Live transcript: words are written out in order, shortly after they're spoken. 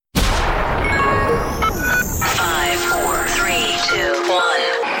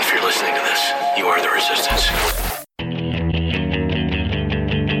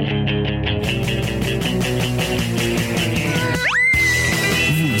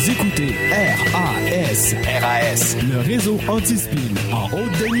RAS, le réseau anti-spin en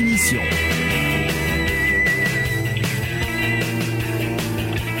haute définition.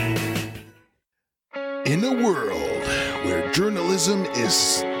 In a world where journalism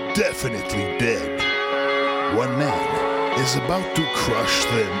is definitely dead, one man is about to crush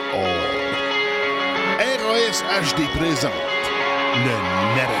them all. RAS HD présente le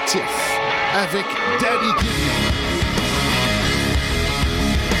narratif avec Danny Killian.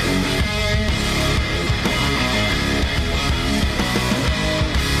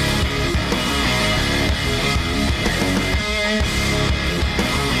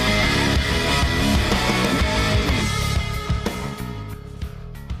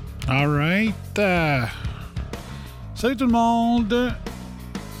 All right. Salut tout le monde.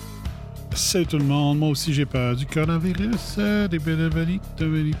 Salut tout le monde. Moi aussi, j'ai peur du coronavirus. J'espère que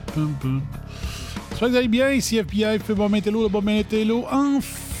vous allez bien. Ici FBI, fait bon métélo, le bon métélo en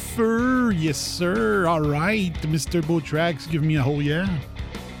feu. Yes, sir. All right. Mr. Botrax, give me a oh yeah.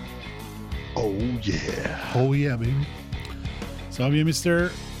 Oh yeah. Oh yeah, baby. Ça va bien, Mr.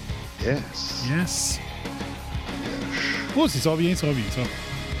 Yes. Yes. Oh, si ça va bien, ça va bien, ça.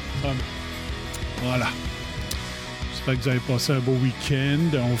 Voilà. J'espère que vous avez passé un beau week-end.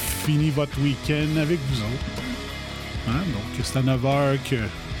 On finit votre week-end avec vous autres. Hein? Donc, c'est à 9h que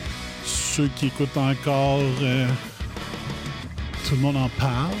ceux qui écoutent encore, tout le monde en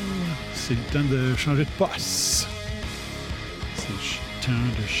parle. C'est le temps de changer de poste. C'est le temps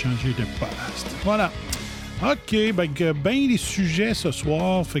de changer de poste. Voilà. OK, ben les sujets ce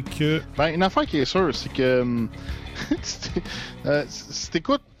soir, fait que... Ben, une affaire qui est sûre, c'est que si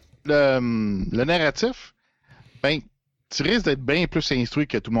t'écoutes le narratif, ben, tu risques d'être bien plus instruit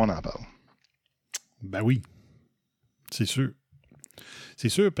que tout le monde en parle. Ben oui, c'est sûr. C'est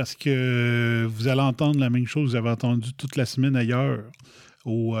sûr parce que vous allez entendre la même chose que vous avez entendu toute la semaine ailleurs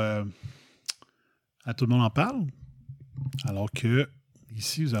à Tout le monde en parle. Alors que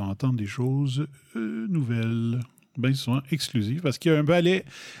ici, vous allez entendre des choses nouvelles, bien souvent exclusives, parce qu'il y a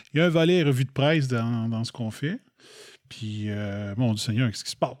un volet revue de presse dans ce qu'on fait. Puis, mon Dieu Seigneur, qu'est-ce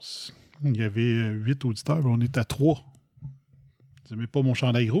qui se passe? Il y avait 8 auditeurs, on est à 3. Vous n'aimez pas mon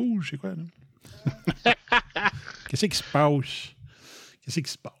chandail rouge, c'est quoi, là? Qu'est-ce qui se passe? Qu'est-ce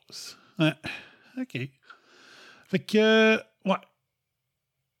qui se passe? Ouais. OK. Fait que, ouais.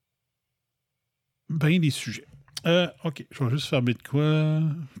 Ben des sujets. OK, je vais juste fermer de quoi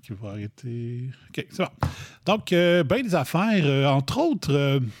qui va arrêter. OK, c'est bon. Donc, ben des affaires, entre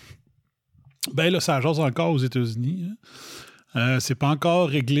autres... ben là, ça jase encore aux États-Unis. Hein. C'est pas encore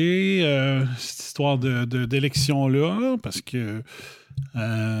réglé, cette histoire d'élection-là, parce que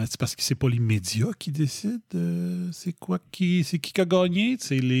c'est pas les médias qui décident. C'est qui a gagné?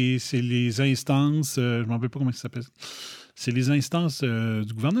 C'est les instances, je m'en rappelle pas comment ça s'appelle. C'est les instances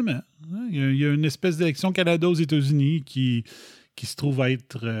du gouvernement. Hein. Il y a une espèce d'élection Canada aux États-Unis qui se trouve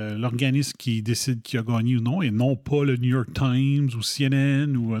être l'organisme qui décide qui a gagné ou non, et non pas le New York Times ou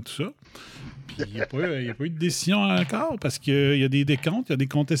CNN ou tout ça. Puis il n'y a pas eu de décision encore parce qu'il y a des décomptes, il y a des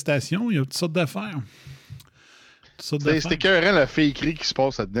contestations, il y a toutes sortes d'affaires. C'est écœurant la fakerie qui se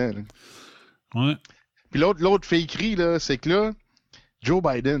passe là-dedans. Là. Ouais. Puis l'autre fakerie, là, c'est que là, Joe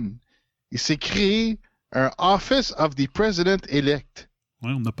Biden, il s'est créé un Office of the President-elect.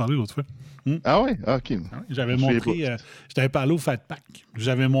 Oui, on en a parlé l'autre fois. Ah oui? OK. J'avais montré, je t'avais parlé au Fat Pack.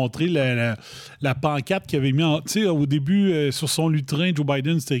 J'avais montré la pancarte qu'il avait mis au début sur son lutrin, Joe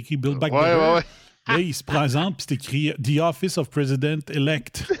Biden, c'était écrit Build Back Better. Ouais. Là, il se présente, puis c'est écrit The Office of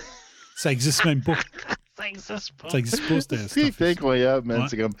President-elect. Ça n'existe même pas. Ça n'existe pas. Ça n'existe pas, c'est incroyable, man. Ouais.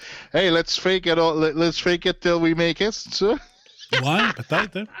 C'est comme, hey, let's fake it till we make it, c'est ça? Ouais,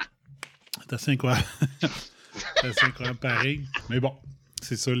 peut-être, hein? C'est assez incroyable. C'est assez incroyable pareil. Mais bon.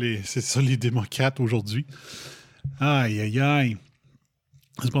 C'est ça les démocrates aujourd'hui. Aïe, aïe, aïe.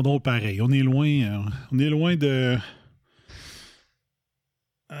 C'est pas drôle pareil. On est loin de...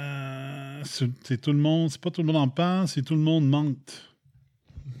 c'est tout le monde... C'est pas tout le monde en parle, c'est tout le monde mente.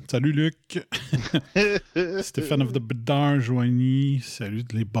 Salut, Luc. Stéphane of the Bedard, Joigny. Salut,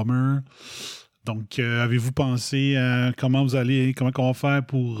 les bummers. Donc, avez-vous pensé à comment on va faire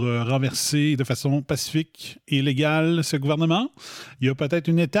pour renverser de façon pacifique et légale ce gouvernement? Il y a peut-être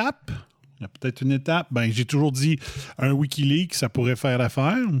une étape. Ben, j'ai toujours dit un WikiLeaks, ça pourrait faire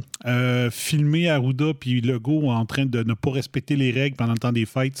l'affaire. Filmer Arruda puis Legault en train de ne pas respecter les règles pendant le temps des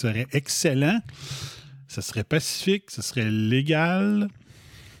fêtes serait excellent. Ça serait pacifique, ça serait légal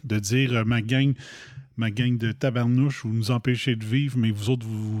de dire ma gang de tabarnouches, vous nous empêchez de vivre, mais vous autres,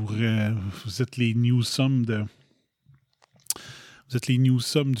 vous êtes les Newsom Vous êtes les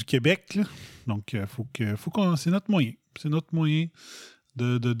Newsom du Québec, là. Donc, c'est notre moyen. C'est notre moyen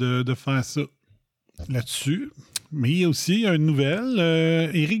de faire ça là-dessus. Mais il y a aussi une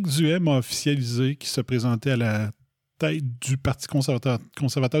nouvelle. Éric Duhem a officialisé qu'il se présentait à la tête du Parti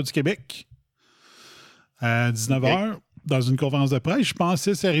conservateur du Québec à 19h dans une conférence de presse. Je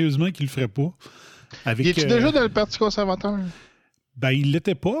pensais sérieusement qu'il le ferait pas. Il est-tu déjà dans le Parti conservateur? Ben, il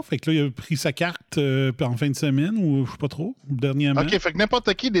l'était pas. Fait que là, il a pris sa carte en fin de semaine, ou je sais pas trop, dernièrement. OK, fait que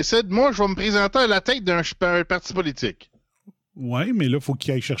n'importe qui décide, moi, je vais me présenter à la tête d'un parti politique. Oui, mais là, il faut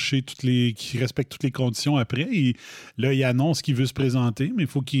qu'il aille chercher qu'il respecte toutes les conditions après. Et là, il annonce qu'il veut se présenter, mais il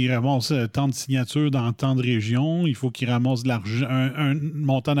faut qu'il ramasse tant de signatures dans tant de régions. Il faut qu'il ramasse de l'argent, un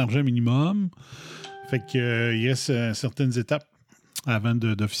montant d'argent minimum. Fait qu'il reste certaines étapes avant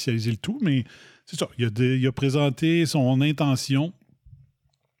d'officialiser le tout. Mais c'est ça. Il a présenté son intention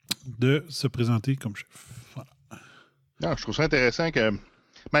de se présenter comme chef. Voilà. Non, je trouve ça intéressant que...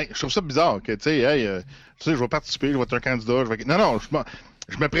 Ben, je trouve ça bizarre que, tu sais, je vais participer, je vais être un candidat. Non,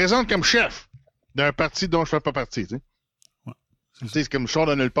 je me présente comme chef d'un parti dont je ne fais pas partie, tu sais. Ouais, c'est comme je sors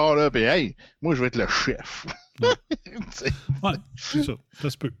de nulle part, là, puis hey, moi, je vais être le chef. Ouais, ouais, c'est ça. Ça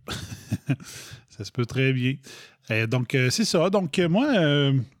se peut. Ça se peut très bien. Donc, c'est ça. Donc, moi,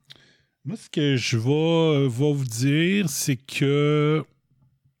 ce que je vais vous dire, c'est que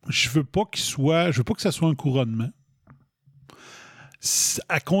je veux pas que ça soit un couronnement.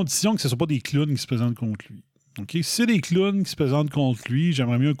 À condition que ce ne soit pas des clowns qui se présentent contre lui. Okay? Si c'est des clowns qui se présentent contre lui,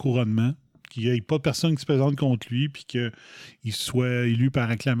 j'aimerais mieux un couronnement, qu'il n'y ait pas de personne qui se présente contre lui, puis qu'il soit élu par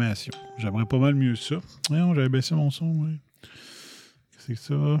acclamation. J'aimerais pas mal mieux ça. Voyons, j'avais baissé mon son, oui. C'est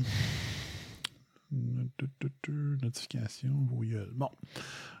ça. Notification, bon.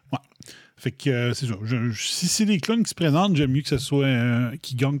 Ouais. Fait que c'est ça. Si c'est des clowns qui se présentent, j'aime mieux que ce soit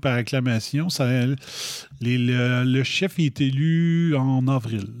qui gagne par acclamation. Le chef est élu en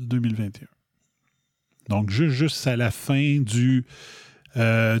avril 2021. Donc, juste à la fin du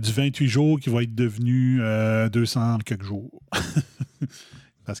 28 jours qui va être devenu 200 quelques jours.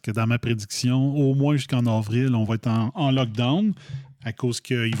 Parce que dans ma prédiction, au moins jusqu'en avril, on va être en lockdown. À cause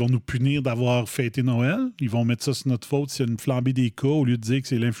qu'ils vont nous punir d'avoir fêté Noël. Ils vont mettre ça sur notre faute s'il y a une flambée des cas au lieu de dire que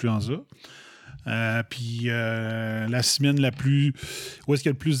c'est l'influenza. Puis la semaine la plus... Où est-ce qu'il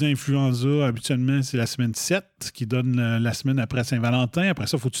y a le plus d'influenza? Habituellement, c'est la semaine 7 qui donne la semaine après Saint-Valentin. Après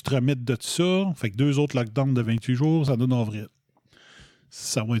ça, il faut que tu te remettes de ça. Fait que 2 autres lockdowns de 28 jours, ça donne avril.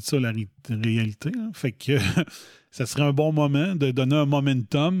 Ça va être ça la réalité. Hein? Fait que ça serait un bon moment de donner un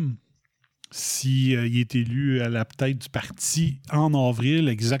momentum s'il est élu à la tête du parti en avril,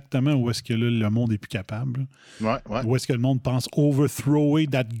 exactement où est-ce que là, le monde est plus capable. Ouais. Où est-ce que le monde pense overthrow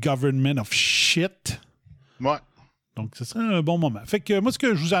that government of shit. Ouais. Donc, ce serait un bon moment. Fait que moi, ce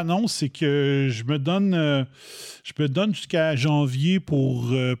que je vous annonce, c'est que je me donne jusqu'à janvier pour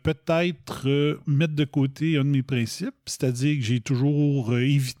peut-être mettre de côté un de mes principes, c'est-à-dire que j'ai toujours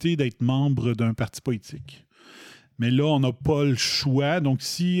évité d'être membre d'un parti politique. Mais là, on n'a pas le choix. Donc,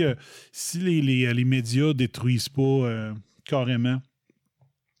 si les médias ne détruisent pas carrément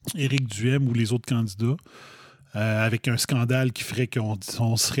Éric Duhem ou les autres candidats, avec un scandale qui ferait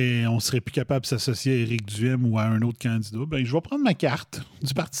qu'on serait plus capable de s'associer à Éric Duhem ou à un autre candidat, ben, je vais prendre ma carte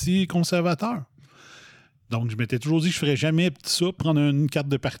du Parti conservateur. Donc, je m'étais toujours dit que je ne ferais jamais ça, prendre une carte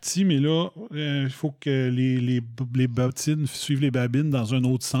de parti, mais là, il faut que les bottines suivent les babines dans un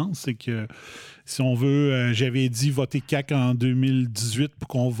autre sens. C'est que si on veut, j'avais dit voter CAQ en 2018 pour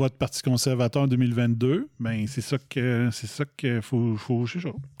qu'on vote Parti conservateur en 2022, bien, c'est ça que faut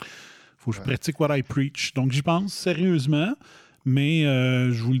que je pratique what I preach. Donc, j'y pense sérieusement, mais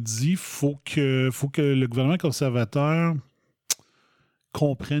je vous le dis, faut que le gouvernement conservateur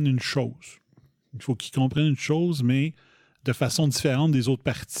comprenne une chose. Il faut qu'ils comprennent une chose, mais de façon différente des autres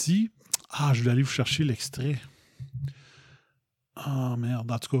partis. Ah, je vais aller vous chercher l'extrait. Ah,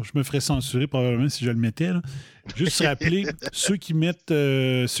 merde. En tout cas, je me ferais censurer probablement si je le mettais. Là. Juste rappeler ceux qui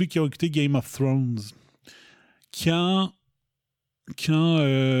ont écouté Game of Thrones. Quand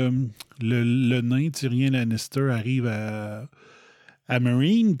le nain Tyrion Lannister arrive à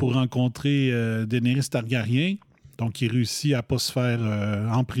Meereen pour rencontrer Daenerys Targaryen, donc, il réussit à ne pas se faire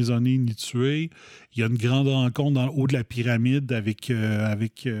emprisonner ni tuer. Il y a une grande rencontre dans le haut de la pyramide avec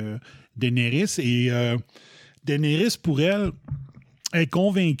Daenerys. Et Daenerys, pour elle, est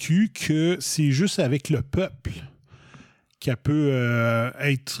convaincue que c'est juste avec le peuple qu'elle peut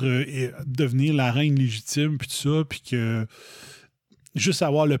devenir la reine légitime, puis tout ça, puis que juste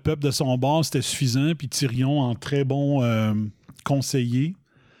avoir le peuple de son bord, c'était suffisant. Puis Tyrion, en très bon conseiller,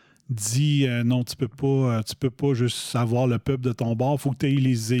 dit non, tu peux pas juste avoir le peuple de ton bord, il faut que tu aies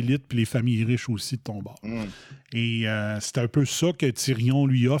les élites puis les familles riches aussi de ton bord. Et c'est un peu ça que Tyrion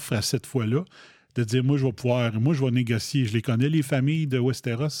lui offre à cette fois-là. de dire, moi, je vais négocier. Je les connais, les familles de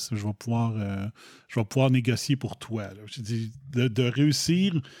Westeros. Je vais pouvoir négocier pour toi. Là. Je dis, de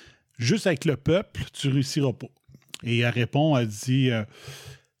réussir juste avec le peuple, tu ne réussiras pas. Et elle répond, elle dit,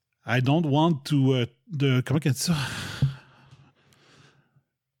 I don't want to... comment elle dit ça?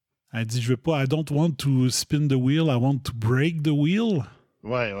 Elle dit, je veux pas, I don't want to spin the wheel, I want to break the wheel.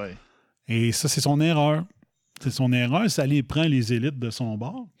 Ouais. Et ça, c'est son erreur. C'est son erreur, ça les prend les élites de son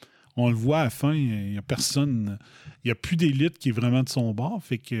bord. On le voit à la fin, il n'y a personne, il n'y a plus d'élite qui est vraiment de son bord,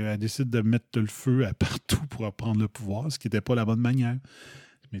 fait qu'elle décide de mettre le feu à partout pour prendre le pouvoir, ce qui n'était pas la bonne manière.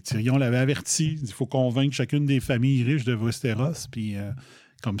 Mais Tyrion l'avait averti, il faut convaincre chacune des familles riches de Westeros, puis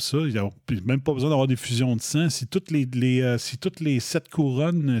comme ça, il n'y a même pas besoin d'avoir des fusions de sang. Si toutes les 7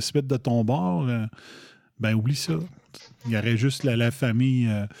 couronnes se mettent de ton bord, ben oublie ça. Il y aurait juste la famille,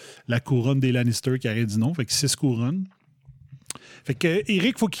 la couronne des Lannister qui aurait dit non. Fait que 6 couronnes. Fait que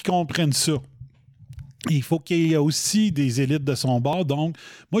Éric, il faut qu'il comprenne ça. Il faut qu'il y ait aussi des élites de son bord. Donc,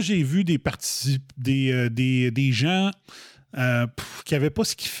 moi, j'ai vu des gens qui n'avaient pas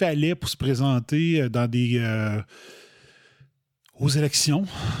ce qu'il fallait pour se présenter dans aux élections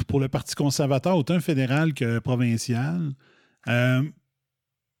pour le Parti conservateur, autant fédéral que provincial.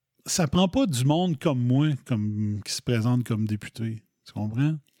 Ça prend pas du monde comme moi qui se présente comme député. Tu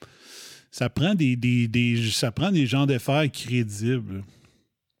comprends? Ça prend des gens d'affaires crédibles.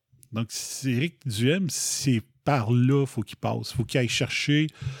 Donc, Éric Duhem, c'est par là qu'il faut qu'il passe. Il faut qu'il aille chercher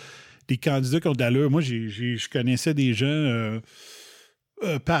des candidats qui ont de l'allure. Moi, je connaissais des gens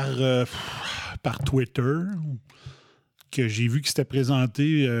par Twitter que j'ai vu qu'ils s'étaient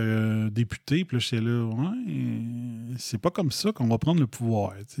présentés députés. Puis là, j'étais là, ouais, c'est pas comme ça qu'on va prendre le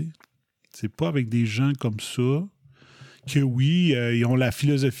pouvoir. Tu sais. C'est pas avec des gens comme ça que oui, ils ont la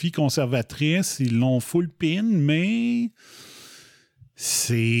philosophie conservatrice, ils l'ont full pin, mais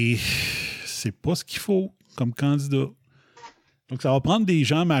c'est pas ce qu'il faut comme candidat. Donc, ça va prendre des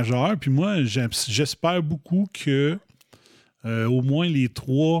gens majeurs. Puis moi, j'espère beaucoup que au moins les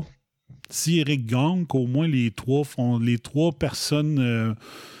 3... Si Éric gagne, qu'au moins les trois personnes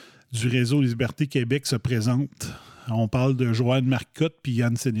du réseau Liberté Québec se présentent. On parle de Joanne Marcotte puis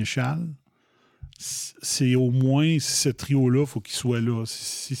Yann Sénéchal. C'est au moins ce trio-là, il faut qu'il soit là.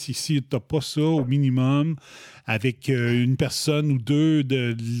 Si tu n'as pas ça, au minimum, avec une personne ou deux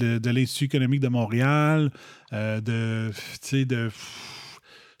de l'Institut économique de Montréal, je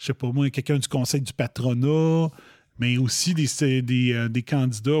sais pas moi, quelqu'un du Conseil du patronat, mais aussi des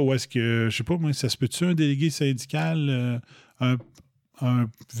candidats où est-ce que, je sais pas moi, ça se peut-tu un délégué syndical, un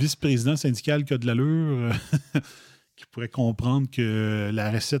vice-président syndical qui a de l'allure, qui pourrait comprendre que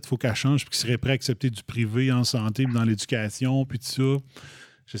la recette, il faut qu'elle change, puis qui serait prêt à accepter du privé en santé, puis dans l'éducation, puis tout ça.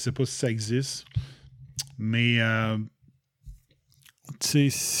 Je sais pas si ça existe. Mais,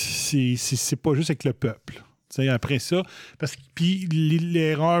 tu sais, c'est pas juste avec le peuple. T'sais, après ça, parce que puis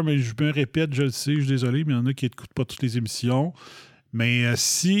l'erreur, mais je me répète, je le sais, je suis désolé, mais il y en a qui n'écoutent pas toutes les émissions. Mais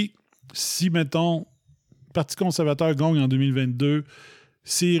si mettons, le Parti conservateur gagne en 2022,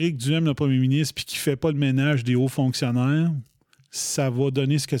 c'est Éric Duhem, le premier ministre, puis qui ne fait pas le ménage des hauts fonctionnaires, ça va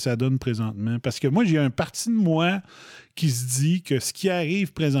donner ce que ça donne présentement. Parce que moi, j'ai un parti de moi qui se dit que ce qui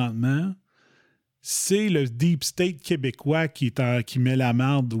arrive présentement, c'est le deep state québécois qui met la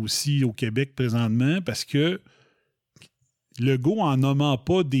marde aussi au Québec présentement parce que Legault, en nommant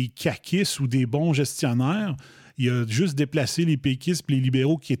pas des caquistes ou des bons gestionnaires, il a juste déplacé les péquistes et les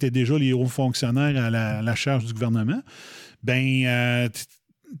libéraux qui étaient déjà les hauts fonctionnaires à la charge du gouvernement. Ben,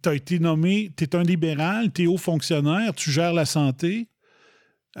 tu as été nommé, tu es un libéral, tu es haut fonctionnaire, tu gères la santé,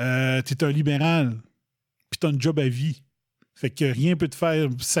 tu es un libéral, puis tu as un job à vie. Fait que rien ne peut te faire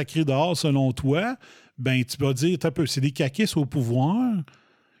sacrer dehors selon toi. Ben, tu vas dire, c'est des caquistes au pouvoir.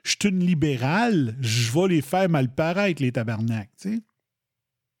 Je suis une libérale, je vais les faire mal paraître, les tabarnaks, tu sais.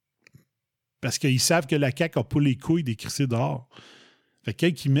 Parce qu'ils savent que la CAQ n'a pas les couilles d'écrisser dehors. Fait que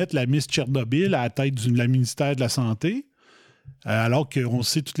quand ils mettent la Miss Tchernobyl à la tête du ministère de la Santé, alors qu'on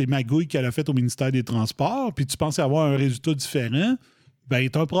sait toutes les magouilles qu'elle a faites au ministère des Transports, puis tu penses avoir un résultat différent, ben,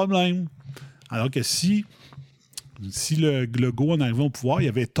 t'as un problème. Alors que si le Legault, en arrivant au pouvoir, il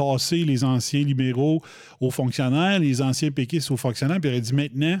avait tassé les anciens libéraux aux fonctionnaires, les anciens péquistes aux fonctionnaires, puis il aurait dit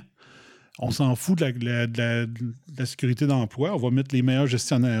maintenant, on s'en fout de la sécurité d'emploi, on va mettre les meilleurs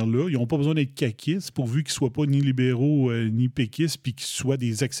gestionnaires là. Ils n'ont pas besoin d'être caquistes, pourvu qu'ils ne soient pas ni libéraux ni péquistes, puis qu'ils soient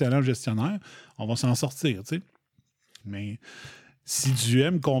des excellents gestionnaires. On va s'en sortir, tu sais. Mais si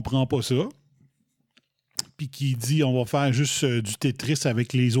Duhem ne comprend pas ça, puis qui dit on va faire juste du Tetris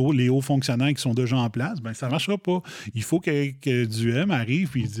avec les hauts fonctionnaires qui sont déjà en place, ben ça ne marchera pas. Il faut que Duhem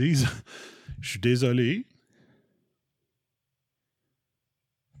arrive et dise je suis désolé,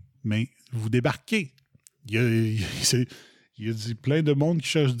 mais vous débarquez. Il y a plein de monde qui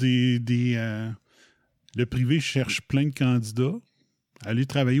cherche le privé cherche plein de candidats. Allez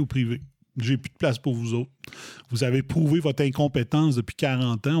travailler au privé. J'ai plus de place pour vous autres. Vous avez prouvé votre incompétence depuis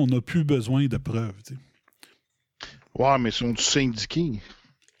 40 ans. On n'a plus besoin de preuves. T'sais. Ouais, mais ils sont tous syndiqués.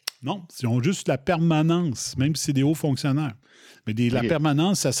 Non, ils ont juste la permanence, même si c'est des hauts fonctionnaires. Mais la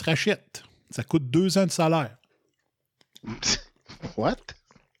permanence, ça se rachète. Ça coûte 2 ans de salaire. What?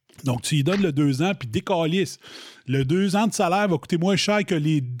 Donc, tu lui donnes le 2 ans, puis décalisse. Le 2 ans de salaire va coûter moins cher que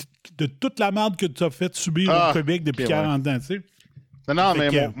de toute la merde que tu as fait subir au Québec depuis 40 ans, tu sais. Non, mais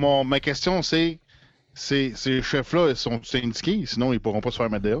ma question, c'est ces chefs-là, ils sont syndiqués, sinon ils pourront pas se faire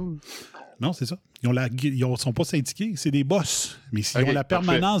mettre dehors. Non, c'est ça. Ils sont pas syndiqués, c'est des boss. Mais ils ont la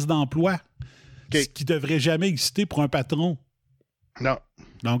permanence d'emploi, ce qui devrait jamais exister pour un patron. Non.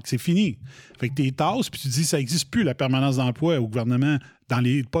 Donc, c'est fini. Fait que t'es tasses, puis tu dis ça n'existe plus, la permanence d'emploi au gouvernement, dans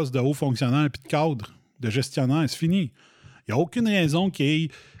les postes de hauts fonctionnaires puis de cadres, de gestionnaires, c'est fini. Il n'y a aucune raison qu'il y ait...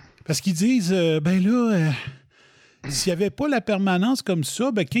 Parce qu'ils disent, s'il n'y avait pas la permanence comme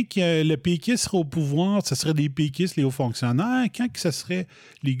ça, quand le péquiste serait au pouvoir, ce serait des péquistes, les hauts fonctionnaires. Quand ce serait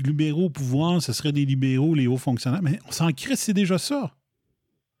les libéraux au pouvoir, ce serait des libéraux, les hauts fonctionnaires. Mais on s'en crée, c'est déjà ça.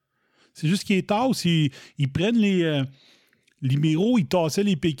 C'est juste qu'ils tassent, ils prennent les libéraux, ils tassaient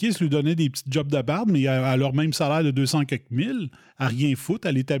les péquistes, lui donnaient des petits jobs de barbe, mais à leur même salaire de 200 quelques mille, à rien foutre,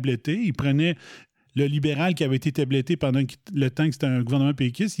 à les tabletter. Ils prenaient le libéral qui avait été tabletté pendant le temps que c'était un gouvernement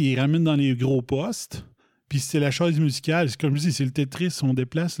péquiste, ils les ramènent dans les gros postes. Puis c'est la chaise musicale. C'est comme je dis, c'est le Tetris, on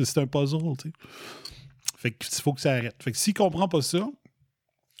déplace, là, c'est un puzzle, tu sais. Fait qu'il faut que ça arrête. Fait que s'il ne comprend pas ça,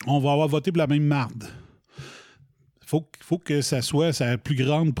 on va avoir voté pour la même marde. Faut que ça soit sa plus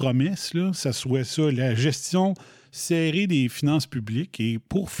grande promesse, là, ça soit ça, la gestion serrée des finances publiques. Et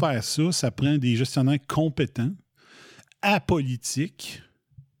pour faire ça, ça prend des gestionnaires compétents, apolitiques.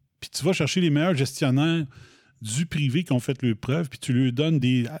 Puis tu vas chercher les meilleurs gestionnaires du privé qui ont fait leur preuve, puis tu leur donnes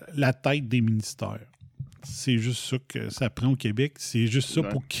la tête des ministères. C'est juste ça que ça prend au Québec. C'est juste ça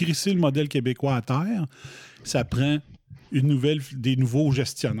pour crisser le modèle québécois à terre. Ça prend des nouveaux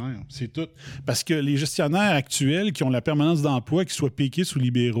gestionnaires. C'est tout. Parce que les gestionnaires actuels qui ont la permanence d'emploi, qu'ils soient péquistes ou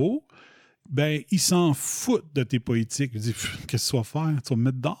libéraux, ben ils s'en foutent de tes politiques. Ils disent, qu'est-ce que tu vas faire? Tu vas me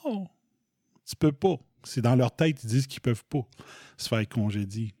mettre dehors? Tu peux pas. C'est dans leur tête, ils disent qu'ils peuvent pas se faire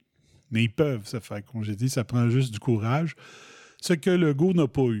congédier. Mais ils peuvent se faire congédier. Ça prend juste du courage. Ce que Legault n'a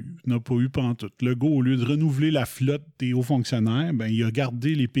pas eu pantoute. Legault, au lieu de renouveler la flotte des hauts fonctionnaires, ben, il a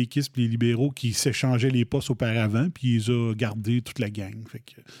gardé les péquistes et les libéraux qui s'échangeaient les postes auparavant, puis il a gardé toute la gang. Fait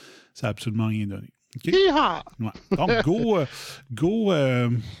que ça n'a absolument rien donné. Okay? Ouais. Donc,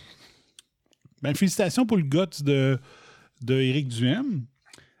 ben, félicitations pour le guts de Éric Duhaime.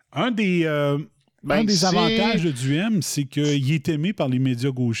 Un des avantages de Duhaime, c'est qu'il est aimé par les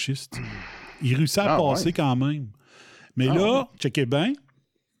médias gauchistes. Il réussit à passer quand même. Mais là, checkez bien,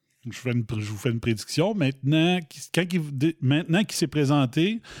 je vous fais une prédiction. Maintenant qu'il s'est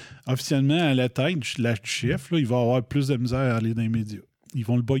présenté officiellement à la tête du chef, là, il va avoir plus de misère à aller dans les médias. Ils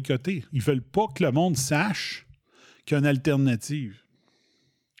vont le boycotter. Ils ne veulent pas que le monde sache qu'il y a une alternative.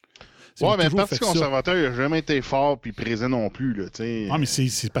 Oui, mais le Parti conservateur n'a jamais été fort puis présent non plus. Là, mais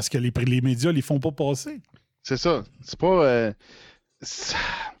c'est parce que les médias ne les font pas passer. C'est ça. C'est pas...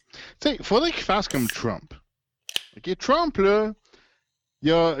 il faudrait qu'il fasse comme Trump. Okay? Trump, là,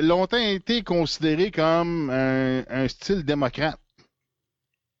 il a longtemps été considéré comme un style démocrate.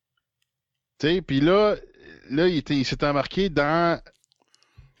 Puis là il s'est embarqué dans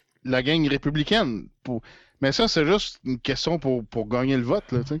la gang républicaine. Mais ça, c'est juste une question pour gagner le vote,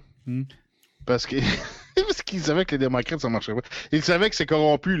 là, tu sais. Parce qu'il savait que les démocrates, ça marchait pas. Il savait que c'est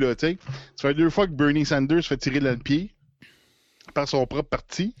corrompu, là, tu sais. Ça fait 2 fois que Bernie Sanders se fait tirer dans le pied par son propre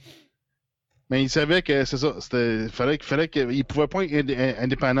parti. Mais il savait que c'est ça. Fallait qu'il pouvait pas être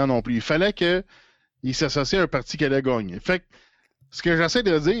indépendant non plus. Il fallait qu'il s'associe à un parti qui allait gagner. Fait que ce que j'essaie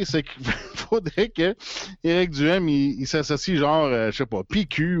de dire, c'est qu'il faudrait que Éric Duhaime il s'associe genre, je sais pas,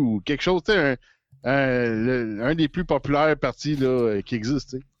 PQ ou quelque chose, tu sais, un des plus populaires partis là, qui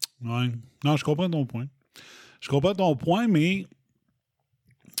existent. Oui. Non, je comprends ton point. Je comprends ton point, mais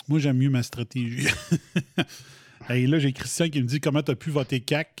moi, j'aime mieux ma stratégie. Et là, j'ai Christian qui me dit comment tu as pu voter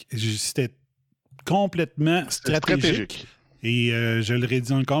CAQ. C'était complètement stratégique. Et je le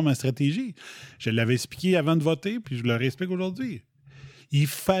redis encore, ma stratégie. Je l'avais expliqué avant de voter, puis je le réexplique aujourd'hui. Il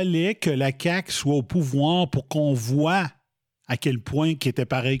fallait que la CAQ soit au pouvoir pour qu'on voit à quel point qu'il était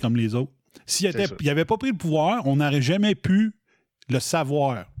pareil comme les autres. S'il n'avait pas pris le pouvoir, on n'aurait jamais pu le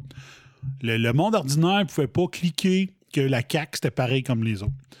savoir. Le monde ordinaire ne pouvait pas cliquer que la CAQ, c'était pareil comme les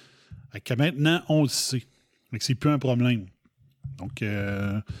autres. Que maintenant, on le sait. C'est plus un problème. Donc,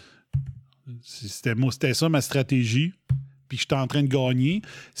 C'était ça ma stratégie. Puis j'étais en train de gagner.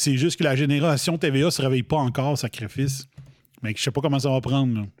 C'est juste que la génération TVA ne se réveille pas encore, sacrifice. Mais je sais pas comment ça va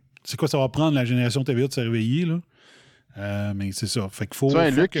prendre. Là. C'est quoi ça va prendre, la génération TVA, de se réveiller, là? Mais c'est ça. Fait qu'il faut. Tu vois,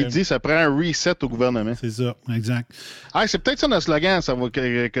 Luc, il dit ça prend un reset au gouvernement. C'est ça, exact. Ah, c'est peut-être ça notre slogan,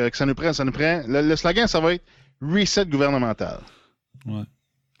 que ça nous prend. Ça nous prend. Le slogan, ça va être reset gouvernemental. Ouais.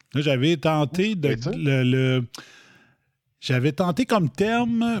 Là, j'avais tenté J'avais tenté comme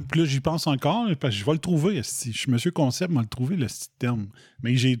terme, puis là, j'y pense encore, parce que je vais le trouver. Monsieur Concept m'a le trouvé, le terme.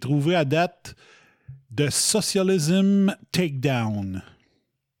 Mais j'ai trouvé à date The Socialism Takedown.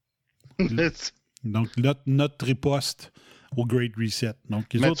 Donc, notre riposte au Great Reset. Donc,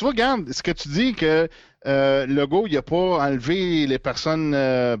 mais tu vois, regarde, ce que tu dis que Legault, il n'a pas enlevé les personnes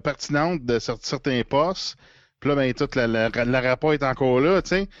pertinentes de certains postes. Puis là, ben, tout le rapport est encore là, tu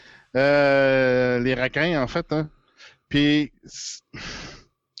sais. Les raquins, en fait, hein. Puis, c'est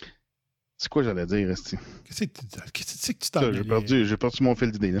quoi j'allais dire, Esti? Qu'est-ce que tu t'en J'ai perdu mon fil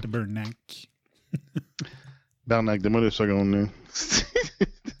d'idée, là. Bernac. Bernac, donne-moi 2 secondes, là.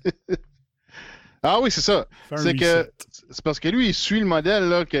 Ah oui, c'est ça. C'est parce que lui, il suit le modèle,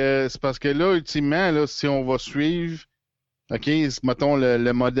 là, c'est parce que là, ultimement, là, si on va suivre, OK, mettons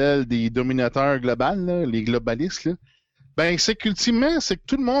le modèle des dominateurs globaux, là, les globalistes, là, ben, c'est qu'ultimement, c'est que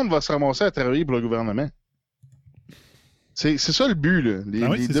tout le monde va se ramasser à travailler pour le gouvernement. C'est ça le but, là.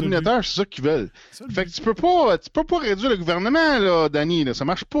 Les dominateurs, c'est ça qu'ils veulent. Fait que tu peux pas réduire le gouvernement, là, Danny, là. Ça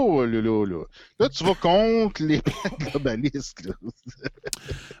marche pas, là. Là, tu vas contre les globalistes, là.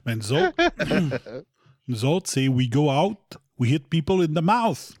 Ben, nous autres, c'est we go out, we hit people in the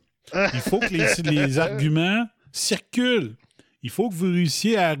mouth. Il faut que les arguments circulent. Il faut que vous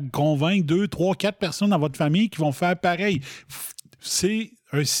réussissiez à convaincre 2, 3, 4 personnes dans votre famille qui vont faire pareil. C'est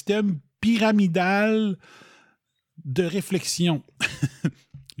un système pyramidal de réflexion.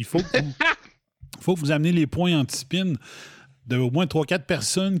 Il faut que vous amenez les points anti-spin de au moins 3-4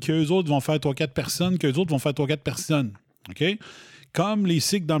 personnes, qu'eux autres vont faire 3-4 personnes, qu'eux autres vont faire 3-4 personnes. OK? Comme les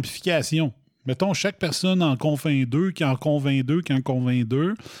cycles d'amplification. Mettons, chaque personne en convainc 2, qui en convainc 2, qui en convainc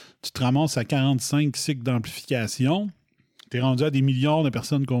 2. Tu te ramasses à 45 cycles d'amplification. Tu es rendu à des milliards de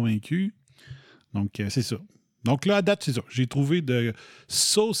personnes convaincues. Donc, c'est ça. Donc là, à date, c'est ça. J'ai trouvé de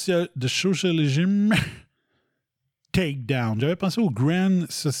socialism takedown. J'avais pensé au grand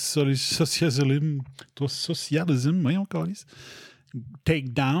socialism. Voyons, Carlis.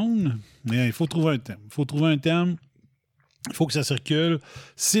 Takedown. Mais il faut trouver un thème. Il faut que ça circule.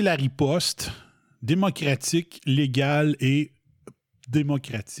 C'est la riposte démocratique, légale et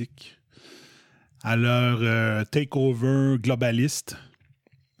démocratique à leur takeover globaliste.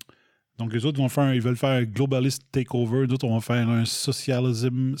 Donc, les autres ils veulent faire un globalist takeover. D'autres vont faire un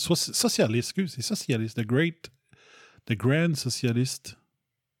socialisme. Socialiste, c'est socialiste. The Grand Socialist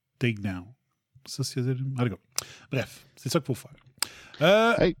Takedown. Socialisme. Allez, go. Bref, c'est ça qu'il faut faire.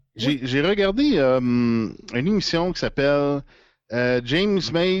 Hey, j'ai regardé une émission qui s'appelle James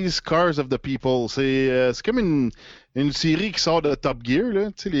May's Cars of the People. C'est comme une série qui sort de Top Gear,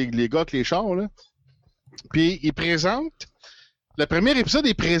 là, tu sais, les gars avec les chars. Là. Puis il présente, le premier épisode,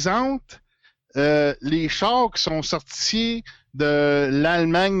 il présente les chars qui sont sortis de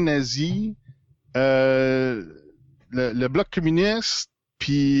l'Allemagne nazie, le bloc communiste,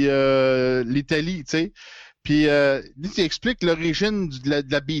 puis l'Italie, tu sais. Puis, il explique l'origine de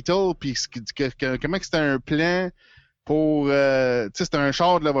la Beetle, puis comment c'était un plan pour... tu sais, c'était un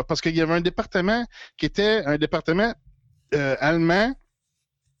char de la... Parce qu'il y avait un département qui était un département allemand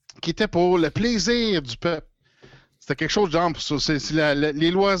qui était pour le plaisir du peuple. C'était quelque chose de genre... C'est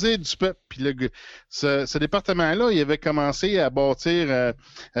les loisirs du peuple. Puis ce département-là, il avait commencé à bâtir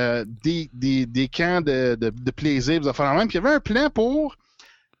des camps de plaisir. Puis il y avait un plan pour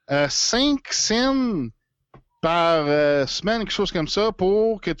 5 cents par semaine, quelque chose comme ça,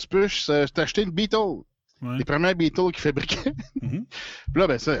 pour que tu puisses t'acheter une Beetle. Ouais. Les premières Beetles qu'ils fabriquaient. Mm-hmm. Puis là,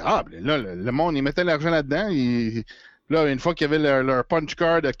 ben ça, le monde, ils mettaient l'argent là-dedans. Là, une fois qu'il y avait leur punch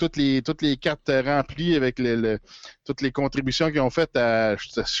card avec toutes les cartes remplies avec toutes les contributions qu'ils ont faites il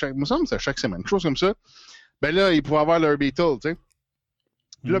me semble que c'est à chaque semaine, quelque chose comme ça, ben là, ils pouvaient avoir leur Beetle, tu sais.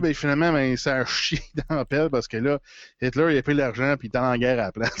 Puis là, ben finalement, ben, ça a chié dans la pelle parce que là, Hitler, il a pris l'argent puis il était en guerre à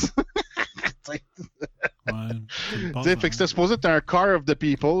la place. Fait que c'était supposé être un car of the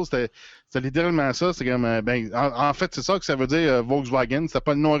people, c'était littéralement ça, c'est comme en fait c'est ça que ça veut dire Volkswagen, c'était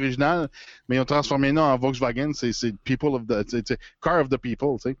pas le nom original, mais ils ont transformé le nom en Volkswagen, c'est people of the car of the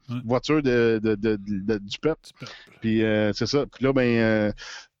people, tu sais, voiture du peuple. Puis c'est ça. Puis là tu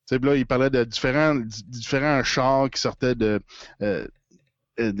sais là il parlait de différents chars qui sortaient de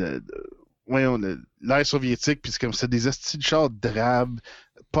l'air soviétique, puis c'est comme c'est des estis de chars drabes,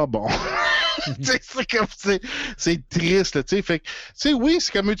 pas bon. C'est comme c'est triste, tu sais. Fait que, tu sais, oui,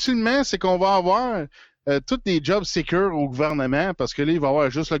 c'est comme utilement, c'est qu'on va avoir tous des jobs secure au gouvernement, parce que là, il va y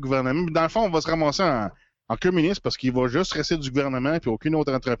avoir juste le gouvernement. Dans le fond, on va se ramasser en communiste parce qu'il va juste rester du gouvernement puis aucune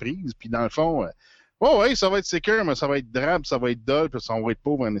autre entreprise. Puis dans le fond, ouais, ça va être secure, mais ça va être drabe, ça va être dull, puis ça va être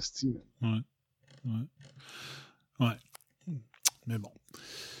pauvre en esti. Ouais. Mais bon.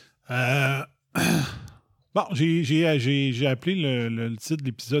 Bon, j'ai appelé le titre de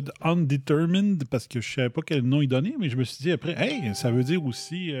l'épisode Undetermined parce que je savais pas quel nom il donnait, mais je me suis dit après, hey, ça veut dire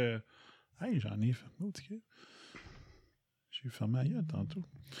aussi. Hey, j'en ai fait. Oh, j'ai fermé ailleurs tantôt.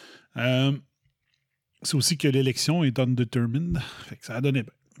 C'est aussi que l'élection est undetermined. Fait que ça a donné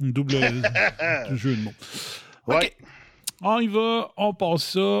une double jeu de mots. Ouais. OK. On y va, on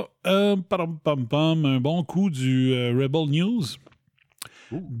passe ça. Un bon coup du Rebel News.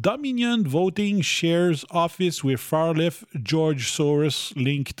 Dominion Voting shares office with far-left George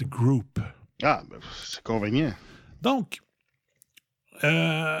Soros-linked group. Ah, ben, c'est convenient. Donc,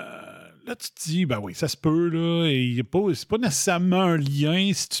 là, tu te dis, ben oui, ça se peut, là. Et c'est pas nécessairement un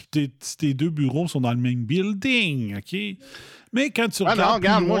lien si tes deux bureaux sont dans le même building, OK? Mais quand tu regardes. Non,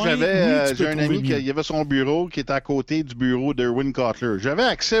 regarde, moi, j'ai un ami qui avait son bureau qui était à côté du bureau d'Erwin Cutler. J'avais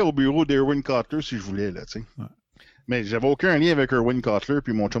accès au bureau d'Erwin Cutler si je voulais, là, tu sais. Ouais. Mais j'avais aucun lien avec Erwin Cutler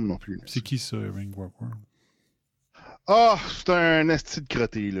puis mon chum non plus. Là. C'est qui ça, Erwin Cutler? Ah, c'est un esti de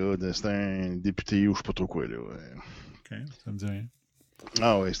crotté, là. C'est un député ou je sais pas trop quoi, là. OK, ça me dit rien.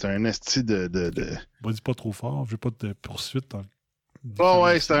 Ah ouais, c'est un esti de... Bah, dis pas trop fort, je veux pas de poursuite.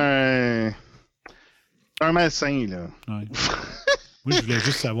 Ouais, c'est un malsain, là. Ouais. Moi, je voulais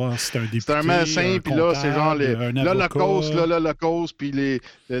juste savoir si c'était un député. C'est un malsain, puis là, c'est genre l'Holocauste, puis le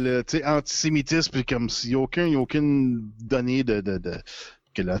antisémitisme, puis comme s'il n'y a aucune donnée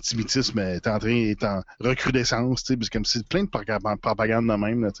que l'antisémitisme est en recrudescence, tu sais, comme c'est plein de propagande de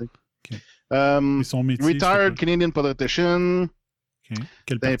même, là, tu sais. Okay. Son métier, Retired Canadian politician. Okay.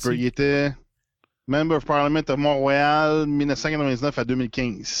 Quel parti? Il était Member of Parliament of Montréal, 1999 à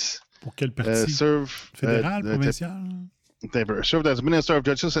 2015. Pour quel parti? Fédéral, provincial? Served as Minister of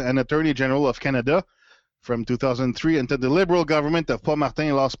Justice and Attorney General of Canada from 2003 until the Liberal government of Paul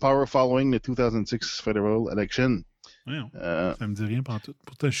Martin lost power following the 2006 federal election. Ça me dit rien pantoute.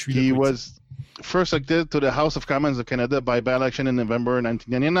 Pourtant, je suis He was first elected to the House of Commons of Canada by by-election in November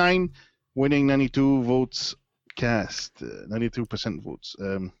 1999, winning 92 votes cast. 92% votes.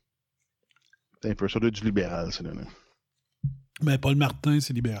 C'est un peu ça, du libéral, ça, là. Mais Paul Martin,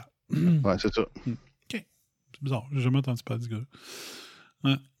 c'est libéral. Ouais, c'est ça. C'est bizarre, j'ai jamais entendu parler du gars.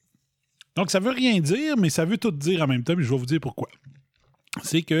 Ouais. Donc, ça veut rien dire, mais ça veut tout dire en même temps, mais je vais vous dire pourquoi.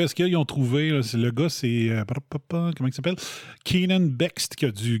 C'est que ce qu'ils ont trouvé, là, le gars, c'est... comment il s'appelle? Keenan Bext, qui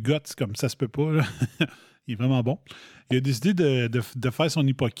a du guts, comme ça se peut pas. Là. Il est vraiment bon. Il a décidé de faire son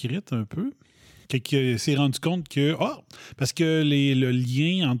hypocrite un peu. Il s'est rendu compte que... parce que le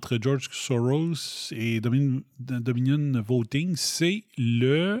lien entre George Soros et Dominion Voting, c'est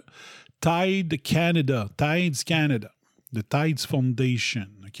le... Tides Canada, the Tides Foundation,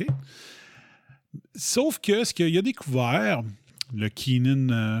 OK? Sauf que ce qu'il a découvert, le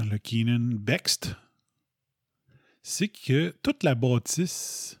Keenan Bext, c'est que toute la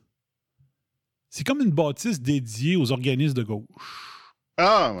bâtisse, c'est comme une bâtisse dédiée aux organismes de gauche.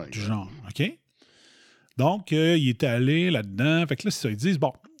 Ah, ouais. Du genre, OK? Donc, il est allé là-dedans. Fait que là, c'est ça. Ils disent,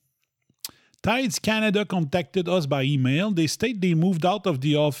 bon, Tides Canada contacted us by email. They state they moved out of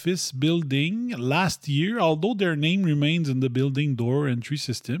the office building last year, although their name remains in the building door entry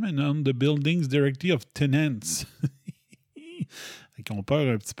system and on the building's directory of tenants. On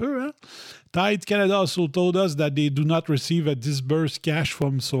peur un petit peu, hein? Tides Canada also told us that they do not receive a disbursed cash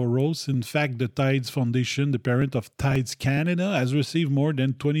from Soros. In fact, the Tides Foundation, the parent of Tides Canada, has received more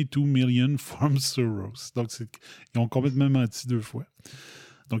than $22 million from Soros. Donc, ils ont complètement menti deux fois.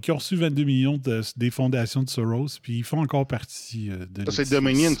 Donc, ils ont reçu 22 millions des fondations de Soros, puis ils font encore partie de... Ça, c'est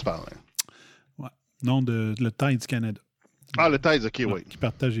Dominion, tu parles. Ouais. Non, le Tides Canada. Ah, le Tides, OK, oui. Qui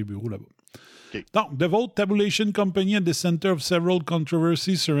partagent les bureaux là-bas. Okay. Donc, the Vote Tabulation Company at the center of several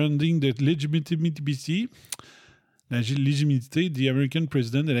controversies surrounding the legitimacy, the American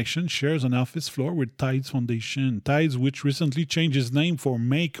president election shares an office floor with Tides Foundation. Tides, which recently changed its name for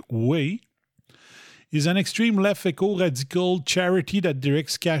Make Way, is an extreme left eco-radical charity that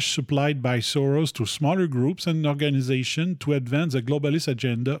directs cash supplied by Soros to smaller groups and organizations to advance the globalist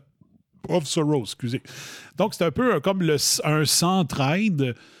agenda of Soros. Excusez. Donc, c'est un peu comme un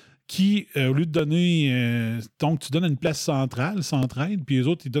centre-aide qui, au lieu de donner... donc, tu donnes une place centraide, puis les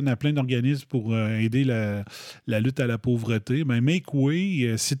autres, ils donnent à plein d'organismes pour aider la lutte à la pauvreté. Ben, Make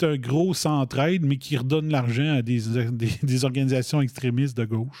Way, c'est un gros centraide, mais qui redonne l'argent à des organisations extrémistes de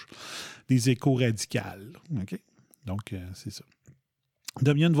gauche, des éco-radicales. OK? Donc, c'est ça.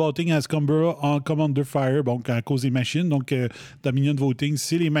 Dominion Voting à Scarborough en come under fire, donc à cause des machines. Donc, Dominion Voting,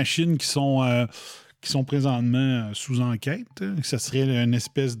 c'est les machines qui sont présentement sous enquête. Ça serait une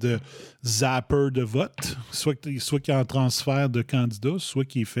espèce de zapper de vote, soit qu'il y a un transfert de candidats, soit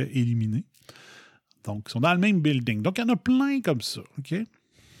qu'il est fait éliminer. Donc, ils sont dans le même building. Donc, il y en a plein comme ça. OK? Il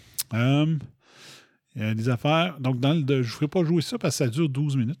y a des affaires. Donc, je ne ferai pas jouer ça parce que ça dure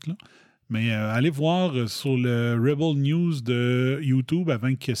 12 minutes, là. Mais allez voir sur le Rebel News de YouTube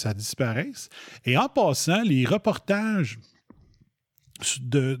avant que ça disparaisse. Et en passant, les reportages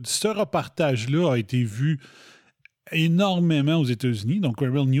de ce reportage-là a été vu énormément aux États-Unis. Donc,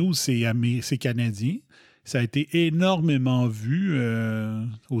 Rebel News, c'est canadien. Ça a été énormément vu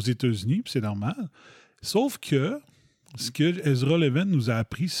aux États-Unis, puis c'est normal. Sauf que ce que Ezra Levin nous a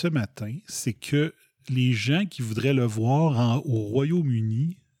appris ce matin, c'est que les gens qui voudraient le voir au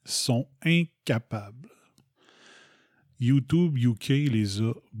Royaume-Uni sont incapables. YouTube UK les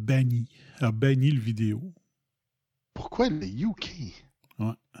a banni le vidéo. Pourquoi le UK?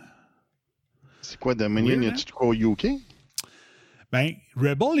 Ouais. C'est quoi, Dominion, y a-tu de quoi au UK? Ben,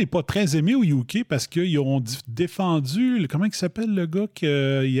 Rebel n'est pas très aimé au UK parce qu'ils ont défendu... Comment il s'appelle le gars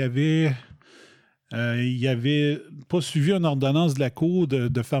qu'il avait pas suivi une ordonnance de la Cour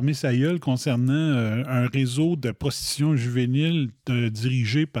de fermer sa gueule concernant un réseau de prostitution juvénile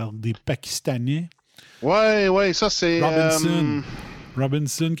dirigé par des Pakistanais. Ouais, ça c'est...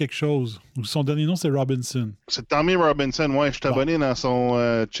 Robinson quelque chose. Son dernier nom, c'est Robinson. C'est Tommy Robinson, ouais. Je suis abonné dans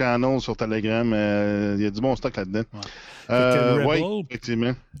son channel sur Telegram. Il y a du bon stock là-dedans. Ouais. Oui,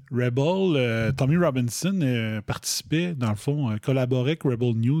 effectivement. Rebel, Tommy Robinson participait, dans le fond, collaborait avec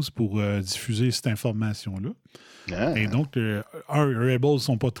Rebel News pour diffuser cette information-là. Ah. Et donc, Rebel ne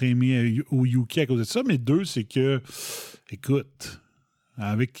sont pas très aimés au UK à cause de ça, mais deux, c'est que, écoute,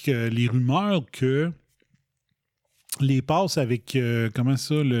 avec les rumeurs que les passes avec,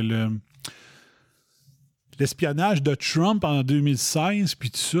 l'espionnage de Trump en 2016,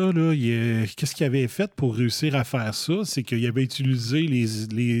 puis tout ça, là, qu'est-ce qu'il avait fait pour réussir à faire ça? C'est qu'il avait utilisé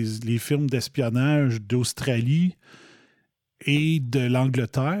les firmes d'espionnage d'Australie et de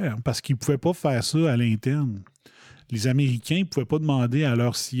l'Angleterre parce qu'ils ne pouvaient pas faire ça à l'interne. Les Américains ne pouvaient pas demander à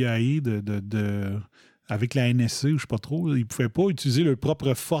leur CIA avec la NSC, ou je ne sais pas trop, ils ne pouvaient pas utiliser leur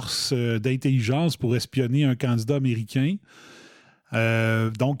propre force d'intelligence pour espionner un candidat américain.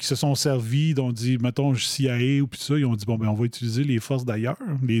 Donc, ils se sont servis, ils ont dit, mettons, CIA ou puis ça, ils ont dit, bon, ben, on va utiliser les forces d'ailleurs.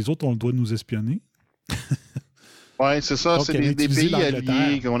 Les autres ont le droit de nous espionner. Oui, c'est ça. Donc, c'est des pays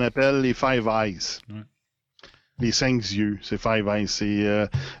alliés qu'on appelle les Five Eyes. Ouais. Les 5 yeux, c'est Five Eyes. C'est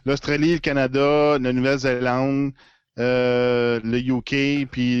l'Australie, le Canada, la Nouvelle-Zélande, le UK,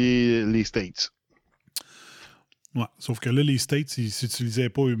 puis les States. Ouais, sauf que là, les States, ils ne s'utilisaient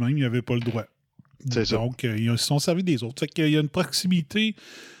pas eux-mêmes, ils n'avaient pas le droit. C'est ça. Donc, ils se sont servis des autres. Fait qu'il y a une proximité.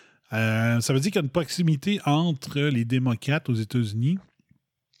 Ça veut dire qu'il y a une proximité entre les démocrates aux États-Unis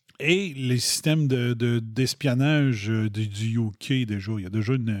et les systèmes d'espionnage du UK déjà. Il y a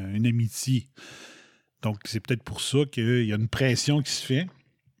déjà une amitié. Donc, c'est peut-être pour ça qu'il y a une pression qui se fait.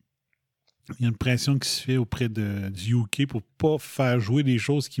 Il y a une pression qui se fait auprès du UK pour ne pas faire jouer des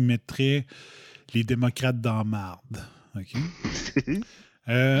choses qui mettraient les démocrates dans la marde. OK?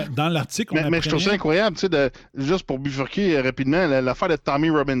 Dans l'article, mais je trouve ça incroyable, tu sais, juste pour bifurquer rapidement, l'affaire de Tommy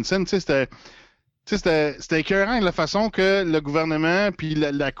Robinson, tu sais, c'était écœurant la façon que le gouvernement puis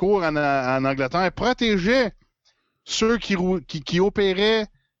la Cour en Angleterre protégeait ceux qui opéraient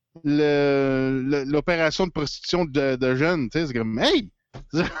l'opération de prostitution de jeunes. Tu sais, c'est comme, hey!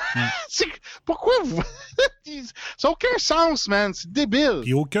 Pourquoi vous... Ça n'a aucun sens, man. C'est débile. Il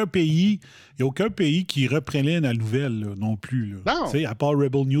n'y a aucun pays qui reprenait la nouvelle là, non plus. Là. Non. À part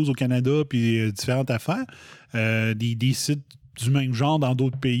Rebel News au Canada puis différentes affaires, des sites du même genre dans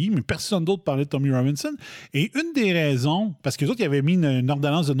d'autres pays, mais personne d'autre parlait de Tommy Robinson. Et une des raisons, parce que les autres, ils avaient mis une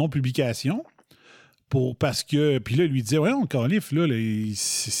ordonnance de non-publication, parce que, puis là, il lui disait, ouais, on calif, là,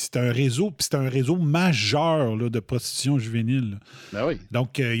 c'est un réseau majeur là, de prostitution juvénile. Ben oui.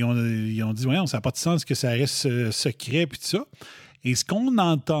 Donc, ils ont dit, ouais, ça n'a pas de sens que ça reste secret, puis tout ça. Et ce qu'on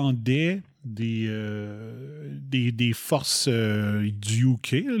entendait des forces du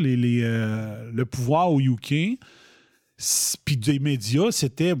UK, le pouvoir au UK, puis des médias,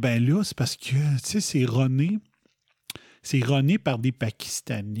 c'était, ben là, c'est parce que, tu sais, c'est runné par des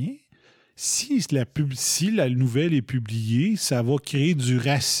Pakistanais. si la nouvelle est publiée, ça va créer du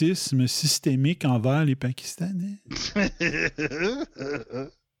racisme systémique envers les Pakistanais.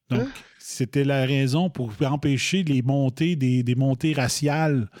 Donc, c'était la raison pour empêcher des montées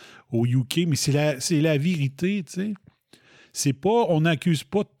raciales au UK, mais c'est la vérité, tu sais. C'est pas, on n'accuse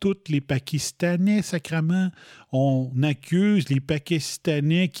pas tous les Pakistanais, sacrément. On accuse les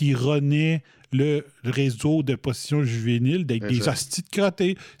Pakistanais qui renaient le réseau de prostitution juvénile d'être des hosties de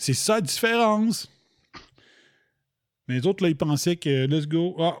crottés. C'est ça la différence. Mais les autres, là, ils pensaient que, let's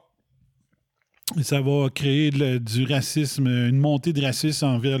go, ça va créer du racisme, une montée de racisme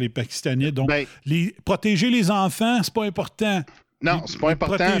envers les Pakistanais. Donc, protéger les enfants, c'est pas important. Non, c'est pas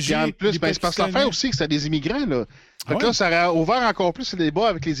important. Puis en plus, c'est parce que l'affaire aussi que c'est des immigrants, là. Fait que là, ça aurait ouvert encore plus le débat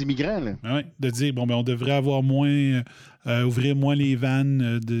avec les immigrants, là. Oui, de dire, on devrait avoir moins, ouvrir moins les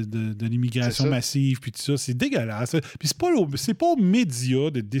vannes de l'immigration massive, puis tout ça. C'est dégueulasse. Puis c'est pas aux médias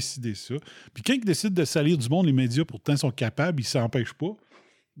de décider ça. Puis quand ils décident de salir du monde, les médias, pourtant, sont capables, ils s'empêchent pas.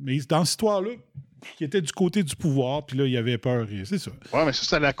 Mais dans cette histoire-là, qui était du côté du pouvoir, puis là, il avait peur. C'est ça. Oui, mais ça,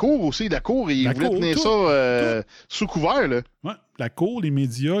 c'est la Cour aussi. La Cour, ils voulaient tenir ça sous couvert, là. Oui, la Cour, les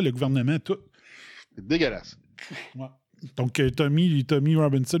médias, le gouvernement, tout. C'est dégueulasse. Ouais. Donc, Tommy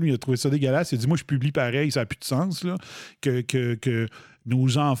Robinson, lui, il a trouvé ça dégueulasse. Il a dit, moi, je publie pareil, ça n'a plus de sens, là, que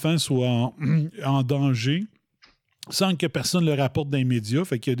nos enfants soient en danger sans que personne le rapporte dans les médias.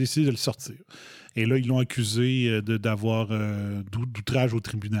 Fait qu'il a décidé de le sortir. Et là, ils l'ont accusé d'avoir d'outrage au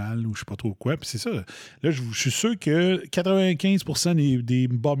tribunal ou je ne sais pas trop quoi. Puis c'est ça. Là, je suis sûr que 95% des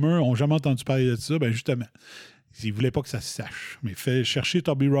bombers n'ont jamais entendu parler de ça. Bien, justement, ils ne voulaient pas que ça se sache. Mais chercher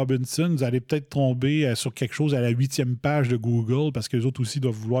Tommy Robinson, vous allez peut-être tomber sur quelque chose à la 8e page de Google parce que les autres aussi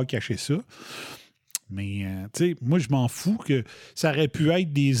doivent vouloir cacher ça. Mais, tu sais, moi, je m'en fous que ça aurait pu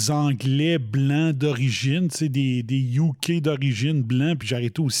être des Anglais blancs d'origine, tu sais, des UK d'origine blancs, puis j'aurais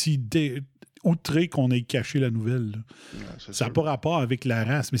été aussi outré qu'on ait caché la nouvelle. Ouais, ça n'a pas rapport avec la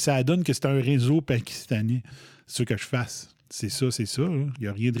race, mais ça donne que c'est un réseau pakistanais. C'est ce que je fasse. C'est ça. Il n'y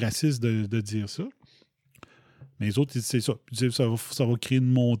a rien de raciste de dire ça. Mais les autres, c'est ça. Ça va créer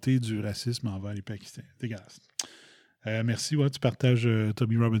une montée du racisme envers les Pakistanais. Dégueulasse. Merci, tu partages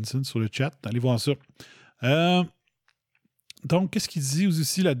Tommy Robinson sur le chat. Allez voir ça. Donc, qu'est-ce qu'il dit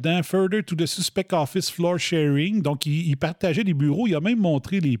aussi là-dedans? Further to the suspect office floor sharing. Donc, il partageait des bureaux. Il a même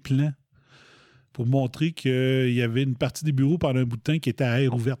montré les plans pour montrer qu'il y avait une partie des bureaux pendant un bout de temps qui était à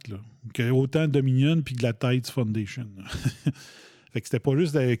air ouverte. Là. Donc, autant de Dominion puis de la Tides Foundation. Fait que c'était pas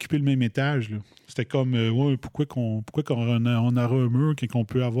juste d'occuper le même étage. Là. C'était comme, pourquoi qu'on on aura un mur et qu'on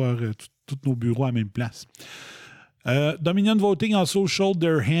peut avoir tous nos bureaux à la même place. Dominion Voting also showed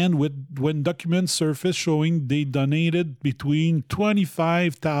their hand when documents surfaced showing they donated between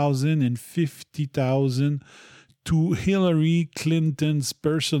 $25,000 and $50,000 to Hillary Clinton's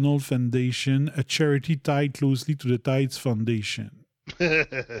personal foundation, a charity tied closely to the Tides Foundation.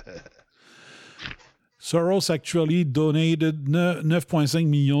 Soros actually donated 9,5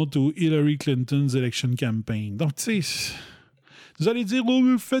 millions to Hillary Clinton's election campaign. Donc, tu sais, vous allez dire,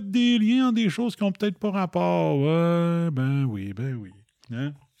 vous faites des liens dans des choses qui n'ont peut-être pas rapport. Ouais, ben oui.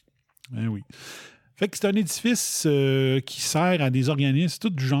 Hein? Ben oui. Fait que c'est un édifice qui sert à des organismes,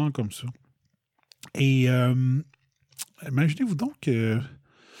 tout du genre comme ça. Et imaginez-vous donc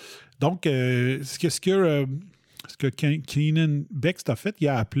ce que Keenan Bext a fait, il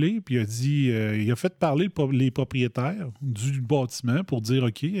a appelé puis il a dit, il a fait parler les propriétaires du bâtiment pour dire,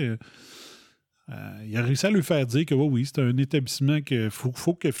 OK, il a réussi à lui faire dire que oui, c'est un établissement qu'il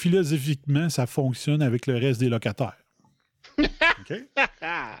faut que philosophiquement, ça fonctionne avec le reste des locataires. OK?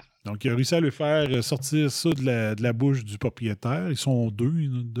 Donc, il a réussi à lui faire sortir ça de la bouche du propriétaire. Ils sont deux.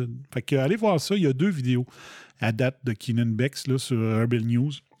 Fait que, allez voir ça. Il y a 2 vidéos à date de Keenan Bext là, sur Urban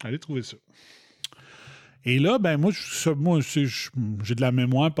News. Allez trouver ça. Et là, ben moi j'ai de la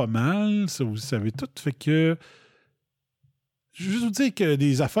mémoire pas mal. Ça, vous savez tout. Fait que je veux juste vous dire que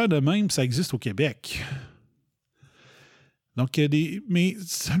des affaires de même, ça existe au Québec. Donc, mais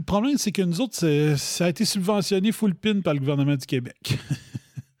le problème, c'est que nous autres, ça a été subventionné full pin par le gouvernement du Québec.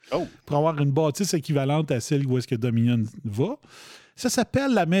 Pour avoir une bâtisse équivalente à celle où est-ce que Dominion va. Ça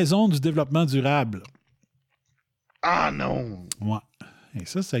s'appelle la Maison du développement durable. Ah non! Ouais. Et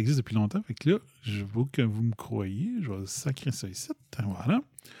ça existe depuis longtemps. Fait que là, je veux que vous me croyez. Je vais sacrer ça ici. Voilà.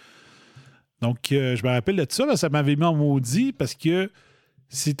 Donc, je me rappelle de ça. Là, ça m'avait mis en maudit parce que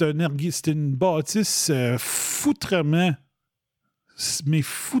c'était une bâtisse foutrement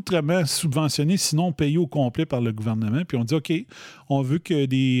subventionnée, sinon payée au complet par le gouvernement. Puis on dit, OK, on veut que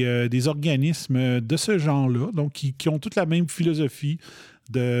des organismes de ce genre-là, donc qui ont toute la même philosophie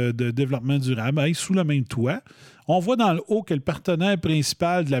de développement durable aillent sous le même toit. On voit dans le haut que le partenaire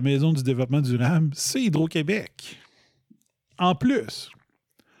principal de la Maison du développement durable, c'est Hydro-Québec. En plus.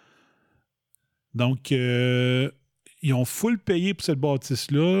 Donc, ils ont full payé pour cette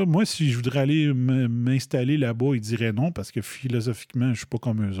bâtisse-là. Moi, si je voudrais aller m'installer là-bas, ils diraient non, parce que philosophiquement, je ne suis pas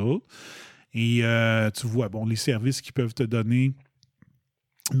comme eux autres. Et tu vois, bon, les services qu'ils peuvent te donner,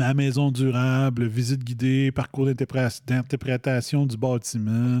 ma maison durable, visite guidée, parcours d'interprétation du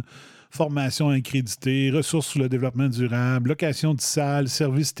bâtiment, formation accréditée, ressources sur le développement durable, location de salles,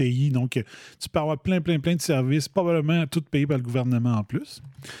 services TI. Donc, tu peux avoir plein de services, probablement tout payé par le gouvernement en plus.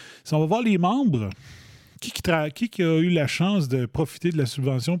 Si on va voir les membres, qui a eu la chance de profiter de la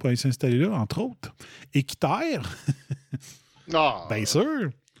subvention pour aller s'installer là, entre autres? Équiterre. Bien sûr.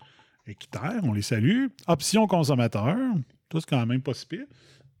 Équiterre, on les salue. Option consommateur. Tout, c'est quand même pas si pire.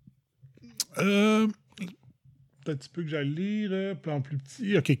 Un petit peu que j'allais lire, en plus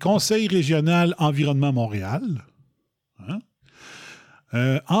petit. OK. Conseil régional Environnement Montréal.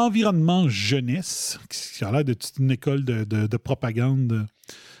 Hein? Environnement Jeunesse, qui a l'air de toute une école de propagande,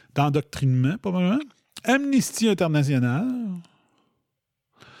 d'endoctrinement, probablement. Amnesty International.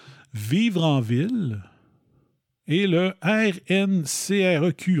 Vivre en ville. Et le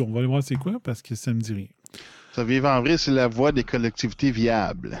RNCREQ. On va aller voir c'est quoi, parce que ça me dit rien. Ça, Vivre en ville, c'est la voie des collectivités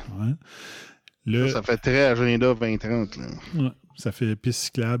viables. Ouais. Ça fait très Agenda 2030. Là. Ouais, ça fait piste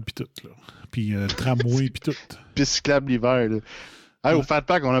cyclable puis tout. Là. Puis tramway puis tout. Piste cyclable l'hiver. Là. Hey, au Fat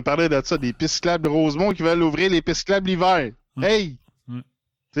Pack, on a parlé de ça, des pistes cyclables de Rosemont qui veulent ouvrir les pistes cyclables l'hiver. Ouais. Hey! Ouais.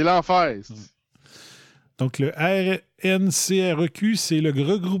 C'est l'enfer. Ouais. Donc, le RNCREQ, c'est le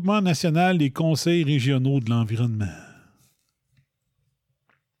regroupement national des conseils régionaux de l'environnement.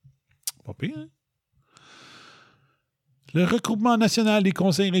 Pas pire, hein? Le regroupement national des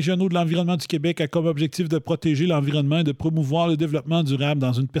conseils régionaux de l'environnement du Québec a comme objectif de protéger l'environnement et de promouvoir le développement durable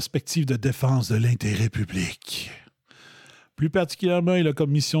dans une perspective de défense de l'intérêt public. Plus particulièrement, il a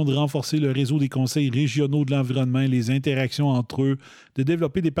comme mission de renforcer le réseau des conseils régionaux de l'environnement et les interactions entre eux, de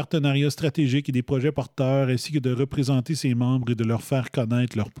développer des partenariats stratégiques et des projets porteurs, ainsi que de représenter ses membres et de leur faire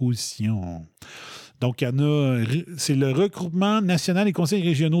connaître leur position. Donc, c'est le regroupement national des conseils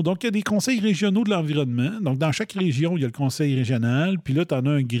régionaux. Donc, il y a des conseils régionaux de l'environnement. Donc, dans chaque région, il y a le conseil régional. Puis là, tu en as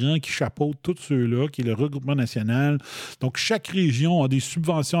un grand qui chapeaute tous ceux-là, qui est le regroupement national. Donc, chaque région a des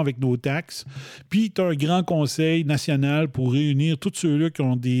subventions avec nos taxes. Puis, tu as un grand conseil national pour réunir tous ceux-là qui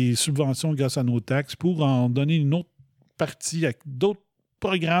ont des subventions grâce à nos taxes pour en donner une autre partie avec d'autres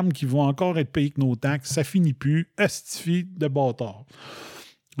programmes qui vont encore être payés que nos taxes. Ça finit plus. Astifie de bâtard.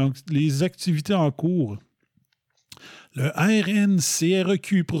 Donc, les activités en cours. Le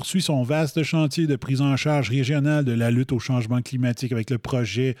RNCREQ poursuit son vaste chantier de prise en charge régionale de la lutte au changement climatique avec le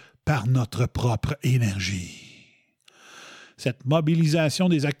projet « Par notre propre énergie ». Cette mobilisation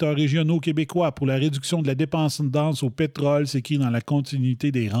des acteurs régionaux québécois pour la réduction de la dépendance au pétrole s'inscrit dans la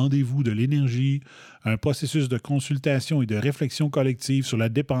continuité des rendez-vous de l'énergie, un processus de consultation et de réflexion collective sur la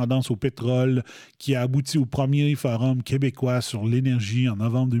dépendance au pétrole qui a abouti au premier forum québécois sur l'énergie en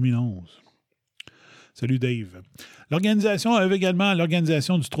novembre 2011. Salut Dave. L'organisation avait également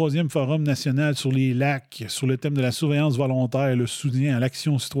l'organisation du 3e Forum national sur les lacs sur le thème de la surveillance volontaire et le soutien à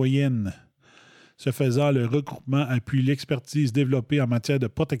l'action citoyenne. Ce faisant, le regroupement appuie l'expertise développée en matière de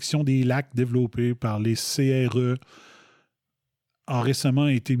protection des lacs développée par les CRE a récemment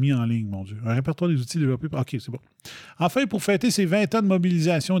été mis en ligne, mon Dieu. Un répertoire des outils développés par... OK, c'est bon. Enfin, pour fêter ses 20 ans de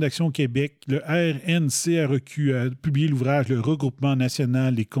mobilisation d'Action au Québec, le RNCREQ a publié l'ouvrage « Le regroupement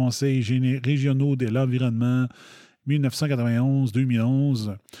national des conseils régionaux de l'environnement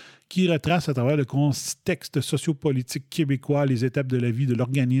 1991-2011 » qui retrace à travers le contexte sociopolitique québécois les étapes de la vie de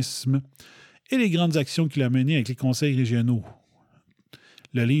l'organisme et les grandes actions qu'il a menées avec les conseils régionaux.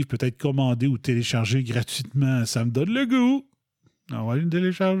 Le livre peut être commandé ou téléchargé gratuitement. Ça me donne le goût. On va aller le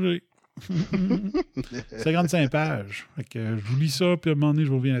télécharger. 55 pages. Fait que je vous lis ça, puis à un moment donné,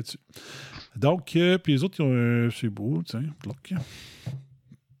 je reviens là-dessus. Donc, puis les autres, c'est beau, tiens.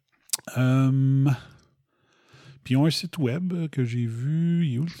 Puis ils ont un site web que j'ai vu.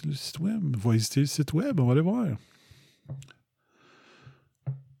 Il est où le site web? On va visiter le site web, on va aller voir.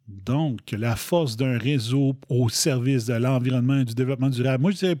 Donc, la force d'un réseau au service de l'environnement et du développement durable.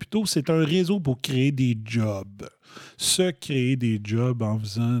 Moi, je dirais plutôt que c'est un réseau pour créer des jobs. Se créer des jobs en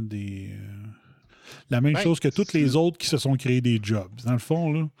faisant la même chose que toutes les autres qui se sont créés des jobs. Dans le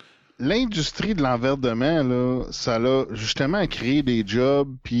fond, là. L'industrie de l'environnement, là, ça a justement créé des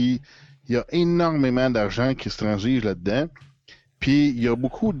jobs, puis il y a énormément d'argent qui se transige là-dedans. Puis il y a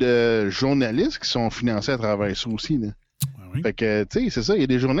beaucoup de journalistes qui sont financés à travers ça aussi, là. Oui. Fait que, tu sais, c'est ça, il y a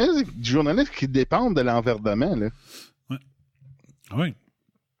des journalistes qui dépendent de l'environnement, là. Oui. Oui.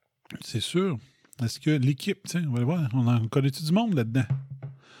 C'est sûr. Est-ce que l'équipe, tiens, on va le voir, on en connaît-tu du monde là-dedans?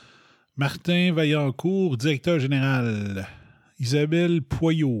 Martin Vaillancourt, directeur général. Isabelle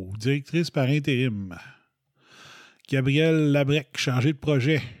Poyot, directrice par intérim. Gabriel Labrec, chargé de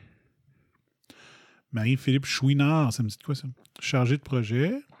projet. Marie-Philippe Chouinard, ça me dit quoi ça? Chargé de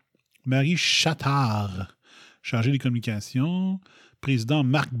projet. Marie Chattard, chargé des communications. Président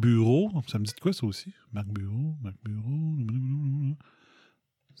Marc Bureau, ça me dit quoi ça aussi? Marc Bureau.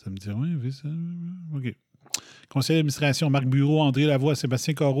 Ça me dit rien, OK. Conseil d'administration, Marc Bureau, André Lavoie,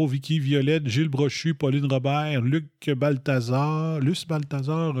 Sébastien Corot, Vicky Violette, Gilles Brochu, Pauline Robert, Luc Balthazar,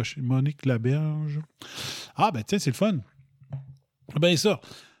 Monique Laberge. Ah, ben tiens, c'est le fun. Ben ça.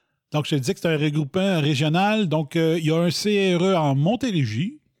 Donc, je te disais que c'est un regroupement régional. Donc, il y a un CRE en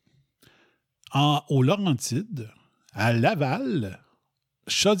Montérégie, aux Laurentides, à Laval,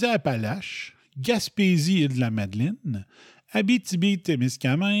 Chaudière-Appalaches, Gaspésie et de la Madeleine,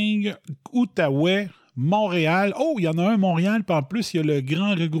 Abitibi-Témiscamingue, Outaouais, Montréal. Oh, il y en a un à Montréal, puis en plus, il y a le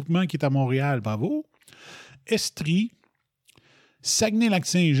grand regroupement qui est à Montréal. Bravo. Estrie,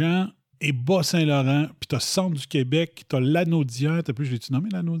 Saguenay-Lac-Saint-Jean et Bas-Saint-Laurent. Puis tu as Centre du Québec, tu as Lanaudière. T'as plus, je l'ai-tu nommé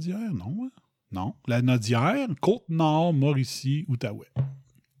Lanaudière? Non, hein? Non. Lanaudière, Côte-Nord, Mauricie, Outaouais.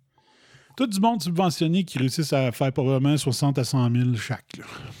 Tout du monde subventionné qui réussissent à faire probablement 60 à 100 000 chaque. Là.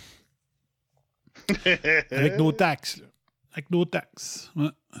 Avec nos taxes. Là. Avec nos taxes. Ouais.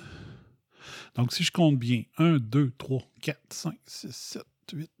 Donc, si je compte bien, 1, 2, 3, 4, 5, 6, 7,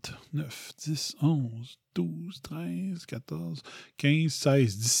 8, 9, 10, 11, 12, 13, 14, 15,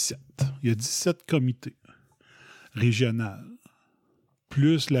 16, 17. Il y a 17 comités régionaux,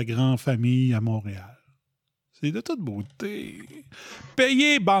 plus la grande famille à Montréal. C'est de toute beauté.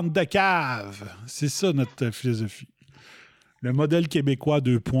 Payez, bande de caves! C'est ça, notre philosophie. Le modèle québécois,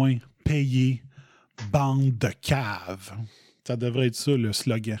 2 points. Payez, bande de caves. Ça devrait être ça, le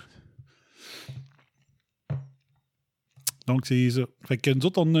slogan. Donc, c'est ça. Fait que nous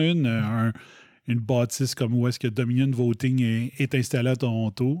autres, on a une bâtisse comme où est-ce que Dominion Voting est installé à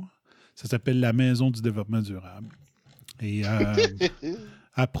Toronto. Ça s'appelle la Maison du développement durable. Et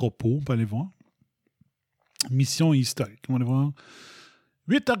à propos, on peut aller voir. Mission historique. On va aller voir.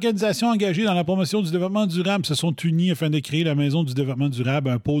 8 organisations engagées dans la promotion du développement durable se sont unies afin de créer la Maison du développement durable,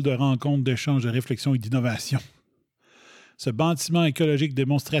 un pôle de rencontre, d'échange, de réflexion et d'innovation. Ce bâtiment écologique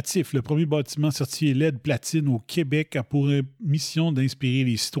démonstratif, le premier bâtiment certifié LED platine au Québec, a pour mission d'inspirer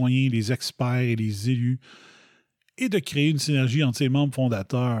les citoyens, les experts et les élus et de créer une synergie entre ses membres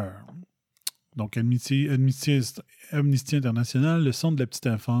fondateurs. Donc, Amnesty International, le Centre de la petite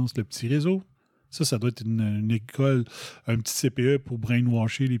enfance, le petit réseau. Ça doit être une école, un petit CPE pour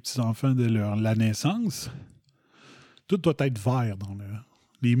brainwasher les petits-enfants de la naissance. Tout doit être vert dans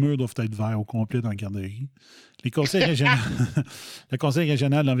les murs doivent être verts au complet dans la garderie. Les conseils régionaux, le Conseil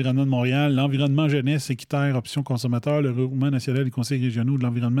régional de l'environnement de Montréal, l'environnement jeunesse, équitaire, options consommateurs, le regroupement national des conseils régionaux de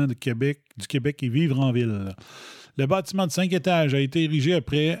l'environnement du Québec et Vivre en ville. Le bâtiment de 5 étages a été érigé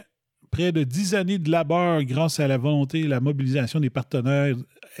après près de 10 années de labeur grâce à la volonté et la mobilisation des partenaires,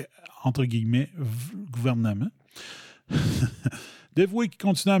 entre guillemets, gouvernement, dévoués qui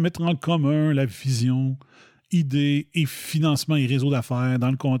continuent à mettre en commun la vision, idées et financement et réseaux d'affaires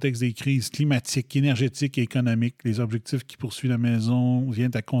dans le contexte des crises climatiques, énergétiques et économiques. Les objectifs qui poursuit la maison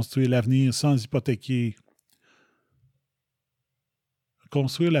viennent à construire l'avenir sans hypothéquer.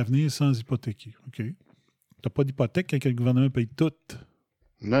 Construire l'avenir sans hypothéquer. OK. T'as pas d'hypothèque quand le gouvernement paye tout.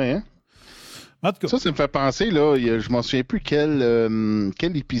 Non, hein? En tout cas, ça me fait penser, là, je m'en souviens plus quelle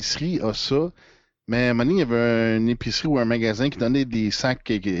épicerie a ça, mais à un moment donné, il y avait une épicerie ou un magasin qui donnait des sacs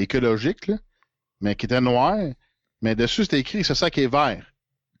écologiques, là, mais qui étaient noirs, mais dessus, c'était écrit « ce sac est vert ».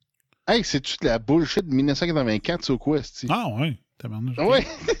 Hey, c'est-tu de la bullshit de 1984, c'est ou quoi, c'est-tu? Ah ouais, tabarnouche. Ah ouais!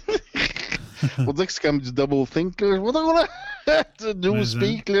 Faut dire que c'est comme du double think, là. Je vois dans là! Du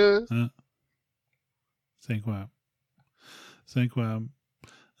speak, là! Hein. C'est incroyable. C'est incroyable.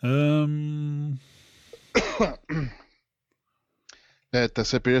 Ta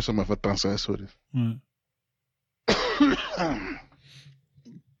CPE, ça m'a fait penser à ça. Là. Ouais.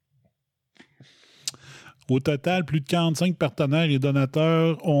 Au total, plus de 45 partenaires et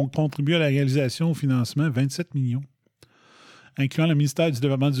donateurs ont contribué à la réalisation au financement, 27 millions, incluant le ministère du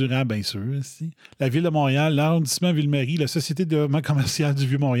Développement durable, bien sûr, aussi, la Ville de Montréal, l'arrondissement Ville-Marie, la Société de développement commercial du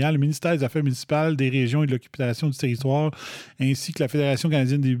Vieux-Montréal, le ministère des Affaires municipales, des régions et de l'occupation du territoire, ainsi que la Fédération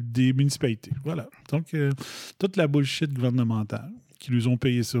canadienne des municipalités. Voilà. Donc, toute la bullshit gouvernementale qui nous ont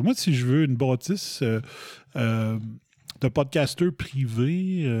payé ça. Moi, si je veux une bâtisse de podcasteurs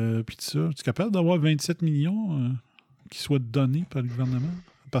privés, puis tout ça, tu es capable d'avoir 27 millions qui soient donnés par le gouvernement?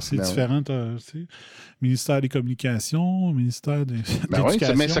 Parce que c'est Ben différent, tu sais. Ministère des Communications, ministère de Ben oui,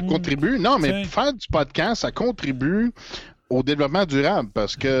 l'Éducation. mais ça contribue. Non, mais T'sais. faire du podcast, ça contribue au développement durable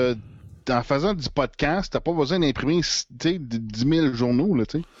parce que en faisant du podcast, t'as pas besoin d'imprimer 10 000 journaux, là,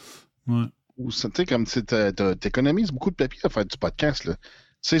 tu sais. Ouais. Ou, tu sais, comme t'économises beaucoup de papier à faire du podcast, là.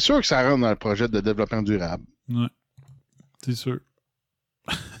 C'est sûr que ça rentre dans le projet de développement durable. Ouais. C'est sûr.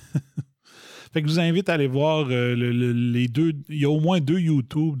 Fait que je vous invite à aller voir les deux. Il y a au moins 2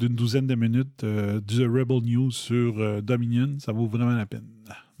 YouTube d'une douzaine de minutes du Rebel News sur Dominion. Ça vaut vraiment la peine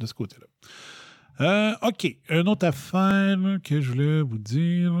de ce côté-là. OK. Une autre affaire que je voulais vous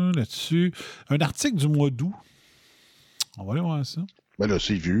dire là-dessus. Un article du mois d'août. On va aller voir ça. Ben là,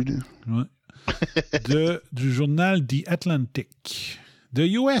 c'est vu, là. Ouais. Du journal The Atlantic. The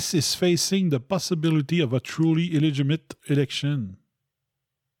U.S. is facing the possibility of a truly illegitimate election.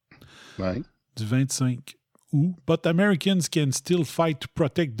 Ouais. Du 25 août. But Americans can still fight to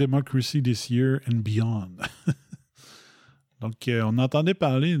protect democracy this year and beyond. Donc, on entendait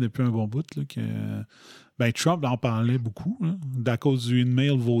parler depuis un bon bout là, que Trump en parlait beaucoup là, à cause du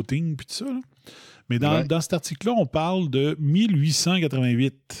in-mail voting puis tout ça. Là. Mais dans cet article-là, on parle de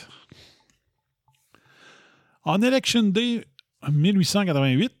 1888. En Election Day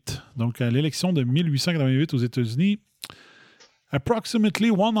 1888, donc à l'élection de 1888 aux États-Unis, approximately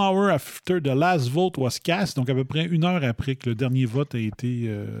 1 hour after the last vote was cast, donc à peu près 1 heure après que le dernier vote a été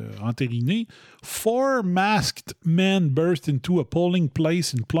entériné, 4 masked men burst into a polling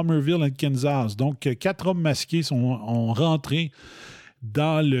place in Plummerville, Kansas. Donc, 4 hommes masqués ont rentré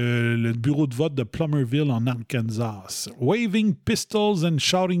dans le bureau de vote de Plummerville en Arkansas. Waving pistols and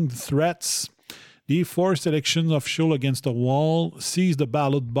shouting threats, they forced election officials against a wall, seized the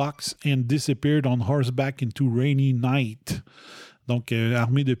ballot box, and disappeared on horseback into rainy night. Donc,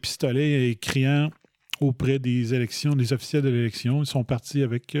 armés de pistolets et criant auprès des officiels de l'élection, ils sont partis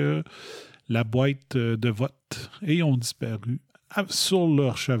avec la boîte de vote et ont disparu sur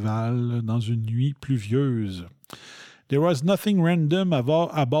leur cheval dans une nuit pluvieuse. There was nothing random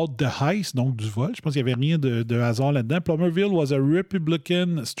about the heist, donc du vol. Je pense qu'il n'y avait rien de hasard là-dedans. Plummerville was a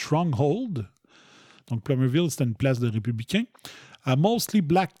Republican stronghold. Donc, Plummerville, c'était une place de républicains. A mostly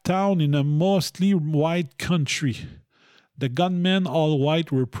black town in a mostly white country. The gunmen, all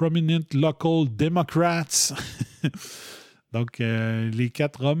white, were prominent local Democrats. Donc, les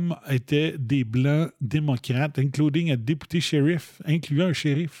 4 hommes étaient des blancs démocrates, including a deputy sheriff, incluant un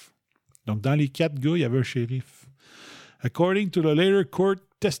shérif. Donc, dans les 4 gars, il y avait un shérif. According to the later court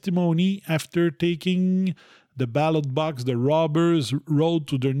testimony, after taking the ballot box, the robbers rode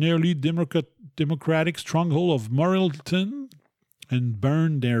to the nearly Democratic stronghold of Morrilton and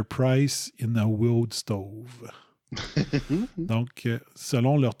burned their prize in a wood stove. Donc,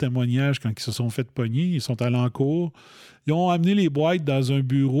 selon leur témoignage, quand ils se sont fait pogner, ils sont allés en cour. Ils ont amené les boîtes dans un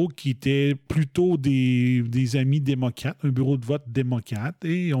bureau qui était plutôt des amis démocrates, un bureau de vote démocrate,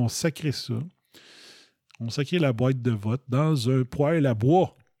 et ils ont sacré ça. On sacré la boîte de vote dans un poêle à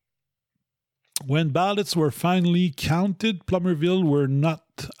bois. When ballots were finally counted, Plummerville were not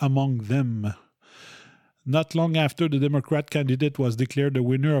among them. Not long after, the Democrat candidate was declared the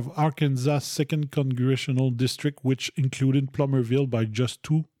winner of Arkansas' 2nd Congressional District, which included Plummerville by just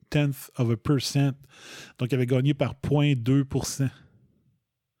 0.2%. Donc, il avait gagné par 0.2%.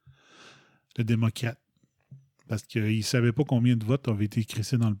 Le démocrate. Parce qu'il ne savait pas combien de votes avaient été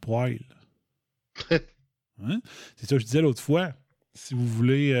crissés dans le poêle. Hein? C'est ça que je disais l'autre fois. Si vous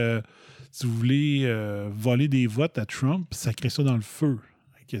voulez voler des votes à Trump, sacrez ça dans le feu.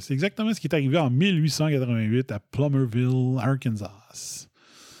 Okay, c'est exactement ce qui est arrivé en 1888 à Plummerville, Arkansas.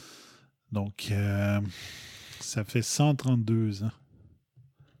 Donc, ça fait 132 ans.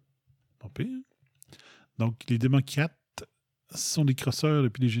 Pas pire. Donc, les démocrates sont des crosseurs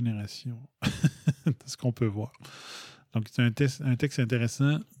depuis des générations. C'est ce qu'on peut voir. Donc, c'est un texte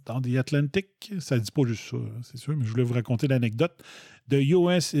intéressant dans The Atlantic. Ça ne dit pas juste ça, c'est sûr, mais je voulais vous raconter l'anecdote. The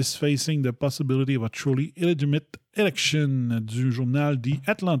U.S. is facing the possibility of a truly illegitimate election du journal The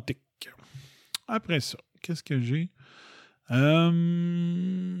Atlantic. Après ça, qu'est-ce que j'ai? C'est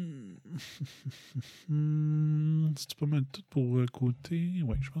pas mal tout pour côté.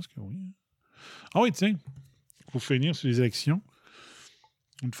 Oui, je pense que oui. Ah oui, tiens, pour finir sur les élections,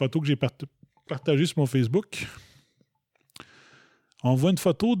 une photo que j'ai partagée sur mon Facebook. On voit une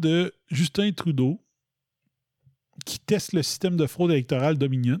photo de Justin Trudeau qui teste le système de fraude électorale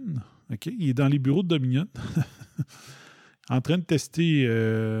Dominion. Okay? Il est dans les bureaux de Dominion en train de tester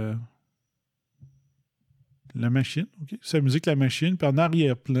la machine. Okay? S'amuser avec la machine. Puis en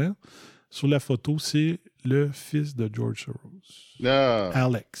arrière-plan, sur la photo, c'est le fils de George Soros.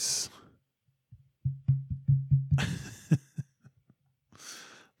 Alex.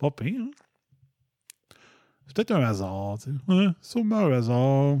 Pas pire, hein? C'est peut-être un hasard, tu sais. Ouais, sûrement un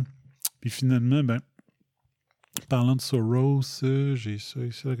hasard. Puis finalement, ben, parlant de Soros, j'ai ça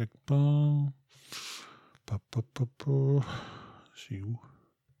ici là, quelque part. C'est où?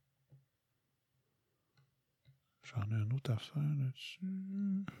 J'en ai une autre affaire là-dessus.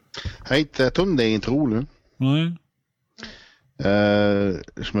 Hey, ta tourne d'intro, là. Ouais.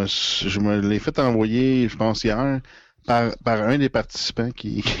 Je me l'ai fait envoyer, je pense, hier, par un des participants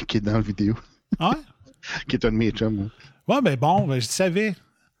qui est dans la vidéo. Ah ouais? Qui est un de mes chums. Hein. Ouais, ben bon, ben, je savais.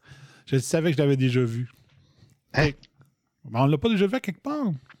 Je savais que je l'avais déjà vu. Hein? Ben, on l'a pas déjà vu à quelque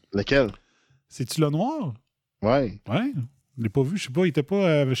part. Lequel? C'est-tu le noir? Ouais. Ouais. Je l'ai pas vu. Je sais pas, il était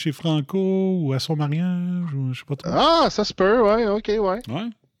pas chez Franco ou à son mariage ou je sais pas trop. Ah, ça se peut, ouais, ok, ouais. Ouais.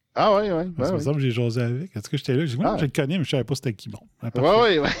 Ah, ouais, ouais. C'est pour ça que j'ai jasé avec. Est-ce que j'étais là? J'ai dit, je le connais, mais je savais pas c'était qui. Bon. Ouais.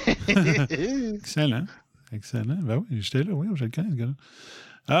 Excellent. Excellent. Ben oui, j'étais là, oui, je le connais, ce gars-là.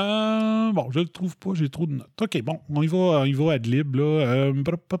 Bon, je le trouve pas, j'ai trop de notes. OK, bon, on y va ad lib, là.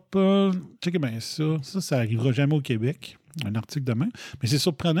 Checkez bien ça. Ça arrivera jamais au Québec. Un article demain. Mais c'est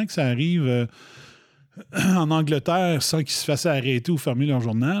surprenant que ça arrive en Angleterre sans qu'ils se fassent arrêter ou fermer leur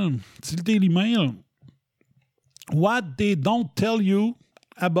journal. C'est le Daily Mail. What they don't tell you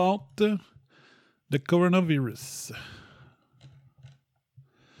about the coronavirus.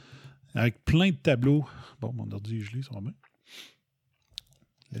 Avec plein de tableaux. Bon, mon ordi est gelé, ça va bien.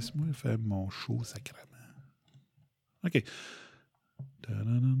 Laisse-moi faire mon show sacrément. OK.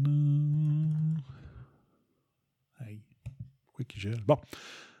 Hey. Pourquoi qu'il gèle? Bon.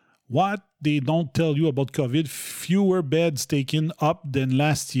 What they don't tell you about COVID, fewer beds taken up than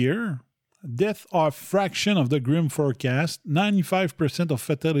last year. Death are fraction of the grim forecast. 95% of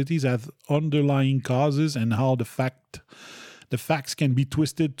fatalities have underlying causes and how the facts can be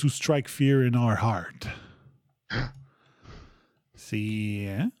twisted to strike fear in our heart. C'est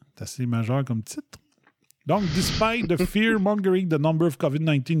assez majeur comme titre. Donc, despite the fear-mongering, the number of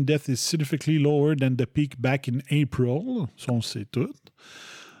COVID-19 deaths is significantly lower than the peak back in April. Ça, on sait tout.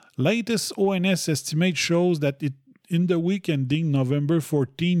 Latest ONS estimate shows that in the week ending November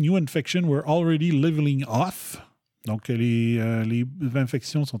 14, new infections were already leveling off. Donc, les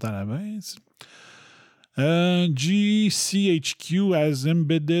infections sont à la baisse. GCHQ has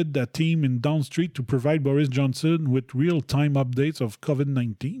embedded a team in Down Street to provide Boris Johnson with real-time updates of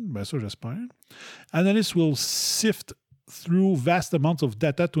COVID-19. Ben ça, j'espère. Analysts will sift through vast amounts of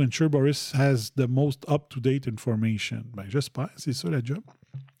data to ensure Boris has the most up-to-date information. Ben, j'espère. C'est ça, la job.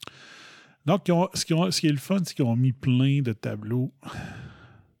 Donc, ce qui est le fun, c'est qu'ils ont mis plein de tableaux.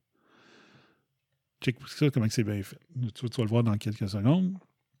 Check ça, comment c'est bien fait. Tu vas le voir dans quelques secondes.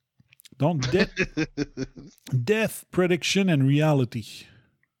 Donc, death prediction and reality.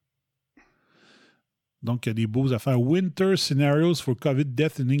 Donc, il y a des beaux affaires. Winter scenarios for COVID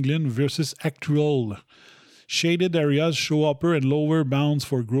death in England versus actual. Shaded areas show upper and lower bounds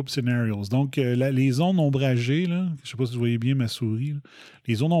for group scenarios. Donc, les zones ombragées, là, je ne sais pas si vous voyez bien ma souris, là,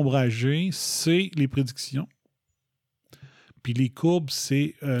 les zones ombragées, c'est les prédictions. Puis les courbes,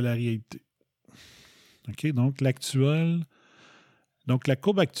 c'est la réalité. OK? Donc, l'actuel. Donc, la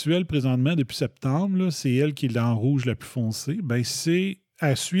courbe actuelle, présentement, depuis septembre, là, c'est elle qui est en rouge la plus foncée. Ben,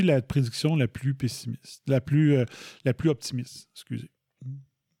 elle suit la prédiction la plus pessimiste, la plus optimiste, excusez.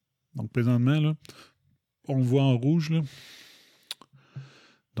 Donc, présentement, là, on le voit en rouge, là.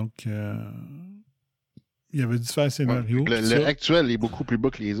 Donc, il y avait différents scénarios. Ouais, le actuel est beaucoup plus bas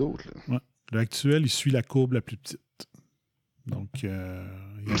que les autres. Ouais, l'actuel, il suit la courbe la plus petite. Donc, il y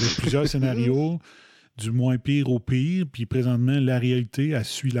avait plusieurs scénarios. Du moins pire au pire, puis présentement, la réalité, elle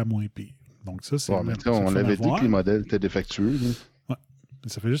suit la moins pire. Donc ça, c'est... on avait dit que les modèles étaient défectueux. Oui.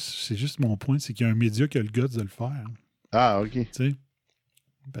 C'est juste mon point, c'est qu'il y a un média qui a le guts de le faire. Ah, OK. Tu sais?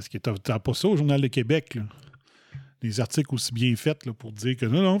 Parce que t'as pas ça au Journal de Québec, là. Des articles aussi bien faits là, pour dire que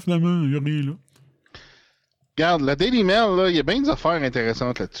non, finalement, il n'y a rien là. Regarde, la Daily Mail, là, il y a bien des affaires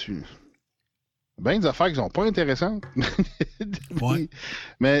intéressantes là-dessus. Bien des affaires qui sont pas intéressantes. Ouais.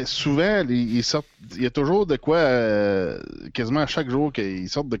 Mais souvent, ils sortent. Il y a toujours de quoi, quasiment à chaque jour, qu'ils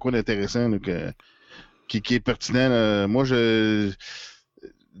sortent de quoi d'intéressant, là, qui est pertinent. Là. Moi,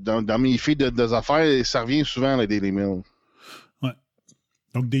 dans mes filles des affaires, ça revient souvent, la Daily Mail. Ouais.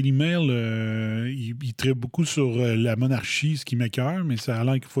 Donc, Daily Mail, il traite beaucoup sur la monarchie, ce qui m'écoeure, mais ça a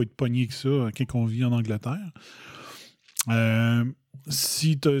l'air qu'il faut être pogné que ça quand on vit en Angleterre.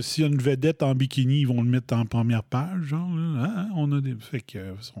 Si y a une vedette en bikini, ils vont le mettre en première page, genre. Là. On a des. Fait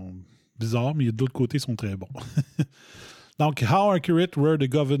que sont bizarres, mais de l'autre côté, ils sont très bons. Donc, how accurate were the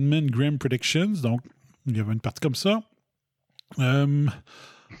government grim predictions? Donc, il y avait une partie comme ça.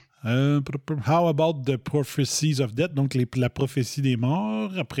 How about the prophecies of death? Donc, la prophétie des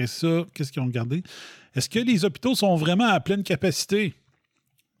morts. Après ça, qu'est-ce qu'ils ont regardé? Est-ce que les hôpitaux sont vraiment à pleine capacité?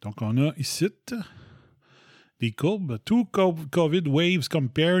 Donc, on a ici des courbes. Two COVID waves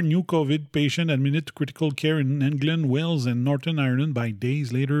compare new COVID patient admitted to critical care in England, Wales, and Northern Ireland by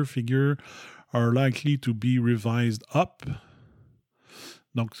days later. Figures are likely to be revised up.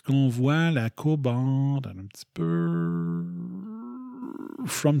 Donc, ce qu'on voit, la courbe un petit peu...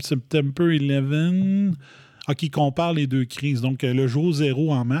 From September 11, qui compare les deux crises. Donc, le jour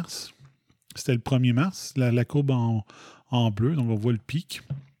 0 en mars, c'était le 1er mars. La courbe en bleu, donc on voit le pic.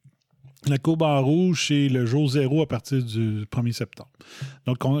 La courbe en rouge, c'est le jour 0 à partir du 1er septembre.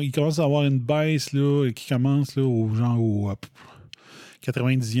 Donc, il commence à avoir une baisse là, qui commence là, au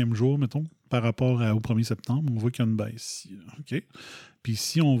 90e jour, mettons, par rapport au 1er septembre. On voit qu'il y a une baisse ici. OK. Puis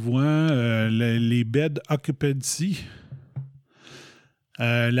ici, on voit les bed occupancy.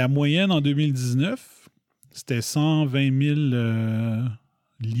 La moyenne en 2019, c'était 120 000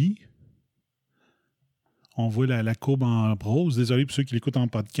 lits. On voit la courbe en rose. Désolé pour ceux qui l'écoutent en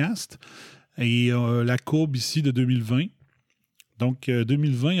podcast. Et la courbe ici de 2020. Donc,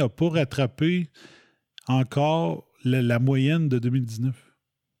 2020 n'a pas rattrapé encore la moyenne de 2019.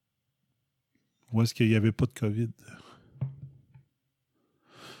 Où est-ce qu'il n'y avait pas de COVID?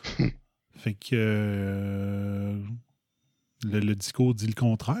 Fait que... Le discours dit le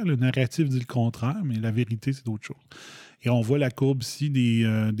contraire, le narratif dit le contraire, mais la vérité, c'est d'autres choses. Et on voit la courbe ici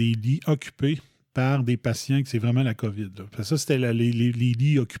des lits occupés par des patients que c'est vraiment la COVID. Là. Ça, c'était les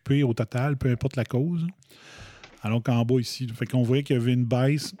lits occupés au total, peu importe la cause. Alors qu'en bas ici, fait qu'on voyait qu'il y avait une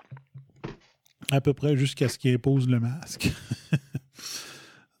baisse à peu près jusqu'à ce qu'ils imposent le masque.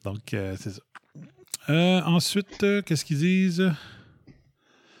 Donc, c'est ça. Ensuite, qu'est-ce qu'ils disent?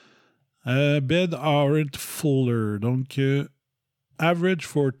 Bed aren't fuller. Donc, average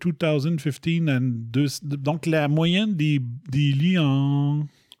for 2015 donc, la moyenne des lits en...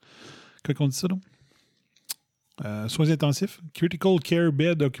 Qu'est-ce qu'on dit ça, donc? Soins intensifs. Critical care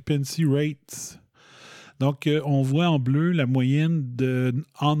bed occupancy rates. Donc, on voit en bleu la moyenne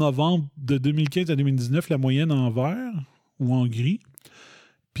en novembre de 2015 à 2019, la moyenne en vert ou en gris.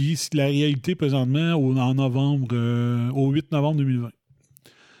 Puis, la réalité présentement en novembre, au 8 novembre 2020.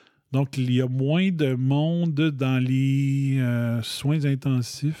 Donc, il y a moins de monde dans les soins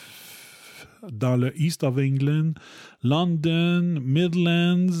intensifs dans le East of England, London,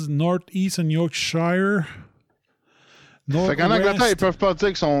 Midlands, North East and Yorkshire. Fait qu'en Angleterre, ils peuvent pas dire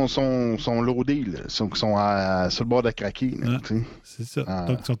qu'ils sont loadés, qu'ils sont sur le bord de craquer. Là, c'est ça.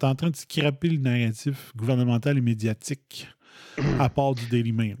 Donc, ils sont en train de scraper le narratif gouvernemental et médiatique à part du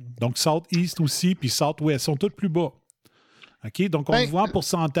Daily Mail. Donc, South East aussi, puis South West sont tous plus bas. OK? Donc, on voit en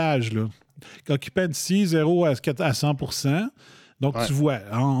pourcentage, là. Occupancy, 0 à 100%. Donc, tu vois,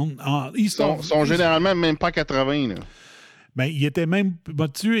 East Ils sont généralement même pas 80, là. Bien, il était même...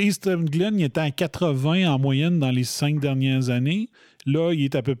 East England, il était à 80 en moyenne dans les 5 dernières années. Là, il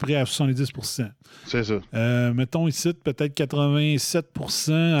est à peu près à 70%. C'est ça. Mettons ici, peut-être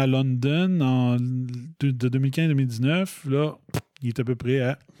 87% à London de 2015 à 2019. Là, il est à peu près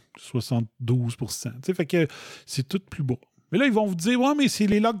à 72%. Tu sais, fait que c'est tout plus bas. Mais là, ils vont vous dire, ouais, mais c'est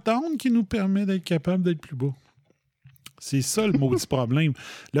les lockdowns qui nous permettent d'être capables d'être plus bas. C'est ça le maudit problème.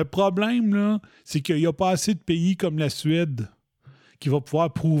 Le problème, là, c'est qu'il n'y a pas assez de pays comme la Suède qui va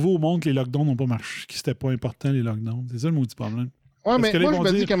pouvoir prouver au monde que les lockdowns n'ont pas marché, que c'était pas important, les lockdowns. C'est ça le maudit problème. Ouais, mais moi, je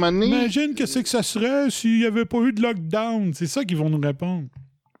me dis qu'à un moment donné... Imagine que c'est que ça serait s'il n'y avait pas eu de lockdown. C'est ça qu'ils vont nous répondre.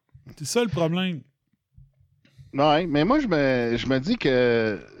 C'est ça le problème. Ouais, mais moi, je me dis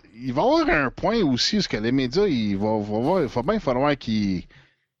que il va y avoir un point aussi où les médias, il va bien falloir qu'ils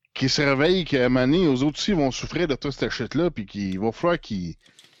se réveillent, qu'à un moment donné, eux autres aussi vont souffrir de toute cette shit-là, puis qu'il va falloir qu'ils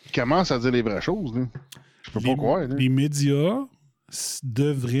commencent à dire les vraies choses. Là. Je peux pas croire. Là. Les médias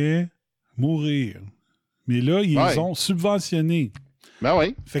devraient mourir. Mais là, ils sont subventionnés. Ben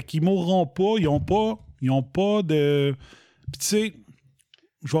oui. Fait qu'ils mourront pas. Ils ont pas de... Puis tu sais,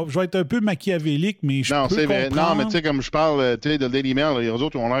 je vais être un peu machiavélique, mais je peux comprendre... Non, mais tu sais, comme je parle de Daily Mail, les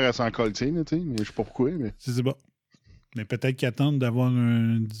autres ont l'air à s'en coller, tu sais, mais je sais pas pourquoi. Mais... C'est bon. Mais peut-être qu'ils attendent d'avoir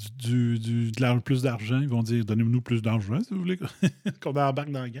plus d'argent. Ils vont dire, donnez-nous plus d'argent, si vous voulez, qu'on embarque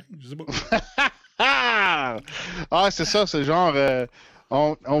dans la gang. Je sais pas. C'est ça, c'est genre...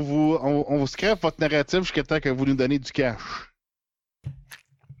 On vous scrape votre narratif jusqu'à temps que vous nous donnez du cash.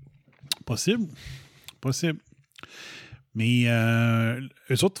 Possible. Mais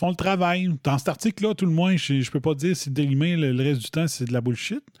eux autres font le travail. Dans cet article-là, tout le moins, je peux pas dire si Daily Mail, le reste du temps, c'est de la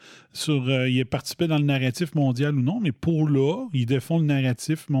bullshit. Il participait dans le narratif mondial ou non, mais pour là, ils défendent le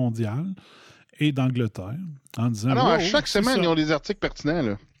narratif mondial et d'Angleterre en disant... Alors, à chaque semaine, ils ont des articles pertinents,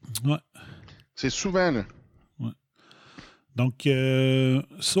 là. Ouais. C'est souvent, là. Ouais. Donc,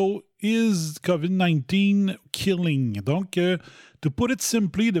 so is COVID-19 killing? Donc, to put it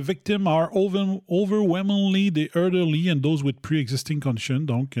simply, the victims are overwhelmingly the elderly and those with pre-existing conditions.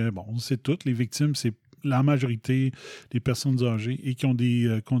 Donc, bon, c'est toutes. Les victimes, c'est la majorité des personnes âgées et qui ont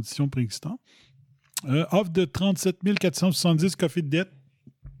des conditions préexistantes. Of the 37 470 COVID deaths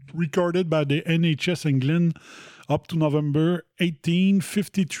recorded by the NHS England up to November 18,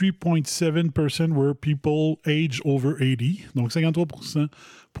 53.7% were people aged over 80. Donc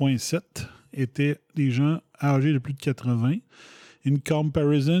 53,7% étaient des gens âgés de plus de 80. In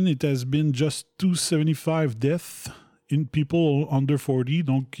comparison, it has been just 275 deaths in people under 40.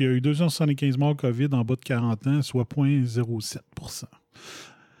 Donc, il y a eu 275 morts COVID en bas de 40 ans, soit 0,07%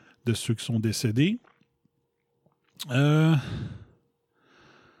 de ceux qui sont décédés.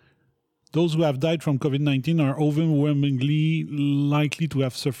 Those who have died from COVID-19 are overwhelmingly likely to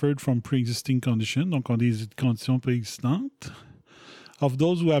have suffered from pre-existing conditions, donc ont des conditions préexistantes. Of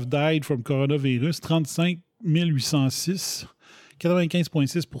those who have died from coronavirus, 35 806,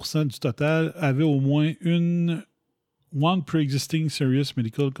 95,6% du total avaient au moins one pre-existing serious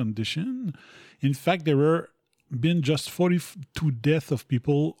medical condition. In fact, there were been just 42 deaths of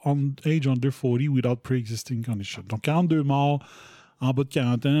people age under 40 without pre-existing conditions. Donc, 42 morts en bas de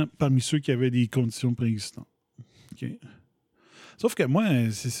 40 ans parmi ceux qui avaient des conditions préexistantes. Okay. Sauf que moi,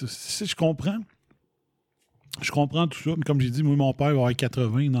 je comprends. Je comprends tout ça, mais comme j'ai dit, moi, mon père va avoir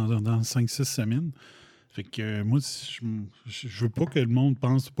 80 dans 5-6 semaines. Fait que moi, je veux pas que le monde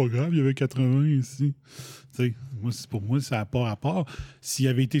pense c'est pas grave, il y avait 80 ici. T'sais, pour moi, ça n'a pas rapport. S'il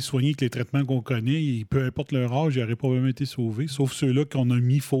avait été soigné avec les traitements qu'on connaît, peu importe leur âge, il n'aurait probablement été sauvé, sauf ceux-là qu'on a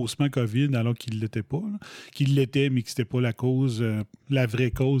mis faussement COVID alors qu'ils ne l'étaient pas. Qu'ils l'étaient, mais que c'était pas la cause, la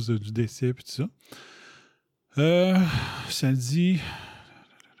vraie cause du décès et tout ça. Ça dit...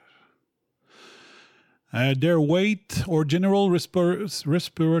 their weight or general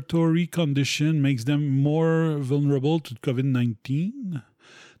respiratory condition makes them more vulnerable to COVID-19.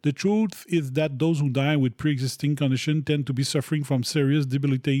 The truth is that those who die with pre-existing conditions tend to be suffering from serious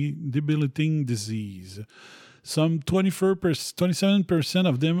debilitating disease. Some 27%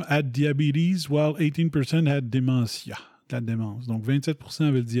 of them had diabetes, while 18% had dementia. La démence. Donc, 27%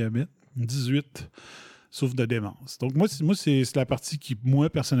 avaient le diabète, 18% souffrent de démence. Donc, moi c'est la partie qui, moi,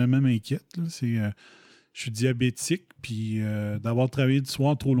 personnellement, m'inquiète. Là. C'est... je suis diabétique, puis d'avoir travaillé du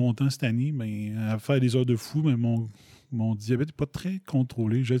soir trop longtemps cette année, ben, à faire des heures de fou, mais mon diabète n'est pas très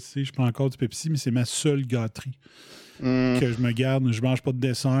contrôlé. Je sais, je prends encore du Pepsi, mais c'est ma seule gâterie que je me garde. Je mange pas de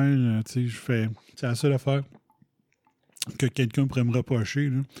dessert. C'est la seule affaire que quelqu'un pourrait me reprocher.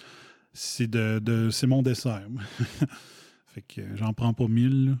 Là. C'est mon dessert. Fait que j'en prends pas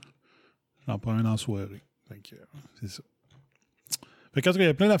 1000. Là. J'en prends un en soirée. Fait que c'est ça. Fait qu'il y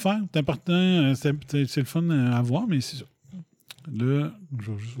a plein d'affaires. C'est important. C'est le fun à voir, mais c'est ça. Là,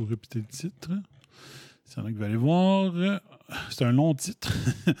 je vais juste vous répéter le titre. S'il y en a qui veulent aller voir. C'est un long titre.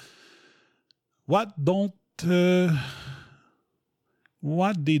 What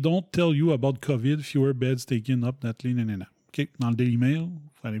they don't tell you about COVID, fewer beds taken up, nanana. OK, dans le Daily Mail, il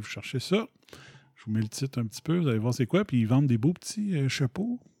faut aller vous chercher ça. Je vous mets le titre un petit peu, vous allez voir c'est quoi. Puis ils vendent des beaux petits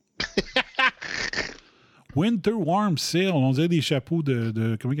chapeaux. Winter Warm Sale, on dirait des chapeaux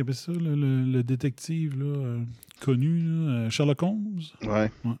de comment il appelle ça, le détective là, connu, là, Sherlock Holmes.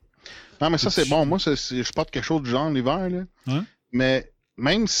 Ouais. Non, mais ça, c'est bon. Moi, je porte quelque chose du genre l'hiver. Là. Ouais. Mais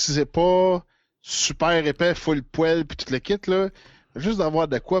même si c'est pas super épais, full poil, puis tout le kit, là, juste d'avoir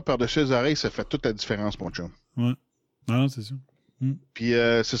de quoi par-dessus les oreilles, ça fait toute la différence, mon chum. Ouais. Non, c'est ça. Puis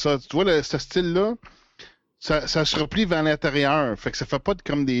c'est ça. Tu vois, ce style-là, ça se replie vers l'intérieur. Fait que ça fait pas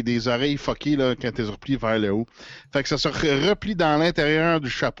comme des oreilles fuckées là, quand tu les replies vers le haut. Fait que ça se replie dans l'intérieur du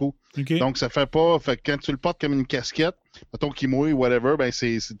chapeau. Okay. Donc, ça fait pas... Fait que quand tu le portes comme une casquette, mettons qu'il mouille, whatever, ben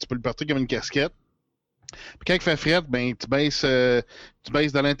tu peux le porter comme une casquette. Puis quand il fait fret, ben tu baisses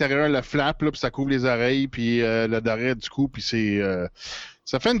dans l'intérieur le flap, là, puis ça couvre les oreilles, puis le derrière du cou, puis c'est...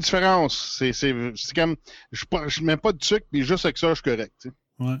 ça fait une différence. C'est comme... Je mets pas de sucre, puis juste avec ça, je suis correct. Tu sais.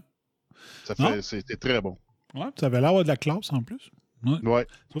 Ouais. C'est très bon. Ouais, ça avait l'air de la classe en plus. Ouais.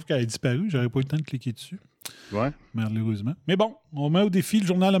 Sauf qu'elle a disparu, j'aurais pas eu le temps de cliquer dessus. Ouais. Malheureusement. Mais bon, on met au défi le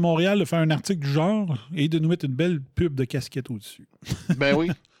Journal de Montréal de faire un article du genre et de nous mettre une belle pub de casquette au-dessus. Ben oui.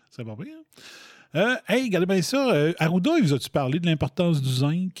 C'est pas vrai, hein? Hey, regardez bien ça. Arruda, il vous a-tu parlé de l'importance du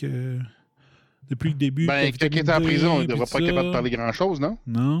zinc depuis le début? Ben, quand il était en prison, il ne devrait pas être capable de parler grand-chose, non?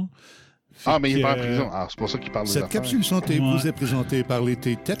 Non. Ah, mais il n'est pas en prison. Ah, c'est pour ça qu'il parle des Cette affaires. capsule santé vous est présentée par les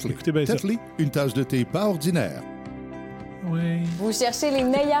thés Tetley. Écoutez bien ça. Tetley, une tasse de thé pas ordinaire. Oui. Vous cherchez les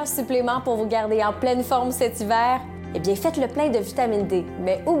meilleurs suppléments pour vous garder en pleine forme cet hiver? Eh bien, faites le plein de vitamine D,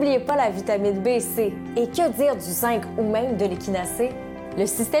 mais n'oubliez pas la vitamine B et C. Et que dire du zinc ou même de l'échinacée? Le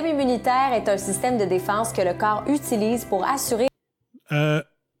système immunitaire est un système de défense que le corps utilise pour assurer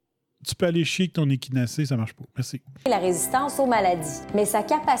Tu peux aller chier avec ton échinacée, ça marche pas. Merci. La résistance aux maladies. Mais sa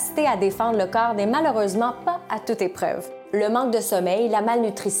capacité à défendre le corps n'est malheureusement pas à toute épreuve. Le manque de sommeil, la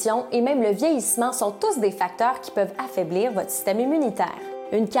malnutrition et même le vieillissement sont tous des facteurs qui peuvent affaiblir votre système immunitaire.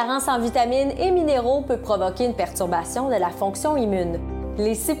 Une carence en vitamines et minéraux peut provoquer une perturbation de la fonction immune.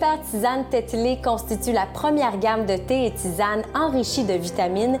 Les super tisanes Tetley constituent la première gamme de thé et tisanes enrichies de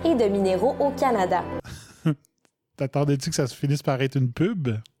vitamines et de minéraux au Canada. T'attendais-tu que ça se finisse par être une pub?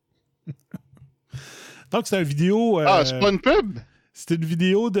 Donc, c'est une vidéo... c'est pas une pub? C'est une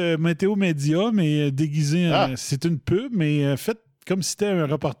vidéo de Météo Média, mais déguisée... c'est une pub, mais faite comme si c'était un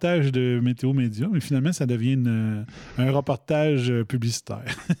reportage de Météo Média, mais finalement, ça devient un reportage publicitaire.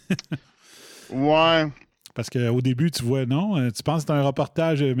 Ouais. Parce qu'au début, tu vois, non, tu penses que c'est un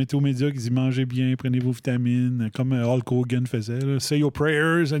reportage Météo Média qui dit « Mangez bien, prenez vos vitamines », comme Hulk Hogan faisait. Là. « Say your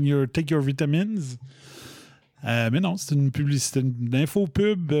prayers and take your vitamins ». Mais non, c'est une publicité, une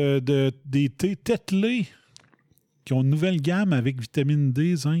info-pub des thés Tetley qui ont une nouvelle gamme avec vitamine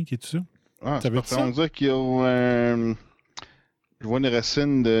D, zinc et tout ça. Ah, c'est parfait. On dirait qu'ils ont... je vois une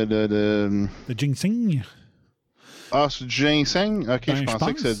racine de... Le ginseng? Ah, c'est du ginseng? Ok, Ben, je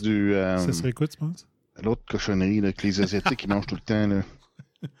pensais que c'est du... Ça serait quoi, tu penses? L'autre cochonnerie là, que les Asiatiques ils mangent tout le temps. Là.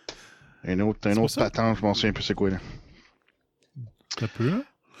 Un autre patent, je m'en souviens un peu c'est quoi. Là. Ça peut, hein?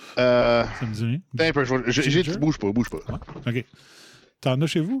 Ça me dit rien. Un peu, bouge pas. Ouais. OK. T'en as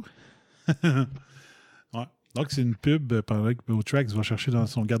chez vous? Ouais. Donc, c'est une pub pendant que Beautrax va chercher dans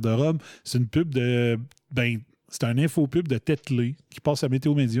son garde-robe. C'est une pub de... c'est un info-pub de Tetley qui passe à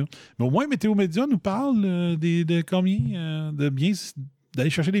Météo Média. Mais au moins, Météo Média nous parle de combien de bien d'aller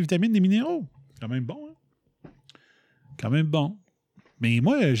chercher des vitamines, des minéraux. Quand même bon, hein? Quand même bon. Mais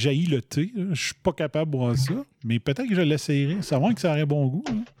moi, j'haïs le thé. Je suis pas capable de boire ça. Mais peut-être que je l'essayerai. Savoir que ça aurait bon goût.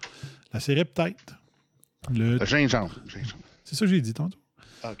 Hein? Je l'essayerai peut-être. Le gingembre. C'est ça que j'ai dit tantôt.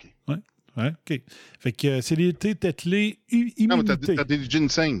 Ah, OK. Ouais, OK. Fait que c'est les thés Tetley immunité. Non, mais t'as des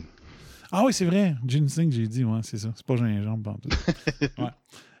ginseng. Ah oui, c'est vrai. Ginseng, j'ai dit. Ouais, c'est ça. C'est pas gingembre. Ouais.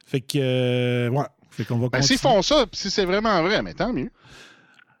 Fait que... ouais. Fait qu'on va continuer. S'ils font ça, si c'est vraiment vrai, mais tant mieux.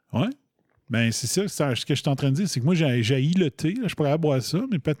 Ouais. Ben c'est ça, ce que je suis en train de dire, c'est que moi, j'ai haï le thé. Là, je pourrais boire ça,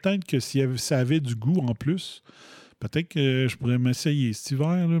 mais peut-être que si ça avait du goût en plus, peut-être que je pourrais m'essayer cet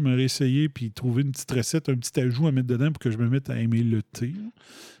hiver, là, me réessayer puis trouver une petite recette, un petit ajout à mettre dedans pour que je me mette à aimer le thé.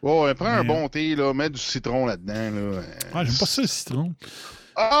 Ouais, prends un bon thé, là, mets du citron là-dedans. Là. Ah, j'aime pas ça, le citron.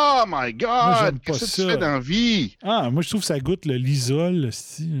 Oh my God! Moi, qu'est-ce que tu fais dans la vie? Ah, moi, je trouve que ça goûte le Lysol.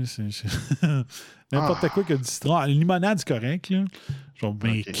 N'importe quoi que du citron. La limonade, c'est correct, là. Genre,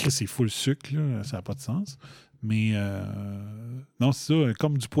 c'est full sucre, là. Ça n'a pas de sens. Mais, non, c'est ça.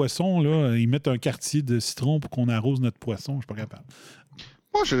 Comme du poisson, là, ils mettent un quartier de citron pour qu'on arrose notre poisson. Je suis pas capable.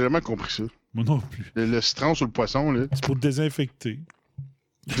 Moi, j'ai jamais compris ça. Moi non plus. Le citron sur le poisson, là. C'est pour le désinfecter.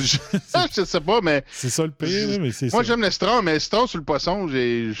 Je sais pas, mais... C'est ça le pire, là, mais c'est Moi, ça. j'aime le citron, mais le citron sur le poisson,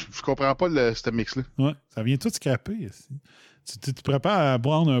 je comprends pas ce mix-là. Ouais, ça vient tout scraper, ici. Tu te prépares à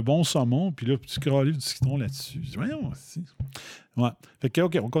boire un bon saumon, puis là, tu cralives du citron là-dessus. Voyons, aussi. Ouais. Fait que,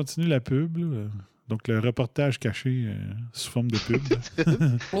 OK, on continue la pub, là. Donc, le reportage caché sous forme de pub.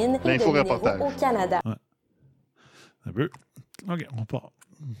 L'info-reportage. Au Canada. Ouais. Un peu. OK, on part.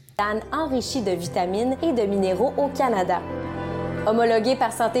 Enrichie de vitamines et de minéraux au Canada. Homologuée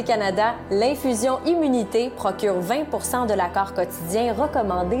par Santé Canada, l'infusion Immunité procure 20 de l'apport quotidien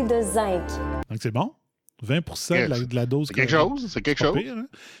recommandé de zinc. Donc, c'est bon? 20 de la dose. C'est quelque chose. C'est quelque chose. Pire, hein?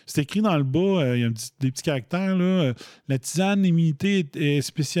 C'est écrit dans le bas, il y a des petits caractères. Là, la tisane immunité est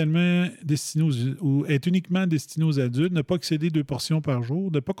spécialement destinée est uniquement destinée aux adultes. Ne pas excéder 2 portions par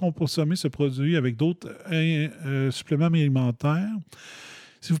jour. Ne pas consommer ce produit avec d'autres suppléments alimentaires.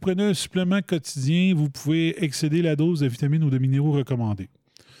 Si vous prenez un supplément quotidien, vous pouvez excéder la dose de vitamines ou de minéraux recommandés.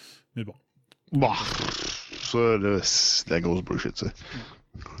 Mais bon. Bon, ça, là, c'est de la grosse bullshit, ça.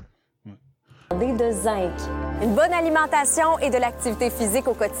 De zinc. Une bonne alimentation et de l'activité physique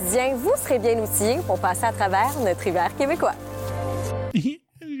au quotidien, vous serez bien outillés pour passer à travers notre hiver québécois.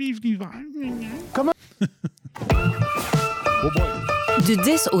 Vive l'hiver. Comment? Oh boy. Du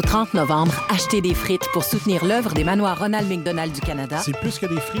 10 au 30 novembre, achetez des frites pour soutenir l'œuvre des manoirs Ronald McDonald du Canada. C'est plus que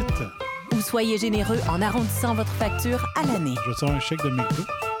des frites. Ou soyez généreux en arrondissant votre facture à l'année. Je sors un chèque de McDo.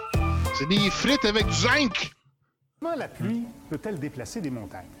 C'est des frites avec du zinc! Comment la pluie peut-elle déplacer des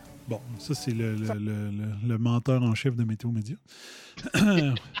montagnes? Bon, ça, c'est le menteur en chef de Météo Média.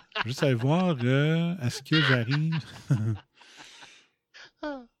 Juste aller voir, est-ce que j'arrive...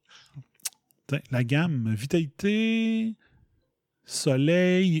 La gamme vitalité,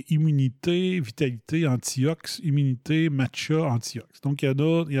 soleil, immunité, vitalité, antiox, immunité, matcha, antiox. Donc, il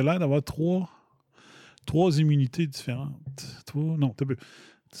y a l'air d'avoir trois immunités différentes. Non, t'as peu.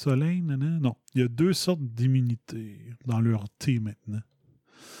 Soleil, non. Il y a 2 sortes d'immunités dans leur thé maintenant.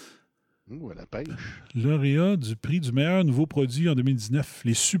 La pêche. Lauréat du prix du meilleur nouveau produit en 2019.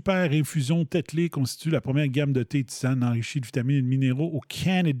 Les super infusions Tetley constituent la première gamme de thé tisane enrichie de vitamines et de minéraux au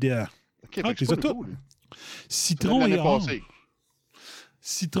Canada. OK, c'est ça tout. Citron et et orange. passée.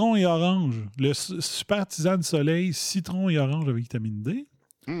 Citron et orange. Le super tisane soleil, citron et orange avec vitamine D.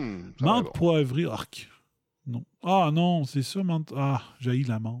 Menthe poivrée. Arc. Non. Ah non, c'est ça, menthe. Ah, j'haïs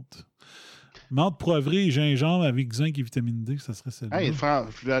la menthe. Menthe poivrée et gingembre avec zinc et vitamine D, ça serait celle-là. Hey,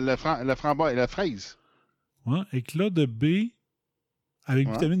 la framboise et la fraise. Ouais, éclat de B avec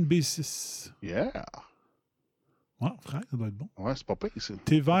vitamine B6. Yeah. Ouais, fraise, ça doit être bon. Ouais, c'est pas pire, ça.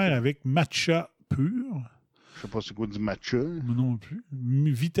 Thé vert avec matcha pur. Je sais pas c'est quoi du matcha. Moi non plus.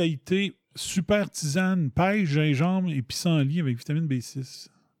 Vitalité, super tisane, pêche, gingembre et pissenlit avec vitamine B6.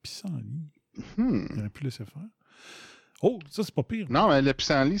 Pissenlit. Il aurait pu laisser faire. Oh, ça, c'est pas pire. Non, mais le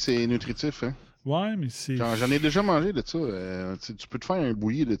pissenlit, c'est nutritif. Hein? Ouais, mais c'est... J'en ai déjà mangé de ça. Tu peux te faire un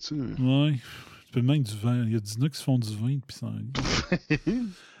bouilli de ça. Ouais. Tu peux même du vin. Il y a des qui se font du vin de pissenlit.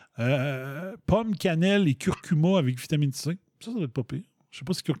 Pomme, cannelle et curcuma avec vitamine C. Ça doit être pas pire. Je sais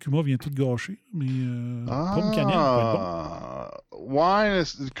pas si curcuma vient tout gâcher, mais pomme, cannelle, ça peut être bon. Ouais,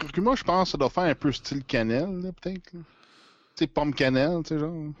 le curcuma, je pense que ça doit faire un peu style cannelle, là, peut-être. Tu sais, pomme cannelle, tu sais,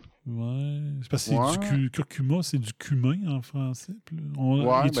 genre. Ouais. C'est parce que c'est du curcuma, c'est du cumin en français.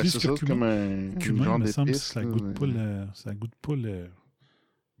 On utilise c'est ça, comme un cumin, genre il me semble que d'épice. ça goûte pas le... Ça goûte pas le...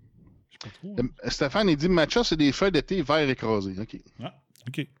 Je sais pas trop. Stéphane, il dit matcha, c'est des feuilles de thé vert écrasées. OK. Ah,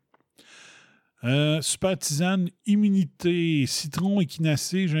 OK. Super tisane, immunité, citron,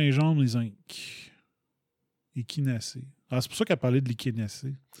 échinacée, gingembre et zinc. Échinacée. Ah, c'est pour ça qu'elle parlait de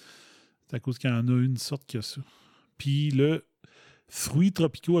l'échinacée. C'est à cause qu'il y en a une sorte qui a ça. Puis le fruits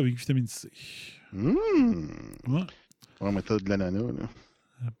tropicaux avec vitamine C. Ouais. Ouais, mais t'as de l'ananas, là.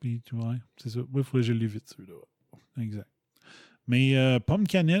 Puis, ouais, c'est ça. Moi, il faudrait que je l'évite, celui-là. Exact. Mais pomme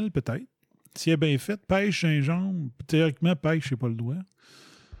cannelle, peut-être. Si elle est bien faite, pêche, gingembre. Théoriquement, pêche, c'est pas le doigt.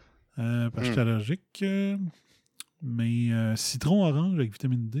 Parce que je suis allergique. Mais citron orange avec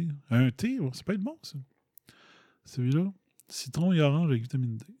vitamine D. Un thé, ça peut être bon, ça. Celui-là. Citron et orange avec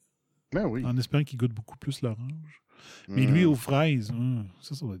vitamine D. Ben oui. En espérant qu'il goûte beaucoup plus l'orange. Mais lui, aux fraises,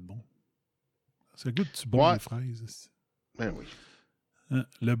 ça doit être bon. Ça goûte-tu bon, les fraises? Ben oui.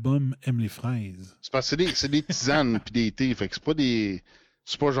 Le bum aime les fraises. C'est parce que c'est des tisanes puis des thés. Fait que c'est pas des...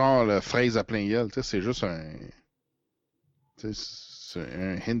 C'est pas genre la fraise à plein gueule. C'est juste un... C'est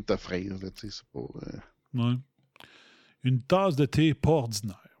un hint de fraise. C'est pas... Ouais. Une tasse de thé pas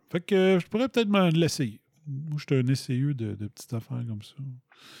ordinaire. Fait que je pourrais peut-être l'essayer. Moi, je suis un essayeux de petites affaires comme ça.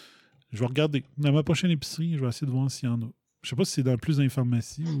 Je vais regarder. Dans ma prochaine épicerie, je vais essayer de voir s'il y en a. Je sais pas si c'est dans plus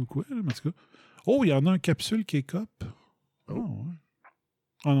d'informatie ou quoi, mais en tout cas. Oh, il y en a un capsule K-Cup. Oh, ouais.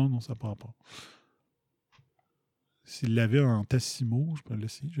 Ah non, ça part pas. S'il l'avait en Tassimo, je peux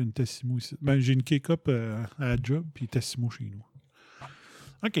l'essayer. J'ai une Tassimo ici. Ben, j'ai une K-Cup à la job, puis Tassimo chez nous.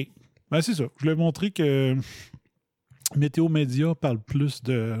 OK. Ben, c'est ça. Je voulais montrer que Météo Média parle plus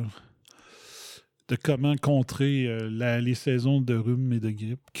de comment contrer les saisons de rhume et de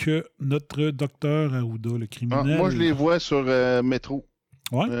grippe que notre docteur Arruda, le criminel. Moi, je les vois sur Métro.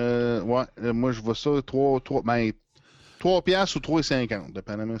 Ouais? Moi, je vois ça 3 piastres ou 3,50,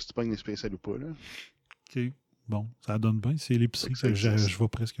 dépendamment si tu pognes les spéciales ou pas. Là. OK. Bon, ça donne bien. C'est l'épicerie que je vois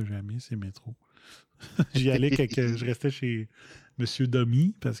presque jamais, c'est Métro. J'y allais je restais chez M.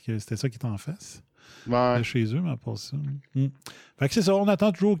 Domi parce que c'était ça qui était en face. Ouais. Chez eux, mais à part ça. Fait que c'est ça, on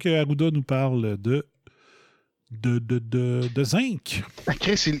attend toujours que Arruda nous parle de zinc.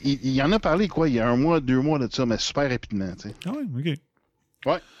 Chris, il en a parlé quoi, il y a 1 mois, 2 mois de ça, mais super rapidement. Tu sais. Ah oui, OK.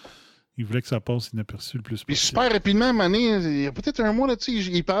 Ouais. Il voulait que ça passe inaperçu le plus possible. Puis super rapidement, Mané, il y a peut-être 1 mois là-dessus,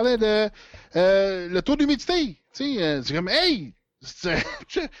 il parlait de le taux d'humidité. Tu sais, c'est comme, hey,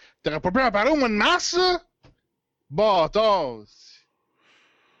 t'aurais pas pu en parler au mois de mars, ça? Bâtard!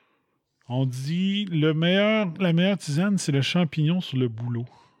 On dit la meilleure tisane, c'est le champignon sur le bouleau.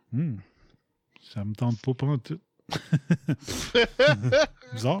 Ça me tente pas en tout.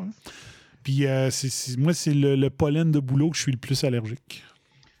 Bizarre, hein? Puis moi, c'est le pollen de bouleau que je suis le plus allergique.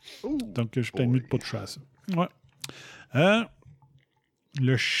 Donc, je suis peut-être mieux de pas toucher à ça. Ouais.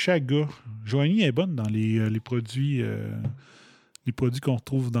 Le chaga. Joanie est bonne dans les produits qu'on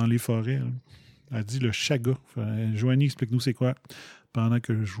retrouve dans les forêts. Là. Elle dit le chaga. Joanie, explique-nous c'est quoi. Pendant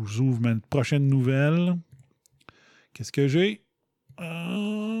que je vous ouvre ma prochaine nouvelle. Qu'est-ce que j'ai?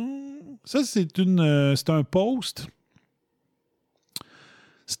 Ça, c'est un post.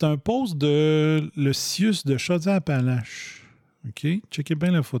 C'est un post de le CIUS de Chaudière-Appalaches. OK? Checkez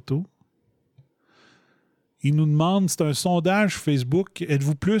bien la photo. Il nous demande, c'est un sondage Facebook,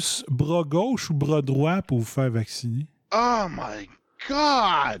 êtes-vous plus bras gauche ou bras droit pour vous faire vacciner? Oh my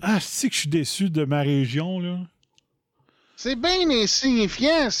God! Ah, c'est que je suis déçu de ma région, là. C'est bien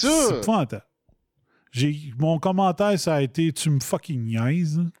insignifiant, ça! C'est épouvantable. Mon commentaire, ça a été « Tu me fucking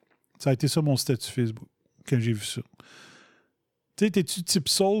niaises ». Ça a été ça mon statut Facebook, quand j'ai vu ça. Tu sais, t'es-tu type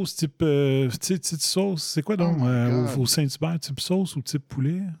sauce, type sauce? C'est quoi donc? Au Saint-Hubert, type sauce ou type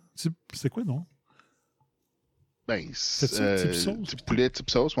poulet? C'est quoi donc? Ben, type sauce? Type poulet,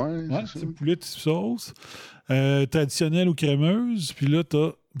 type sauce, ouais. Ouais, type poulet, type sauce. Traditionnelle ou crémeuse. Puis là,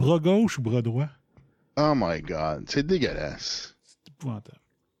 t'as bras gauche ou bras droit? Oh my God, c'est dégueulasse. C'est épouvantable.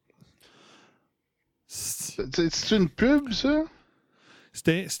 C'est une pub, ça?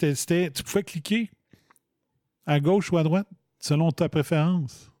 Tu pouvais cliquer à gauche ou à droite, selon ta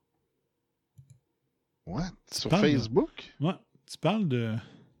préférence. What? Sur Facebook? Ouais, tu parles de...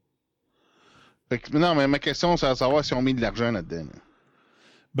 Non, mais ma question, c'est à savoir si on met de l'argent là-dedans. Là.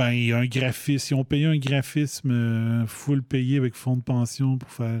 Ben, il y a un graphisme. Si on payait un graphisme, full payé avec fonds de pension pour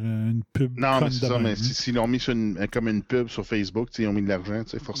faire une pub. Non, mais c'est ça, mais si l'ont mis comme une pub sur Facebook, ils ont mis de l'argent,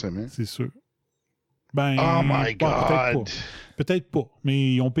 forcément. C'est sûr. Ben, oh my God! Peut-être pas,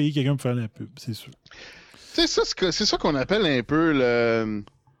 mais ils ont payé quelqu'un pour faire la pub, c'est sûr. C'est ça qu'on appelle un peu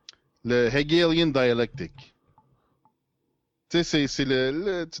le Hegelian dialectic. Tu sais, c'est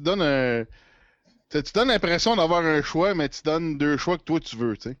tu donnes un... Tu donnes l'impression d'avoir un choix, mais tu donnes deux choix que toi tu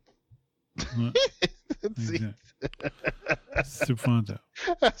veux, tu sais. Ouais. C'est épouvantable.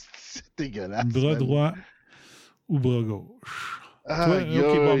 C'est dégueulasse. Bras droit ou bras gauche.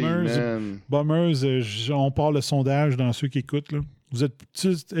 Bombers, on part le sondage dans ceux qui écoutent. Là.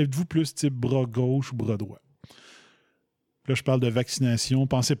 Êtes-vous plus type bras gauche ou bras droit? Là, je parle de vaccination.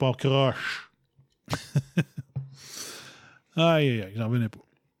 Pensez pas croche. Aïe, j'en revenais pas.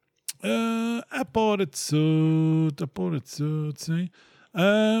 À part de ça, tiens.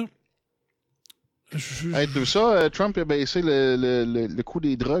 Tout ça, Trump a baissé le coût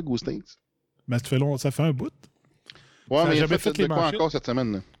des drogues aux States. Ben, ça fait un bout. Ouais, mais il a fait de quoi encore cette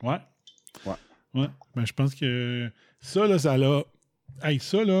semaine. Là. Ouais. Ben, je pense que ça, là, ça l'a... Hey,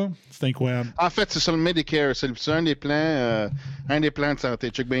 ça, là, c'est incroyable. En fait, c'est sur le Medicare. C'est un des plans de santé.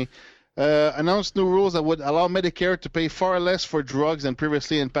 Check bien. Announced new rules that would allow Medicare to pay far less for drugs than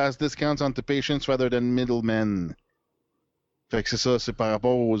previously and pass discounts onto patients rather than middlemen. Fait que c'est ça, c'est par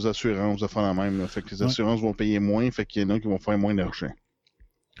rapport aux assurances de faire la même. Là. Fait que les assurances vont payer moins, fait qu'il y en a qui vont faire moins d'argent.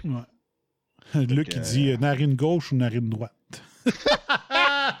 Ouais. Luc qui dit narine gauche ou narine droite.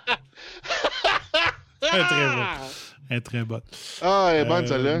 Elle est très bonne. Ah, elle est bonne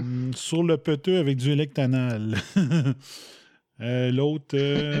celle-là. Sur le peteux avec du électanal.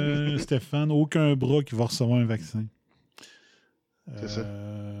 L'autre, Stéphane, aucun bras qui va recevoir un vaccin. C'est ça.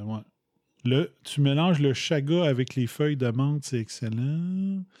 Ouais. Tu mélanges le chaga avec les feuilles de menthe, c'est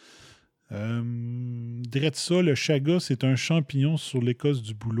excellent. Dirais ça, le chaga, c'est un champignon sur l'écosse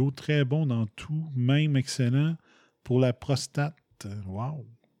du bouleau, très bon dans tout, même excellent pour la prostate. Wow!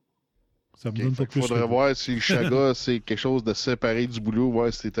 Ça me donne pas plus. Il faudrait voir si le chaga, c'est quelque chose de séparé du bouleau,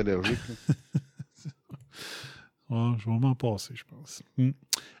 voir si t'es allergique. Ouais, je vais m'en passer, je pense.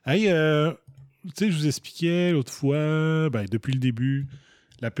 Hey, tu sais, je vous expliquais l'autre fois, depuis le début,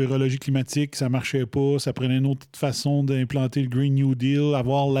 la pyrologie climatique, ça marchait pas, ça prenait une autre façon d'implanter le Green New Deal,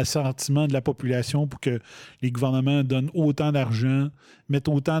 avoir l'assentiment de la population pour que les gouvernements donnent autant d'argent, mettent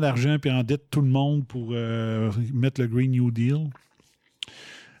autant d'argent puis endettent tout le monde pour mettre le Green New Deal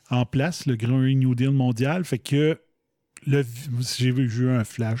en place, le Green New Deal mondial. Fait que j'ai eu un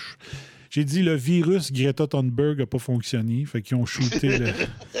flash. J'ai dit le virus Greta Thunberg n'a pas fonctionné. Fait qu'ils ont shooté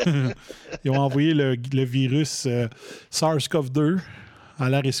ils ont envoyé le virus SARS-CoV-2 à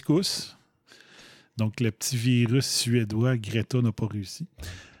la rescousse. Donc, le petit virus suédois, Greta n'a pas réussi.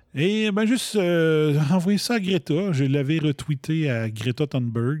 Et juste envoyer ça à Greta. Je l'avais retweeté à Greta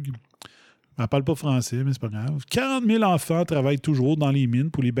Thunberg. Elle ne parle pas français, mais c'est pas grave. 40 000 enfants travaillent toujours dans les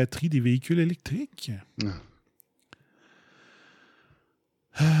mines pour les batteries des véhicules électriques.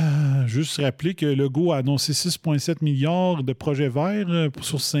 Juste rappeler que Legault a annoncé 6,7 milliards de projets verts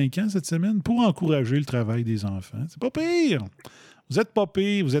sur 5 ans cette semaine pour encourager le travail des enfants. C'est pas pire! Vous êtes pas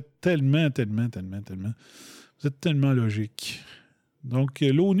pire, vous êtes tellement... Vous êtes tellement logique. Donc,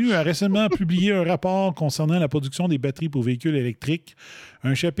 l'ONU a récemment publié un rapport concernant la production des batteries pour véhicules électriques,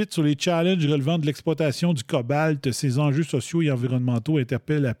 un chapitre sur les challenges relevant de l'exploitation du cobalt, ses enjeux sociaux et environnementaux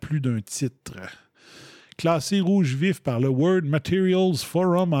interpelle à plus d'un titre. classé rouge vif par le World Materials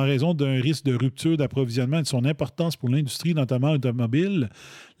Forum en raison d'un risque de rupture d'approvisionnement et de son importance pour l'industrie, notamment automobile.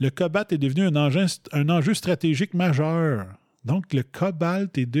 Le cobalt est devenu un enjeu stratégique majeur. Donc, le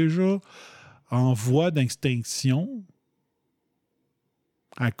cobalt est déjà en voie d'extinction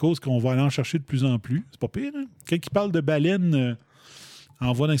à cause qu'on va aller en chercher de plus en plus. C'est pas pire, hein? Quand il parle de baleines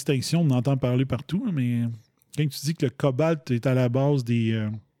en voie d'extinction, on entend parler partout, mais quand tu dis que le cobalt est à la base des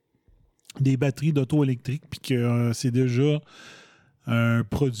batteries d'auto électriques puis que c'est déjà un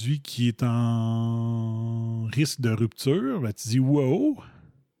produit qui est en risque de rupture, ben tu dis « wow ».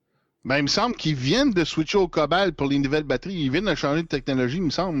 Ben, il me semble qu'ils viennent de switcher au cobalt pour les nouvelles batteries. Ils viennent de changer de technologie, il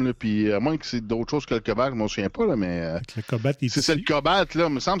me semble. Là. Puis, à moins que c'est d'autres choses que le cobalt, je m'en souviens pas. Là, mais le cobalt est c'est le cobalt, là.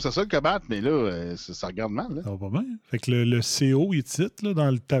 Il me semble que c'est ça le cobalt, mais là, ça regarde mal. Là. Ça va pas bien. Fait que le CO, il est titre, là,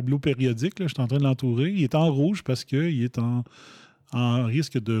 dans le tableau périodique, là, je suis en train de l'entourer. Il est en rouge parce qu'il est en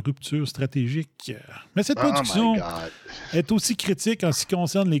risque de rupture stratégique. Mais cette production est aussi critique en ce qui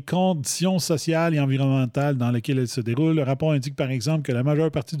concerne les conditions sociales et environnementales dans lesquelles elle se déroule. Le rapport indique, par exemple, que la majeure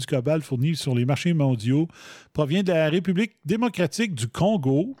partie du cobalt fourni sur les marchés mondiaux provient de la République démocratique du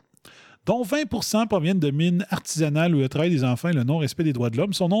Congo, dont 20 proviennent de mines artisanales où le travail des enfants et le non-respect des droits de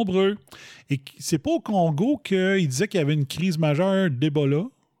l'homme sont nombreux. Et c'est pas au Congo qu'il disait qu'il y avait une crise majeure d'Ebola.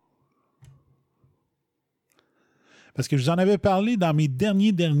 Parce que je vous en avais parlé dans mes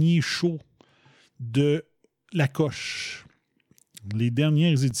derniers shows de La Coche. Les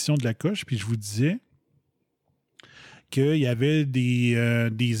dernières éditions de La Coche, puis je vous disais qu'il y avait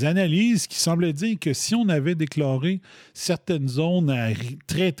des analyses qui semblaient dire que si on avait déclaré certaines zones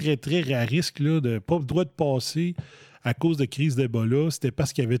très, très, très à risque, là, de pas le droit de passer à cause de crise d'Ebola, c'était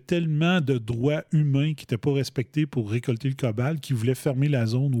parce qu'il y avait tellement de droits humains qui n'étaient pas respectés pour récolter le cobalt qu'ils voulaient fermer la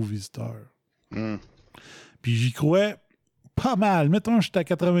zone aux visiteurs. Puis j'y crois pas mal. Mettons que j'étais à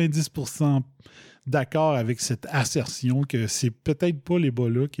 90% d'accord avec cette assertion que c'est peut-être pas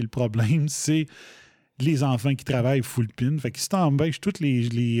l'Ebola qui est le problème, c'est les enfants qui travaillent full pin. Fait que si t'embêches toutes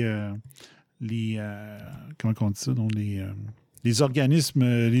les comment on dit ça? Donc les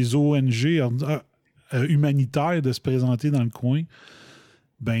organismes, les ONG humanitaires de se présenter dans le coin,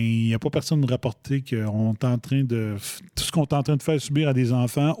 ben il n'y a pas personne de rapporter qu'on est en train de... Tout ce qu'on est en train de faire subir à des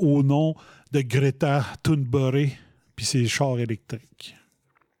enfants au nom de Greta Thunberg puis ses chars électriques.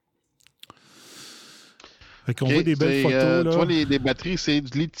 Fait qu'on voit des belles photos. Là. Tu vois, les batteries, c'est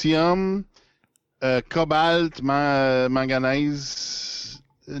du lithium, cobalt, manganèse,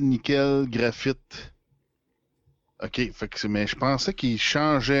 nickel, graphite. OK, mais je pensais qu'ils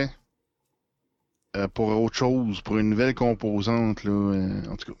changeaient pour autre chose, pour une nouvelle composante, là.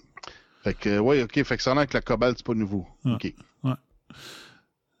 En tout cas. Fait que, ouais, OK. Fait que ça a l'air que la cobalt, c'est pas nouveau. Ah, OK. Ouais.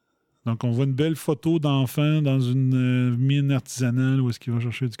 Donc, on voit une belle photo d'enfant dans une mine artisanale où est-ce qu'il va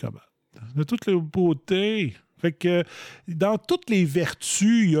chercher du cobalt. De toute la beauté. Fait que, dans toutes les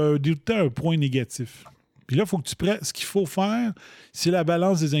vertus, il y a tout le temps un point négatif. Puis là, il faut que tu prennes... Ce qu'il faut faire, c'est la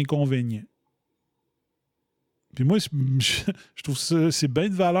balance des inconvénients. Puis moi, je trouve ça, c'est bien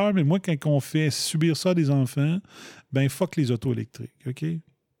de valeur, mais moi, quand on fait subir ça à des enfants, ben fuck les autos électriques, OK?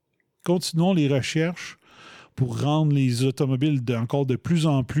 Continuons les recherches pour rendre les automobiles encore de plus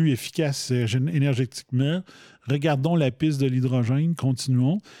en plus efficaces énergétiquement. Regardons la piste de l'hydrogène,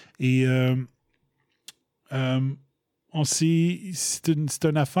 continuons. Et c'est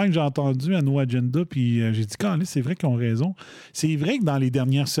une affaire que j'ai entendue à No Agenda, puis j'ai dit, quand c'est vrai qu'ils ont raison. C'est vrai que dans les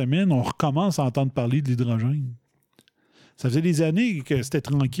dernières semaines, on recommence à entendre parler de l'hydrogène. Ça faisait des années que c'était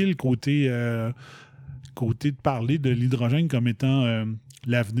tranquille côté de parler de l'hydrogène comme étant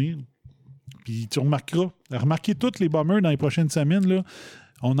l'avenir. Puis tu remarqueras, remarquez tous les bombers dans les prochaines semaines, là,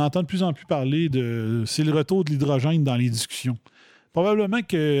 on entend de plus en plus parler de... C'est le retour de l'hydrogène dans les discussions. Probablement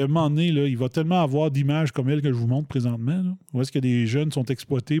qu'à un moment donné, là, il va tellement avoir d'images comme elle que je vous montre présentement, là, où est-ce que des jeunes sont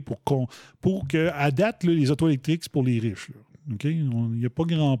exploités pour que, à date, là, les autos électriques, c'est pour les riches. Là. Okay? Il n'y a pas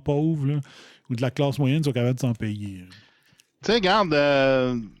grand pauvre là, ou de la classe moyenne qui sont capables de s'en payer. Tu sais, regarde,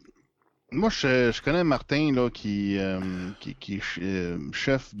 moi, je connais Martin, là, qui est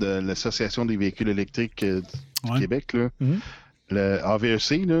chef de l'Association des véhicules électriques du Québec, là. Mm-hmm. Le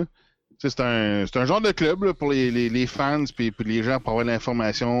AVEC, là. C'est un genre de club là, pour les fans puis les gens pour avoir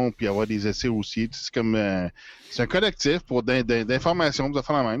l'information puis avoir des essais aussi. C'est comme c'est un collectif pour d'informations, de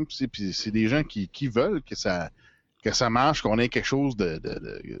faire la même. Puis c'est des gens qui veulent que ça marche, qu'on ait quelque chose de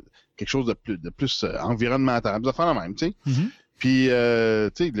plus environnemental, de faire la même, tu sais. Mm-hmm. Puis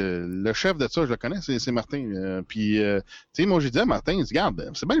tu sais le chef de ça, je le connais, c'est Martin. Puis tu sais, moi j'ai dit à Martin, regarde,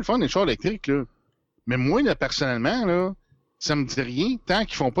 c'est bien le fun les chars électriques là, mais moi là, personnellement là. Ça me dit rien tant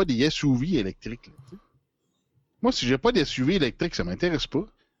qu'ils font pas des SUV électriques. Là, moi, si j'ai pas de SUV électrique, ça m'intéresse pas.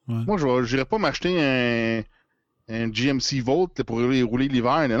 Ouais. Moi, je n'irais pas m'acheter un GMC Volt pour rouler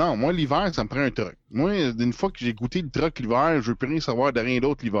l'hiver. Non, moi, l'hiver, ça me prend un truck. Moi, une fois que j'ai goûté le truck l'hiver, je veux plus rien savoir de rien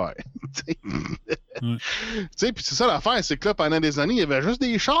d'autre l'hiver. Tu sais, puis c'est ça l'affaire, c'est que là, pendant des années, il y avait juste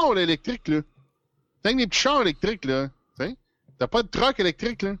des chars là, électriques, là. T'as des petits chars électriques, là. T'sais? T'as pas de truck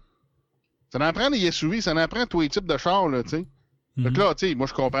électrique, là. Ça en prend des SUV, ça en prend tous les types de chars, là, tu sais. Donc là, tu sais, moi,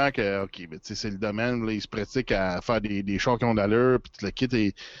 je comprends que, OK, ben, c'est le domaine, là, ils se pratiquent à faire des chars qui ont d'allure, puis le kit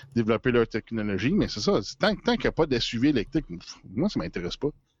et développer leur technologie, mais c'est ça. Tant qu'il n'y a pas de SUV électrique, moi, ça m'intéresse pas.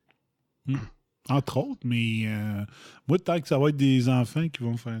 Entre autres, mais moi, tant que ça va être des enfants qui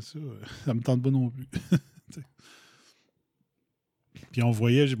vont faire ça, ça me tente pas non plus. Puis on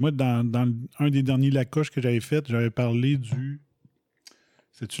voyait, moi, dans un des derniers Lacoche que j'avais fait, j'avais parlé du...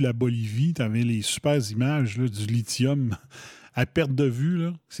 C'est-tu la Bolivie? Tu avais les super images là, du lithium à perte de vue.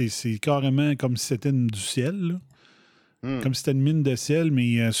 Là. C'est carrément comme si c'était du ciel. Là. Comme si c'était une mine de sel,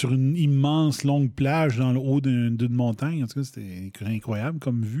 mais sur une immense longue plage dans le haut d'une montagne. En tout cas, c'était incroyable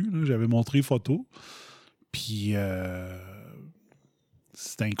comme vue. Là. J'avais montré photo. Puis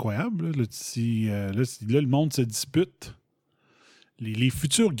c'était incroyable. Là, le monde se dispute. Les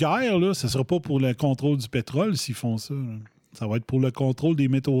futures guerres, là, ce ne sera pas pour le contrôle du pétrole s'ils font ça. Là. Ça va être pour le contrôle des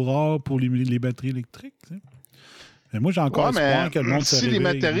métaux rares, pour les batteries électriques. Tu sais. Mais moi, j'ai encore espoir que le monde se réveille. Si les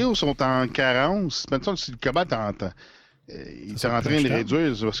matériaux sont en carence, maintenant, si le cobalt il est en train de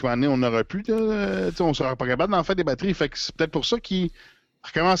réduire, parce qu'à un moment donné, on n'aura plus, on ne sera pas capable d'en faire des batteries. Fait que c'est peut-être pour ça qu'ils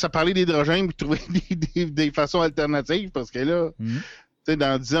recommencent à parler d'hydrogène et trouver des façons alternatives, parce que là,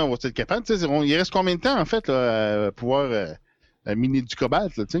 dans 10 ans, on va être capable. Il reste combien de temps, en fait, là, à pouvoir miner du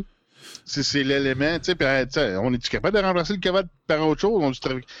cobalt, là, tu sais? C'est l'élément, tu sais, on est-tu capable de remplacer le cobalt par autre chose?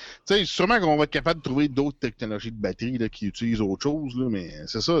 Sûrement qu'on va être capable de trouver d'autres technologies de batterie là, qui utilisent autre chose, là, mais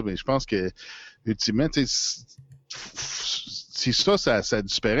c'est ça, mais je pense que, ultimement, si ça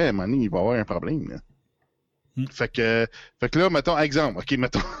disparaît, à un moment donné, il va y avoir un problème. Là. Fait que là, mettons, exemple, OK,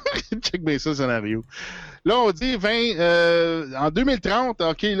 mettons, check bien ça, le scénario. Là, on dit en 2030,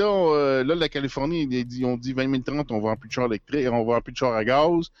 OK, là, la Californie, on dit 2030, on va avoir plus de chars électriques, on va avoir plus de chars à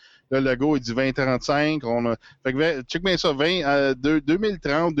gaz. Là, le gars, il dit 2035. Fait que, check bien ça,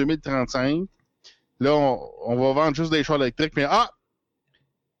 2030, 2035. Là, on va vendre juste des chars électriques, mais là,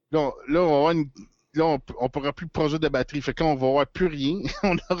 on va avoir on pourra plus produire de batterie. Fait que là, on va avoir plus rien.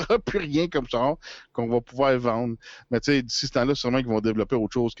 On n'aura plus rien comme ça qu'on va pouvoir vendre. Mais tu sais, d'ici ce temps-là, sûrement qu'ils vont développer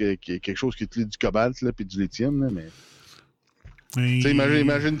autre chose quelque chose qui utilise du cobalt là, puis du lithium. Là, mais...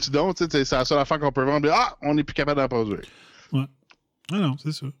 Imagine-tu donc, c'est la seule affaire qu'on peut vendre. On n'est plus capable d'en produire. Ouais. Ah non,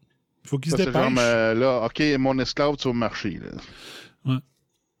 c'est ça. Il faut qu'ils se dépêchent. Comme, là, OK, mon esclave sur le marché. Là. Ouais.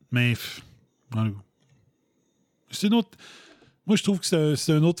 Mais, c'est une autre... Moi, je trouve que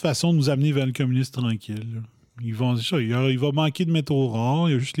c'est une autre façon de nous amener vers le communisme tranquille. Là. Ils vont dire ça. Il va manquer de métaux rares.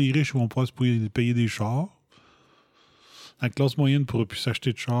 Il y a juste les riches qui vont pas se payer des chars. La classe moyenne ne pourra plus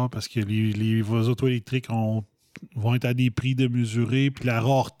s'acheter de chars parce que les autos électriques vont être à des prix démesurés, puis la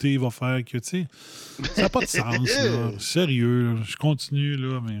rareté va faire que, tu sais, ça n'a pas de sens, là. Sérieux, là.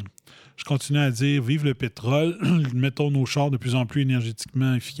 Je continue à dire, vive le pétrole, mettons nos chars de plus en plus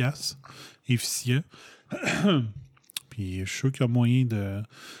énergétiquement efficients. Puis je suis sûr qu'il y a moyen de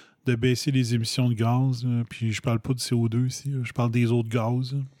baisser les émissions de gaz. Là. Puis je parle pas de CO2 ici, là. Je parle des autres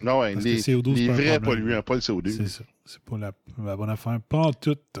gaz. Là. Non, ouais, les vrais polluants, pas le CO2. C'est ça. C'est pas la bonne affaire. Pas en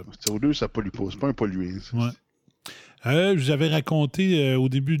tout. Le CO2, ça pollue pas. C'est pas un polluant. Ouais. J'avais raconté au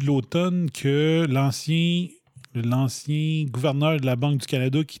début de l'automne que l'ancien gouverneur de la Banque du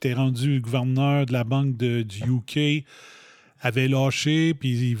Canada, qui était rendu gouverneur de la Banque du UK, avait lâché,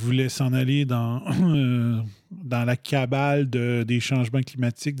 puis il voulait s'en aller dans la cabale des changements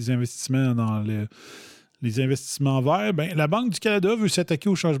climatiques, des investissements dans les investissements verts. Ben, la Banque du Canada veut s'attaquer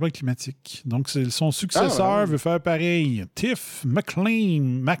au changement climatique. Donc, son successeur veut faire pareil. Tiff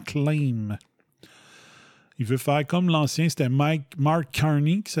McClain. Il veut faire comme l'ancien, c'était Mark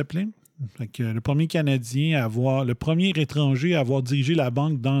Carney qui s'appelait. Fait que le premier Canadien le premier étranger à avoir dirigé la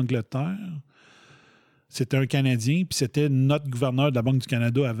Banque d'Angleterre. C'était un Canadien, puis c'était notre gouverneur de la Banque du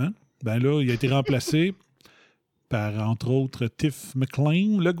Canada avant. Ben là, il a été remplacé par, entre autres, Tiff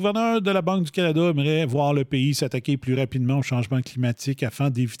McClain. Le gouverneur de la Banque du Canada aimerait voir le pays s'attaquer plus rapidement au changement climatique afin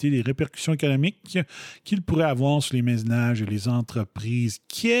d'éviter les répercussions économiques qu'il pourrait avoir sur les ménages et les entreprises.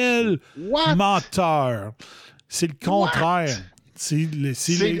 Quel menteur! C'est le contraire. C'est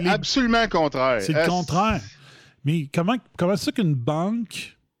absolument contraire. C'est le contraire. Mais comment ça qu'une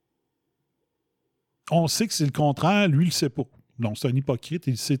banque... On sait que c'est le contraire, lui, il ne le sait pas. Donc, c'est un hypocrite,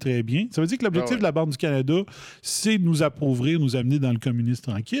 il le sait très bien. Ça veut dire que l'objectif de la Banque du Canada, c'est de nous appauvrir, nous amener dans le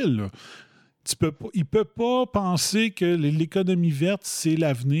communisme tranquille. Là. il peut pas penser que l'économie verte, c'est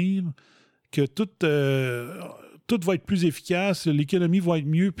l'avenir, que tout va être plus efficace, l'économie va être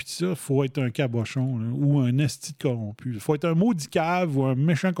mieux, puis ça, il faut être un cabochon là, ou un esti de corrompu. Il faut être un maudit cave ou un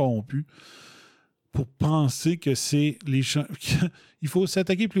méchant corrompu pour penser que c'est il faut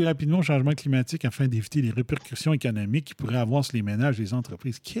s'attaquer plus rapidement au changement climatique afin d'éviter les répercussions économiques qui pourraient avoir sur les ménages et les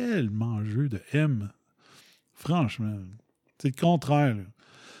entreprises. Quel mangeux de M! Franchement, c'est le contraire, là.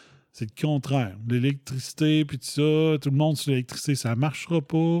 C'est le contraire. L'électricité, puis tout ça, tout le monde sur l'électricité, ça ne marchera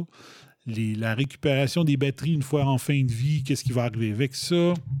pas. La récupération des batteries une fois en fin de vie, qu'est-ce qui va arriver avec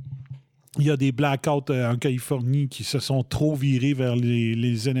ça? Il y a des blackouts en Californie qui se sont trop virés vers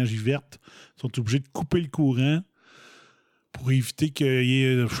les énergies vertes. Ils sont obligés de couper le courant pour éviter qu'il y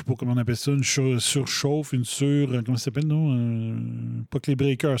ait, je ne sais pas comment on appelle ça, une surchauffe, comment ça s'appelle, non? Pas que les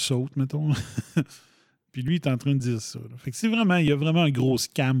breakers sautent, mettons. Puis lui, il est en train de dire ça. Là. Fait que il y a vraiment un gros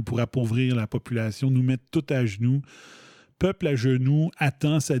scam pour appauvrir la population, nous mettre tout à genoux. Peuple à genoux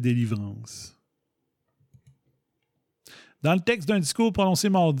attend sa délivrance. Dans le texte d'un discours prononcé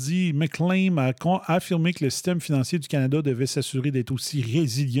mardi, McClain a affirmé que le système financier du Canada devait s'assurer d'être aussi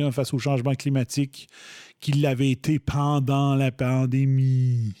résilient face au changement climatique qu'il l'avait été pendant la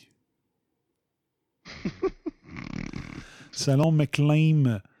pandémie. Selon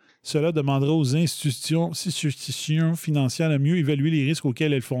McClain, cela demandera aux institutions financières de mieux évaluer les risques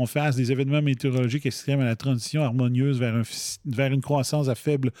auxquels elles font face des événements météorologiques extrêmes à la transition harmonieuse vers une croissance à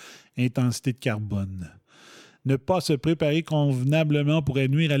faible intensité de carbone. Ne pas se préparer convenablement pourrait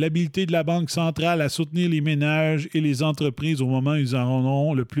nuire à l'habilité de la Banque centrale à soutenir les ménages et les entreprises au moment où ils en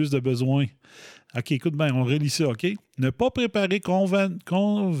auront le plus de besoin. OK, écoute bien, on relit ça, OK? Ne pas préparer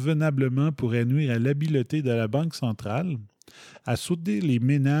convenablement pourrait nuire à l'habileté de la Banque centrale à soutenir les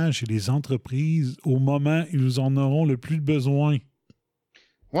ménages et les entreprises au moment où ils en auront le plus besoin.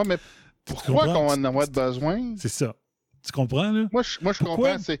 Ouais, mais pourquoi qu'on va en avoir besoin? C'est ça. Tu comprends, là? Moi, je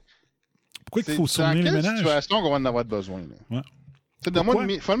comprends. Pourquoi il faut soutenir les ménages? Dans quelle situation qu'on va en avoir besoin? Là?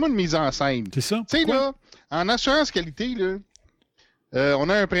 Ouais. Fais-moi une mise en scène. C'est ça. Tu sais, là, en assurance qualité, là, on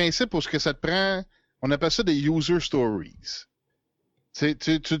a un principe pour ce que ça te prend. On appelle ça des user stories. Tu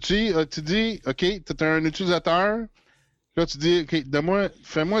dis, OK, tu es un utilisateur. Là, tu dis, OK,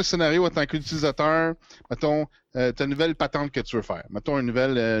 fais-moi un scénario en tant qu'utilisateur. Mettons, ta nouvelle patente que tu veux faire. Mettons une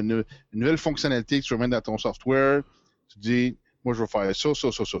nouvelle fonctionnalité que tu veux mettre dans ton software. Tu dis, moi, je veux faire ça.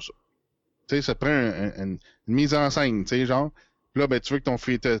 Tu sais, ça te prend une mise en scène, tu sais, genre. Là, ben, tu veux que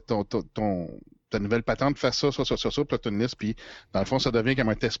ta nouvelle patente fasse ça, puis là, tu as une liste, puis dans le fond, ça devient comme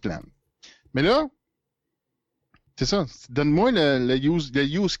un test plan. Mais là, c'est ça. Donne-moi le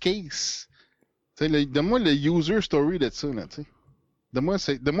use case. Donne-moi le user story de ça, là, tu sais.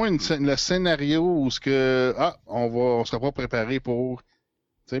 Donne-moi le scénario où on sera pas préparé pour.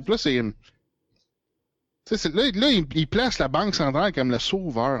 Tu sais, puis là, il place la Banque centrale comme le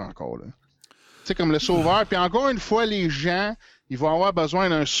sauveur encore, là. Tu sais, comme le sauveur. Puis encore une fois, les gens, ils vont avoir besoin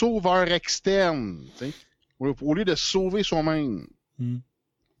d'un sauveur externe, tu sais, au lieu de se sauver soi-même.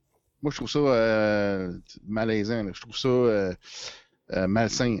 Moi, je trouve ça malaisant. Là. Je trouve ça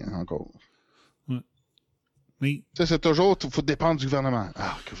malsain, encore. Mais... Ça, c'est toujours, il faut dépendre du gouvernement.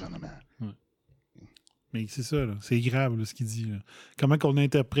 Ah, gouvernement. Ouais. Mais c'est ça, là. C'est grave, là, ce qu'il dit. Là. Comment qu'on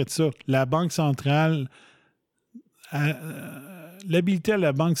interprète ça? La Banque centrale... l'habilité à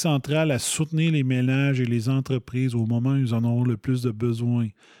la Banque centrale à soutenir les ménages et les entreprises au moment où ils en auront le plus de besoin.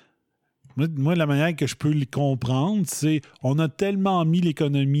 Moi, la manière que je peux les comprendre, c'est on a tellement mis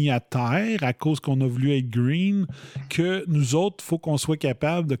l'économie à terre à cause qu'on a voulu être green que nous autres, il faut qu'on soit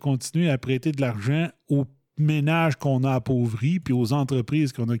capable de continuer à prêter de l'argent aux ménages qu'on a appauvris puis aux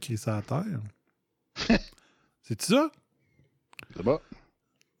entreprises qu'on a crissées à terre. C'est ça? C'est bon.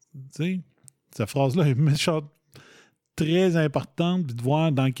 Tu sais, cette phrase-là est méchante. Très importante de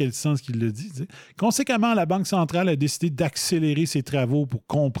voir dans quel sens qu'il le dit. T'sais. Conséquemment, la Banque centrale a décidé d'accélérer ses travaux pour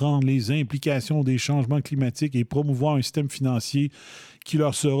comprendre les implications des changements climatiques et promouvoir un système financier qui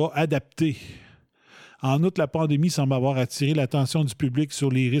leur sera adapté. En outre, la pandémie semble avoir attiré l'attention du public sur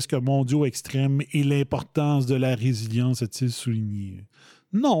les risques mondiaux extrêmes et l'importance de la résilience, a-t-il souligné.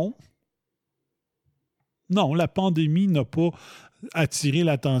 Non. Non, la pandémie n'a pas attiré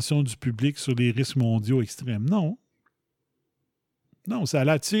l'attention du public sur les risques mondiaux extrêmes. Non. Non, ça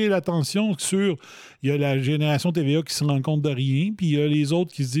a attiré l'attention sur... Il y a la génération TVA qui se rend compte de rien, puis il y a les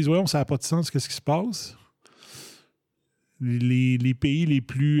autres qui se disent « Ouais, ça n'a pas de sens, qu'est-ce qui se passe? » Les pays les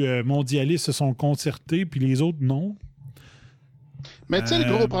plus mondialistes se sont concertés, puis les autres, non. Mais tu sais,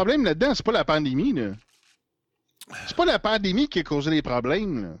 le gros problème là-dedans, c'est pas la pandémie, là. C'est pas la pandémie qui a causé les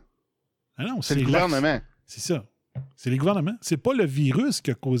problèmes, là. Ah non, c'est le gouvernement. C'est ça. C'est les gouvernements. C'est pas le virus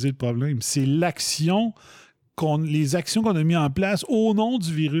qui a causé le problème. C'est les actions qu'on a mises en place au nom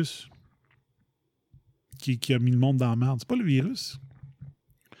du virus qui a mis le monde dans la merde. C'est pas le virus.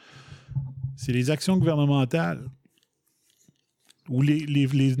 C'est les actions gouvernementales ou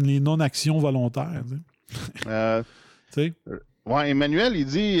les non-actions volontaires. Tu sais. Ouais, Emmanuel, il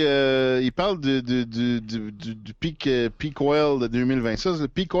dit, il parle du peak oil de 2020. Ça, le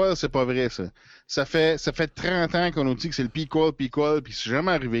peak oil, c'est pas vrai, ça. Ça fait 30 ans qu'on nous dit que c'est le peak oil, puis c'est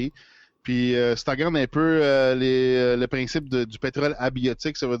jamais arrivé. Puis, si tu regardes un peu le principe du pétrole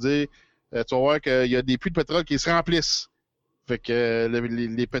abiotique, ça veut dire, tu vas voir qu'il y a des puits de pétrole qui se remplissent. Fait que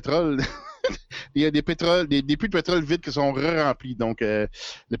les pétroles, il y a des puits de pétrole vides qui sont re-remplis. Donc, le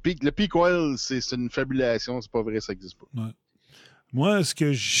peak oil, c'est une fabulation, c'est pas vrai, ça n'existe pas. Ouais. Moi, ce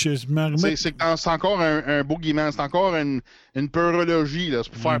que je me remets... C'est encore un boogeyman, c'est encore une peurologie, là.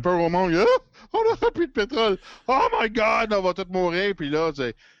 C'est pour faire peur au monde. On n'a plus de pétrole. Oh my God, on va tous mourir. Puis là,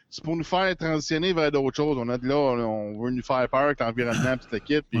 c'est pour nous faire transitionner vers d'autres choses. On veut nous faire peur avec l'environnement, toute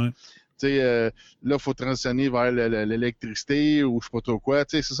l'équipe. Puis, là, il faut transitionner vers l'électricité ou je sais pas trop quoi.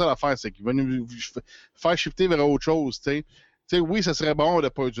 C'est ça l'affaire, c'est qu'il va nous faire shifter vers autre chose, oui, ça serait bon de ne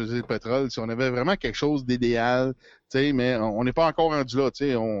pas utiliser le pétrole si on avait vraiment quelque chose d'idéal, mais on n'est pas encore rendu là.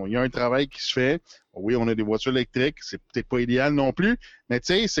 Il y a un travail qui se fait. Oui, on a des voitures électriques, c'est peut-être pas idéal non plus, mais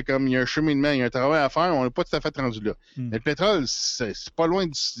c'est comme il y a un cheminement, il y a un travail à faire, on n'est pas tout à fait rendu là. Mais le pétrole, c'est pas loin,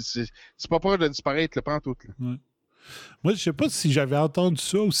 c'est pas proche de disparaître, le pantoute. Ouais. Moi, je sais pas si j'avais entendu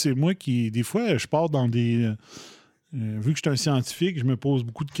ça ou c'est moi qui, des fois, je pars dans des... vu que je suis un scientifique, je me pose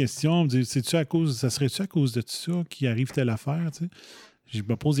beaucoup de questions. Ça serait-tu à cause de tout ça qui arrive telle affaire? T'sais? Je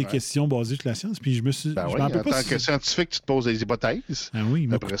me pose des questions basées sur la science. Puis je me suis. En tant que scientifique, tu te poses des hypothèses. Ah oui,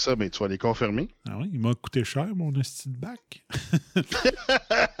 après ça, tu vas les confirmer. Ah oui, il m'a coûté cher, mon hostie de bac.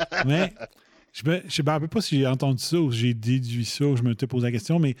 Mais je me rappelle pas si j'ai entendu ça ou j'ai déduit ça ou je me suis posé la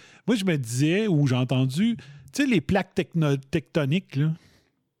question. Mais moi, je me disais, ou j'ai entendu, tu sais, les plaques tectoniques, là,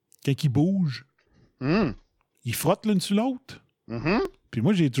 quand ils bougent. Ils frottent l'une sur l'autre. Puis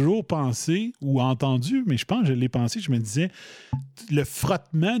moi, j'ai toujours pensé ou entendu, mais je pense que je l'ai pensé, je me disais, le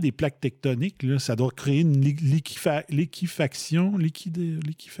frottement des plaques tectoniques, là, ça doit créer une liquéfaction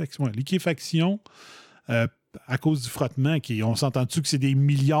à cause du frottement. On s'entend-tu que c'est des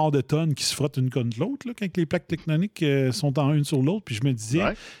milliards de tonnes qui se frottent une contre l'autre là, quand les plaques tectoniques sont en une sur l'autre? Puis je me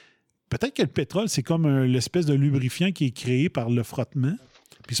disais, peut-être que le pétrole, c'est comme l'espèce de lubrifiant qui est créé par le frottement.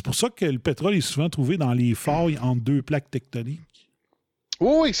 Puis c'est pour ça que le pétrole est souvent trouvé dans les failles entre deux plaques tectoniques.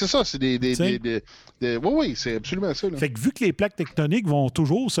 Oui, c'est ça. C'est oui, c'est absolument ça. Là. Fait que vu que les plaques tectoniques vont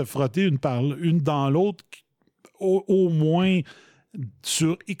toujours se frotter une dans l'autre, au moins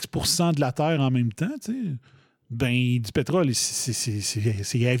sur X% de la Terre en même temps, ben du pétrole,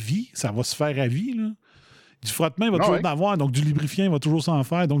 c'est à vie. Ça va se faire à vie, là. Du frottement, il va toujours en avoir. Donc, du lubrifiant, il va toujours s'en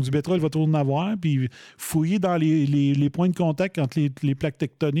faire. Donc, du pétrole, il va toujours en avoir. Puis, fouiller dans les points de contact entre les plaques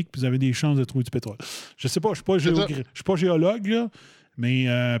tectoniques, puis vous avez des chances de trouver du pétrole. Je sais pas, je suis pas géologue, là. Mais,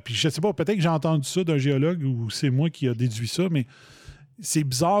 puis, je sais pas, peut-être que j'ai entendu ça d'un géologue ou c'est moi qui a déduit ça, mais c'est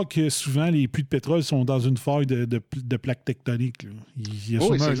bizarre que souvent, les puits de pétrole sont dans une faille de plaques tectoniques, là. Il y a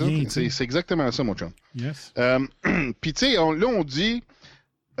sûrement un lien. C'est exactement ça, mon chum. Yes. Puis, tu sais, là, on dit...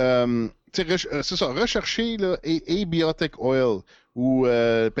 c'est ça, recherchez là, abiotic oil ou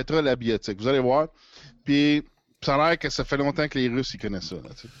pétrole abiotique. Vous allez voir. Puis, ça a l'air que ça fait longtemps que les Russes ils connaissent ça. Là,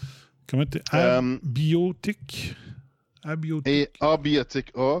 comment t'es? Abiotique. Et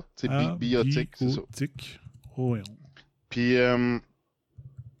abiotique. Biotique, c'est ça. Oil. Puis, là,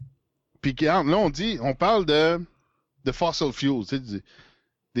 on parle de fossil fuels, tu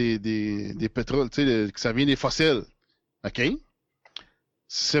sais, des pétroles, tu sais, que ça vient des fossiles. OK?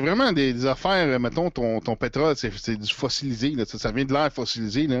 C'est vraiment des affaires, mettons, ton pétrole, c'est du fossilisé, là, ça vient de l'air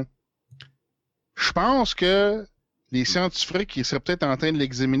fossilisé, là. Je pense que les scientifiques, ils seraient peut-être en train de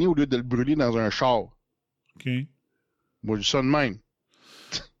l'examiner au lieu de le brûler dans un char. OK. Moi, je dis ça de même.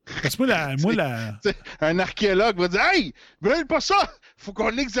 Parce que un archéologue va dire « Hey, brûle pas ça! Faut qu'on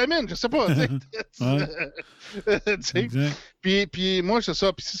l'examine! » Je sais pas. Puis moi, c'est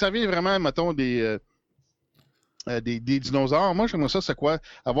ça. Puis si ça vient vraiment, mettons, des dinosaures, moi, j'aimerais ça, c'est quoi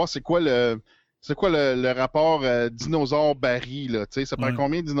le rapport dinosaure-baril, là, tu sais, ça prend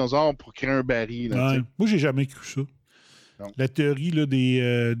combien de dinosaures pour créer un baril, là, moi, j'ai jamais cru ça. Non. La théorie là,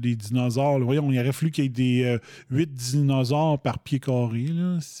 des dinosaures, là, voyons, il aurait fallu qu'il y ait des 8 dinosaures par pied carré,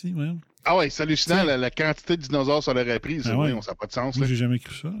 là, si, ouais. Ah ouais, c'est hallucinant, la quantité de dinosaures ça l'aurait pris, ça n'a pas de sens. Moi, j'ai jamais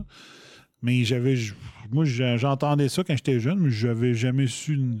cru ça. Mais moi, j'entendais ça quand j'étais jeune, mais j'avais jamais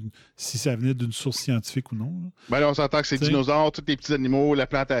su si ça venait d'une source scientifique ou non. Là. Ben là, on s'entend que c'est dinosaures, tous les petits animaux, la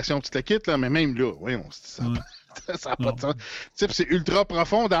plantation, toute la kit, là, mais même là, voyons, ça Ça n'a pas de sens. Tu sais, c'est ultra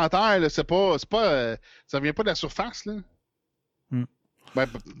profond dans la terre, là. C'est pas ça vient pas de la surface, là. Ben,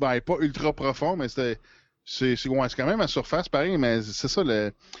 pas ultra profond, mais c'est quand même à surface, pareil, mais c'est ça,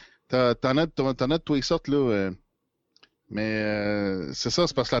 t'en as de tous les sortes, là. Mais c'est ça,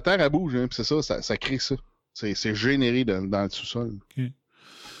 c'est parce que la terre, elle bouge, hein, puis c'est ça crée ça. C'est généré dans le sous-sol. OK.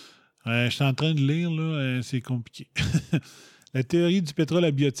 Je suis en train de lire, là, c'est compliqué. La théorie du pétrole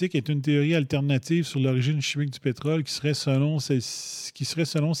abiotique est une théorie alternative sur l'origine chimique du pétrole qui serait selon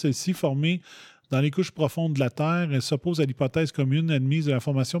celle-ci formée dans les couches profondes de la Terre. Elle s'oppose à l'hypothèse commune admise de la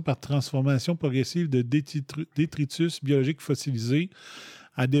formation par transformation progressive de détritus biologiques fossilisés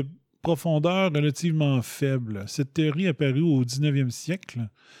à des profondeurs relativement faibles. Cette théorie apparue au 19e siècle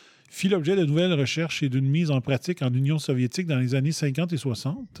fit l'objet de nouvelles recherches et d'une mise en pratique en Union soviétique dans les années 50 et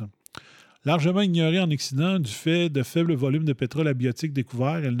 60. Largement ignorée en Occident du fait de faibles volumes de pétrole abiotique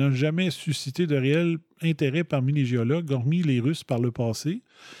découverts, elle n'a jamais suscité de réel intérêt parmi les géologues, hormis les Russes par le passé,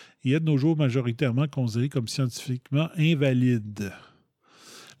 et est de nos jours majoritairement considérée comme scientifiquement invalide.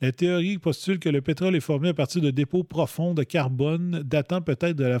 La théorie postule que le pétrole est formé à partir de dépôts profonds de carbone datant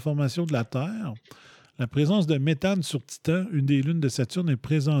peut-être de la formation de la Terre. La présence de méthane sur Titan, une des lunes de Saturne, est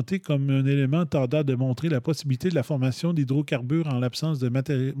présentée comme un élément tendant à démontrer la possibilité de la formation d'hydrocarbures en l'absence de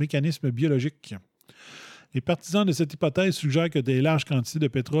mécanismes biologiques. Les partisans de cette hypothèse suggèrent que des larges quantités de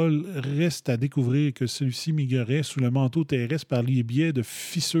pétrole restent à découvrir et que celui-ci migrerait sous le manteau terrestre par les biais de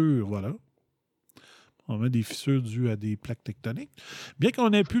fissures. Voilà. On met des fissures dues à des plaques tectoniques. Bien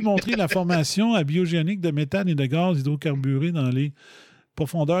qu'on ait pu montrer la formation abiogénique de méthane et de gaz hydrocarburés dans les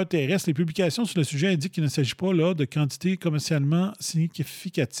profondeurs terrestres, les publications sur le sujet indiquent qu'il ne s'agit pas là de quantités commercialement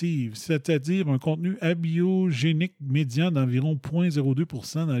significatives, c'est-à-dire un contenu abiogénique médian d'environ 0,02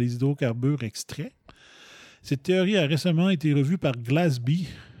 % dans les hydrocarbures extraits. Cette théorie a récemment été revue par Glasby,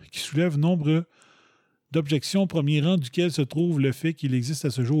 qui soulève nombre d'objections, au premier rang duquel se trouve le fait qu'il n'existe à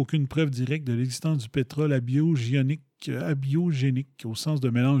ce jour aucune preuve directe de l'existence du pétrole abiogénique au sens de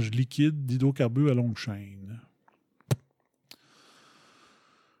mélange liquide d'hydrocarbures à longue chaîne.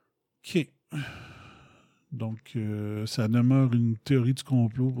 OK. Donc, ça demeure une théorie du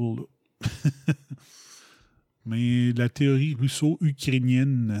complot pour là. Mais la théorie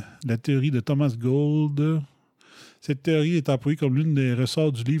russo-ukrainienne, la théorie de Thomas Gold, cette théorie est employée comme l'une des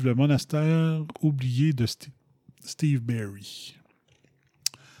ressorts du livre Le monastère oublié de Steve Berry.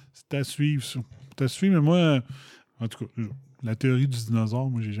 C'est à suivre, ça. C'est à suivre, mais moi, en tout cas, la théorie du dinosaure,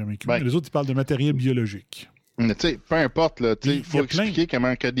 moi, j'ai jamais cru. Les autres, ils parlent de matériel biologique. Mais tu sais, peu importe, il faut expliquer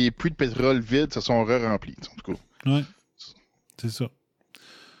comment que des puits de pétrole vides se sont re-remplis, en tout cas. Oui, c'est ça.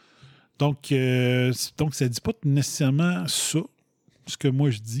 Donc, ça ne dit pas nécessairement ça, ce que moi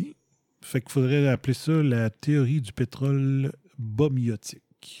je dis. Fait qu'il faudrait appeler ça la théorie du pétrole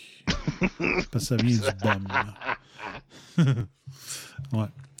bomiotique. Parce que ça vient du bum. Ouais.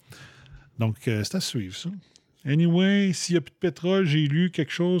 Donc, c'est à suivre, ça. Anyway, s'il n'y a plus de pétrole, j'ai lu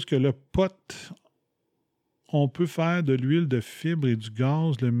quelque chose que le pot... On peut faire de l'huile de fibre et du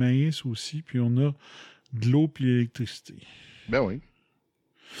gaz, le maïs aussi, puis on a de l'eau puis l'électricité. Ben oui.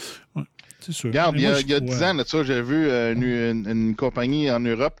 Ouais, c'est sûr. Regarde, il y a 10 ans, là, j'ai vu une compagnie en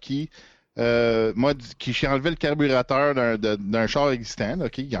Europe qui enlevait le carburateur d'un char existant, là,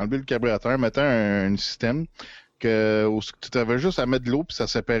 qui enlevait le carburateur, mettant un système que tu avais juste à mettre de l'eau, puis ça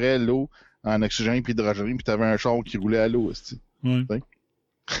séparait l'eau en oxygène puis hydrogène, puis tu avais un char qui roulait à l'eau. Oui.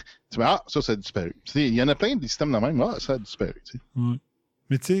 Tu dis, ça a disparu. Il y en a plein de systèmes de même. Ça a disparu. Oui.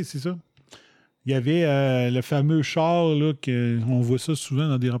 Mais tu sais, c'est ça. Il y avait le fameux char, là, on voit ça souvent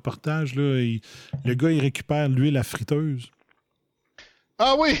dans des reportages. Là, le gars, il récupère l'huile à friteuse.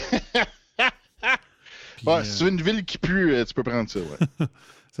 Ah oui! Puis, si tu veux une ville qui pue, tu peux prendre ça. Ouais.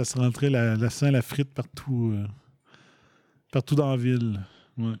 Ça se rentrait la frite partout dans la ville.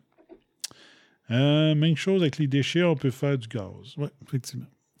 Ouais. Même chose avec les déchets, on peut faire du gaz. Oui, effectivement.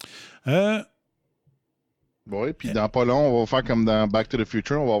 Oui, puis dans pas long, on va faire comme dans Back to the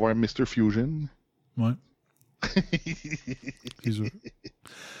Future, on va avoir Mr. Fusion. Oui. C'est sûr.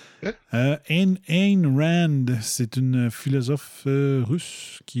 Ayn Rand, c'est une philosophe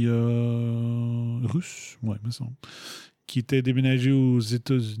russe qui était déménagée aux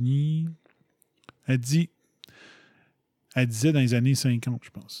États-Unis. Elle disait dans les années 50,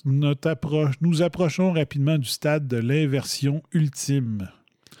 je pense. Nous approchons rapidement du stade de l'inversion ultime.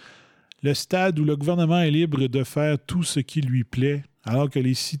 Le stade où le gouvernement est libre de faire tout ce qui lui plaît, alors que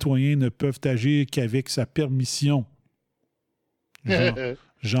les citoyens ne peuvent agir qu'avec sa permission.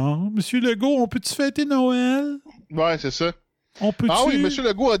 Genre, Monsieur Legault, on peut-tu fêter Noël? Ouais, c'est ça. On peut-tu... Ah oui, Monsieur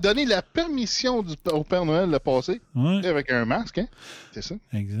Legault a donné la permission au Père Noël de passer avec un masque, hein? C'est ça.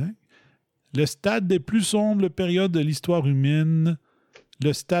 Exact. Le stade des plus sombres périodes de l'histoire humaine,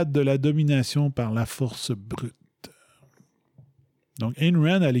 le stade de la domination par la force brute. Donc, Ayn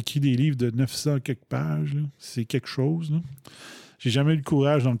Rand, elle écrit des livres de 900 quelques pages. Là. C'est quelque chose. Là. J'ai jamais eu le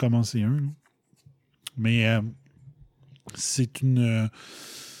courage d'en commencer un. Là. Mais c'est une...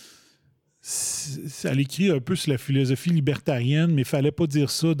 elle écrit un peu sur la philosophie libertarienne, mais il fallait pas dire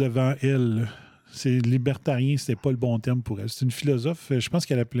ça devant elle. C'est libertarien, c'était pas le bon terme pour elle. C'est une philosophe, je pense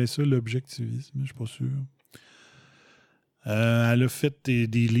qu'elle appelait ça l'objectivisme, je suis pas sûr. Elle a fait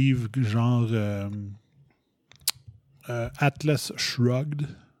des livres genre Atlas Shrugged,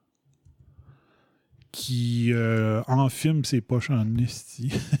 qui en film ses poches en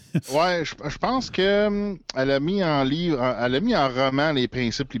esti. Ouais, je pense que elle a mis en livre, elle a mis en roman les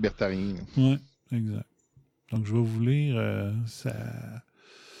principes libertariens. Oui, exact. Donc je vais vous lire ça.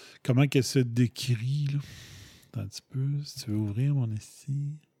 Comment qu'elle se décrit, là. Attends un petit peu, si tu veux ouvrir mon esti.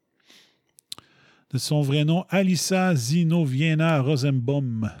 De son vrai nom, Alissa Zinoviena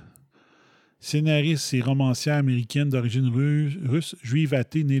Rosenbaum. Scénariste et romancière américaine d'origine russe, juive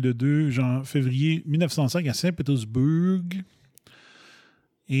athée, née le 2 février 1905 à Saint-Pétersbourg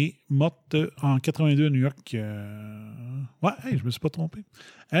et morte en 82 à New York. Ouais, hey, je me suis pas trompé.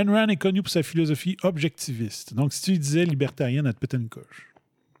 Ayn Rand est connue pour sa philosophie objectiviste. Donc, si tu disais libertarienne, elle te pétait une coche.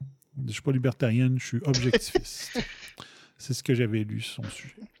 Je ne suis pas libertarienne, je suis objectiviste. C'est ce que j'avais lu sur son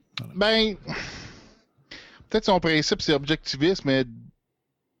sujet. Voilà. Ben, peut-être son principe, c'est objectiviste, mais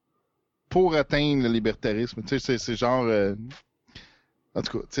pour atteindre le libertarisme, tu sais, c'est genre... en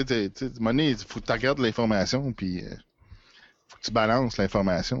tout cas, tu sais, à un moment donné, il faut que tu regardes l'information, puis faut que tu balances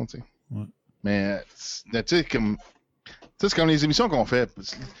l'information, tu sais. Ouais. Mais, tu sais, c'est comme les émissions qu'on fait.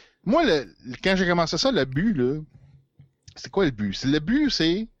 Moi, quand j'ai commencé ça, le but, là, c'est quoi le but? Le but,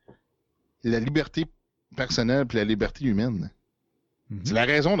 c'est la liberté personnelle puis la liberté humaine. Mm-hmm. C'est la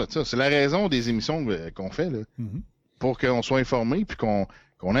raison de ça. C'est la raison des émissions qu'on fait, là. Mm-hmm. Pour qu'on soit informé puis qu'on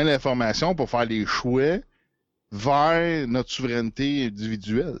ait l'information pour faire des choix vers notre souveraineté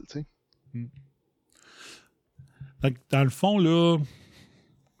individuelle, tu sais. Mm. Dans le fond, là,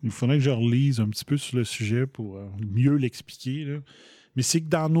 il faudrait que je relise un petit peu sur le sujet pour mieux l'expliquer, là. Mais c'est que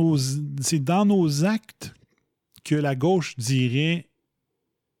dans nos actes que la gauche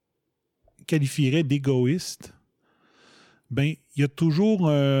qualifierait d'égoïste, ben il y a toujours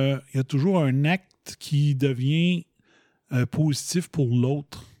un acte qui devient positif pour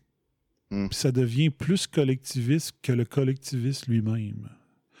l'autre. Puis ça devient plus collectiviste que le collectiviste lui-même.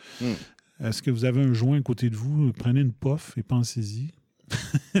 Est-ce que vous avez un joint à côté de vous? Prenez une puff et pensez-y.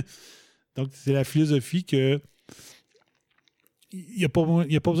 Donc, c'est la philosophie que il n'y a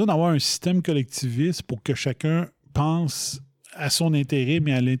pas besoin d'avoir un système collectiviste pour que chacun pense à son intérêt,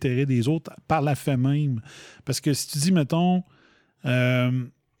 mais à l'intérêt des autres par la fait même. Parce que si tu dis, mettons, je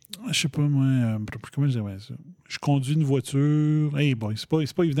sais pas moi, comment je dirais ça? Je conduis une voiture. Hey, bon, c'est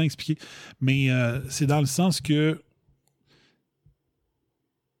pas évident à expliquer, mais c'est dans le sens que,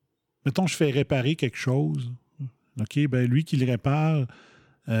 mettons, je fais réparer quelque chose. OK, ben lui qui le répare,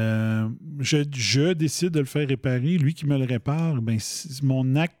 je décide de le faire réparer. Lui qui me le répare, ben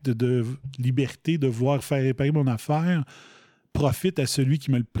mon acte de liberté de vouloir faire réparer mon affaire profite à celui qui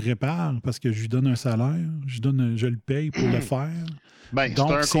me le prépare parce que je lui donne un salaire, je le paye pour le faire. Ben,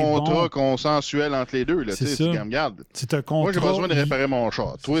 donc, c'est un contrat consensuel entre les deux. Là, c'est ça. Regarde. C'est un contrat. Moi, j'ai besoin de réparer mon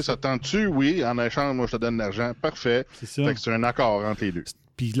char. Toi, ça te tente-tu? Oui. En échange, moi, je te donne de l'argent. Parfait. C'est ça. Fait que c'est un accord entre les deux.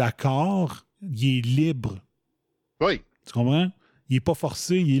 Puis l'accord, il est libre. Oui. Tu comprends? Il n'est pas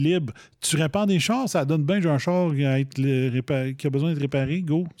forcé, il est libre. Tu répares des chars, ça donne bien, j'ai un char qui a besoin d'être réparé,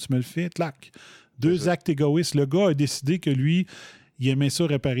 go, tu me le fais, clac. Deux actes égoïstes. Le gars a décidé que lui, il aimait ça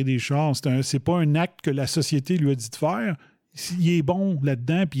réparer des chars. C'est pas un acte que la société lui a dit de faire. Il est bon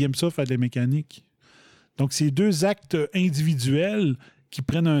là-dedans, puis il aime ça faire de la mécanique. Donc, c'est deux actes individuels qui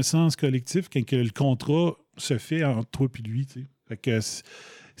prennent un sens collectif quand que le contrat se fait entre toi et lui. Tu sais. Fait que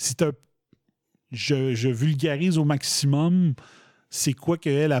c'est un... Je vulgarise au maximum c'est quoi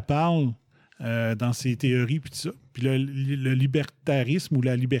qu'elle parle dans ses théories puis tout ça. Puis le libertarisme ou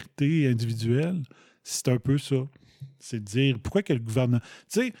la liberté individuelle, c'est un peu ça. C'est de dire pourquoi que le gouvernement...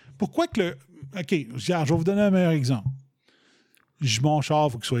 Tu sais, pourquoi que le... OK, je vais vous donner un meilleur exemple. Mon char,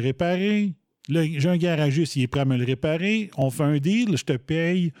 il faut qu'il soit réparé. Là, j'ai un garagiste, il est prêt à me le réparer. On fait un deal, je te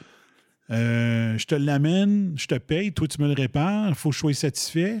paye, je te l'amène, je te paye, toi, tu me le répares. Il faut que je sois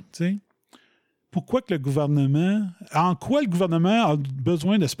satisfait, tu sais. Pourquoi que le gouvernement... En quoi le gouvernement a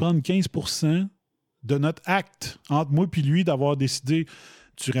besoin de se prendre 15% de notre acte entre moi et lui d'avoir décidé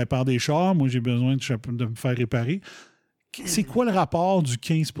tu répares des chars, moi j'ai besoin de me faire réparer. C'est quoi le rapport du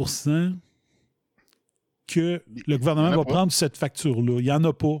 15% que le gouvernement va prendre cette facture-là? Il n'y en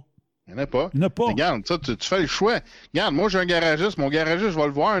a pas. Il n'y en a pas. Il n'y en a pas. Regarde, ça, tu fais le choix. Regarde, moi, j'ai un garagiste. Mon garagiste, je vais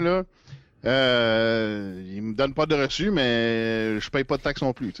le voir, là. Il me donne pas de reçu, mais je paye pas de taxes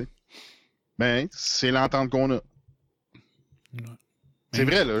non plus, tu sais. Mais c'est l'entente qu'on a. Ouais. C'est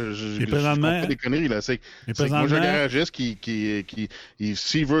vrai, là. Je présentement, pas des conneries, là. C'est que moi, j'ai un garagiste qui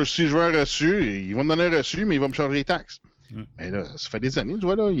si je veux un reçu, il va me donner un reçu, mais il va me charger les taxes. Mais là, ça fait des années, tu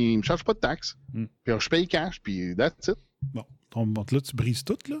vois, là, il me charge pas de taxes. Puis je paye cash, puis that's it. Bon, là, tu brises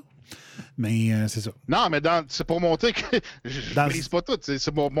tout, là. Mais c'est ça. Non, mais c'est pour montrer que je brise pas tout.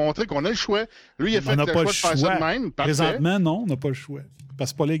 C'est pour montrer qu'on a le choix. Lui, il a fait le choix de faire ça de même. Parfait. Présentement, non, on n'a pas le choix.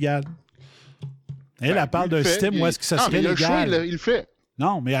 Parce que c'est pas légal. Elle parle d'un système où est-ce que ça serait légal. Le choix, il le fait.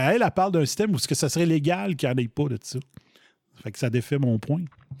 Non, mais elle parle d'un système où est-ce que ça serait légal qu'il n'y en ait pas de ça. Fait que ça défait mon point.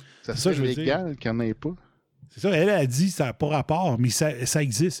 Ça serait légal qu'il n'y en ait pas? C'est ça. Elle a dit ça n'a pas rapport, mais ça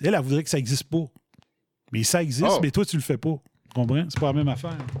existe. Elle voudrait que ça n'existe pas. Mais ça existe, mais toi, tu le fais pas. Tu comprends? C'est pas la même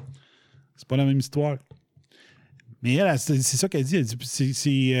affaire. C'est pas la même histoire. Mais elle, c'est ça qu'elle dit. Elle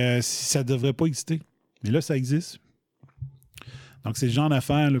dit ça devrait pas exister. Mais là, ça existe. Donc, c'est le genre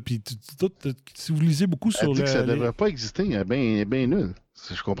d'affaires. Puis, si vous lisez beaucoup sur le. Ça devrait pas exister. Bien nul.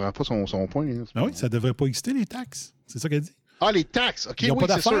 Je comprends pas son point. Hein. Ben oui, ça devrait pas exister, les taxes. C'est ça qu'elle dit. Ah, les taxes. OK, Ils n'ont pas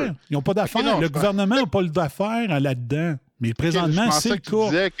d'affaires. Ils n'ont pas d'affaires. Okay, le gouvernement n'a pas d'affaires là-dedans. Mais présentement, c'est le cas. Tu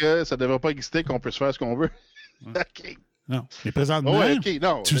disais que ça ne devrait pas exister, qu'on peut se faire ce qu'on veut. OK. Non. Mais présentement,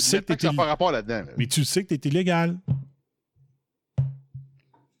 non, tu sais que tu n'as pas rapport là-dedans. Là. Mais tu sais que tu es illégal.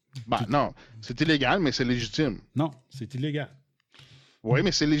 Ben, non, c'est illégal, mais c'est légitime. Non, c'est illégal. Oui,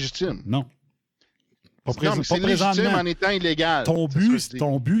 mais c'est légitime. Non. C'est légitime en étant illégal. Ton but,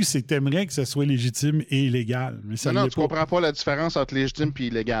 c'est que tu aimerais que ce soit légitime et illégal. Mais ça non, tu ne comprends pas la différence entre légitime et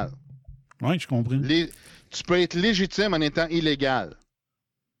illégal. Oui, je comprends. Tu peux être légitime en étant illégal.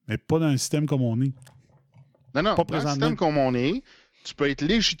 Mais pas dans un système comme on est. Non, pas dans un système comme on est, tu peux être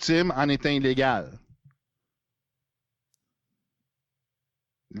légitime en étant illégal.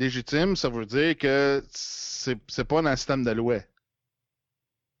 Légitime, ça veut dire que c'est pas dans le système de loi.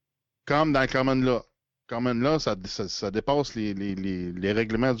 Comme dans le common law. Common law, ça dépasse les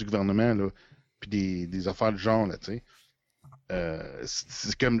règlements du gouvernement, là, puis des affaires de genre, là, tu sais.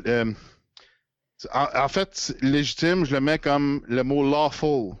 C'est comme... en fait, légitime, je le mets comme le mot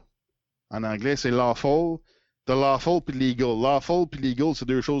lawful. En anglais, c'est lawful. T'as lawful puis legal. Lawful puis legal, c'est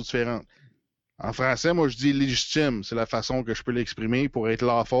deux choses différentes. En français, moi, je dis légitime. C'est la façon que je peux l'exprimer pour être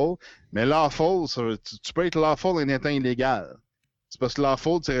lawful. Mais lawful, tu peux être lawful en étant illégal. C'est parce que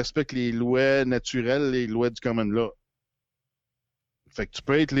lawful, tu respectes les lois naturelles, les lois du common law. Fait que tu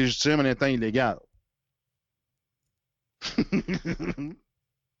peux être légitime en étant illégal.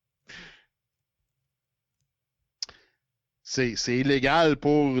 C'est illégal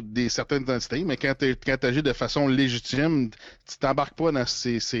pour certaines entités, mais quand tu agis de façon légitime, tu t'embarques pas dans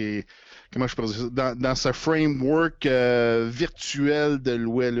comment je peux dire ça, dans ce framework virtuel de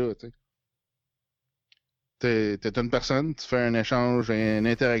loi-là. Tu es une personne, tu fais un échange, une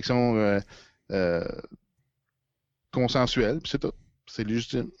interaction consensuelle, puis c'est tout. C'est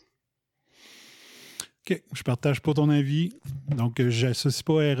légitime. OK, je partage pas ton avis. Donc, j'associe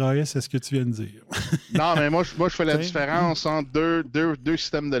pas RAS à ce que tu viens de dire. Non, mais moi, je fais la différence entre deux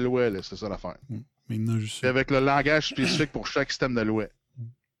systèmes de loi, là, c'est ça l'affaire. Mais il y en a juste... Avec le langage spécifique pour chaque système de loi.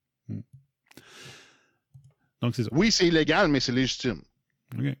 Donc, c'est ça. Oui, c'est illégal, mais c'est légitime.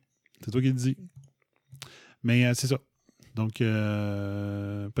 OK. C'est toi qui le dis. Mais c'est ça. Donc,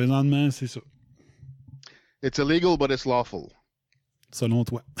 présentement, c'est ça. It's illegal, but it's lawful. Selon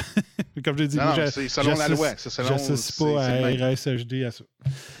toi. Comme je l'ai dit, c'est selon la loi. J'associe pas à RSHD à ça.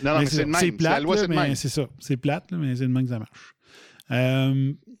 Non, mais c'est le même. C'est plate, la loi, c'est le même. C'est ça. C'est plate, là, mais c'est le même que ça marche.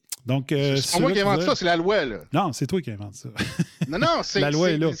 Donc, c'est pas moi qui invente ça, c'est la loi. Là. Non, c'est toi qui invente ça. Non, c'est... La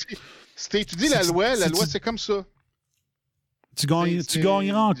loi est là. Si tu étudies la loi, c'est comme ça. Tu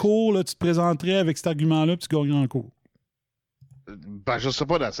gagneras en cours, là, tu te présenterais avec cet argument-là, puis tu gagneras en cours. Ben, je sais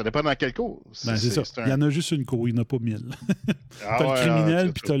pas, ça dépend dans quel cours. Ben, c'est ça. Il y en a juste une cour, il n'y en a pas 1000. T'as le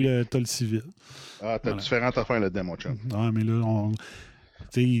criminel, puis t'as le civil. Ah, t'as différentes affaires là-dedans, mon chum. Ah, mais là,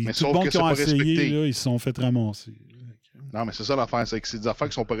 tout le monde qui ont essayé, là, ils se sont fait ramasser. Non, mais c'est ça l'affaire, c'est que c'est des affaires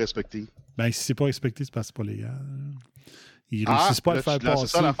qui sont pas respectées. Ben, si c'est pas respecté, c'est parce que c'est pas légal. Ils réussissent pas à le faire passer.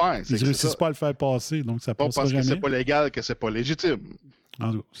 C'est ça l'affaire. Ils réussissent pas à le faire passer, donc ça passera jamais. Pas parce que c'est pas légal que c'est pas légitime.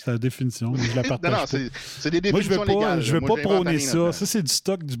 En tout cas, c'est la définition. Je la partage non, c'est des définitions légales. Je veux pas prôner ça. Ça, c'est du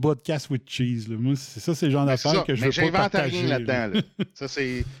stock du podcast with cheese. Là. Moi, c'est le genre d'affaires que je veux pas partager. Rien là-dedans. Là.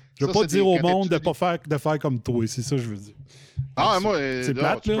 Je veux pas dire au monde de faire comme toi. C'est ça que je veux dire. Ah, moi, c'est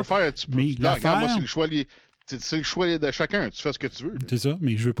plate, tu peux faire... Mais l'affaire... Moi, c'est le choix... c'est le choix de chacun. Tu fais ce que tu veux. Là. C'est ça,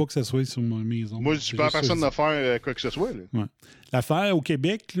 mais je veux pas que ça soit sur ma maison. Moi, je suis pas la personne de faire quoi que ce soit. Là. Ouais. L'affaire au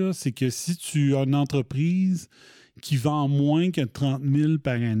Québec, là, c'est que si tu as une entreprise qui vend moins que 30 000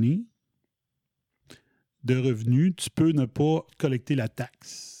 par année de revenus, tu peux ne pas collecter la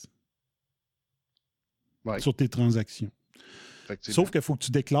taxe sur tes transactions. Sauf qu'il faut que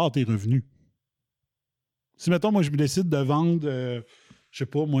tu déclares tes revenus. Si, mettons, moi, je me décide de vendre, je sais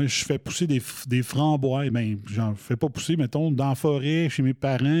pas, moi, je fais pousser des framboises, bien, j'en fais pas pousser, mettons, dans la forêt, chez mes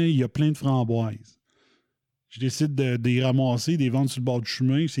parents, il y a plein de framboises. Je décide de les ramasser, de les vendre sur le bord du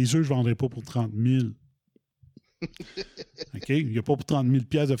chemin, c'est sûr que je ne vendrai pas pour 30 000. OK? Il n'y a pas pour 30 000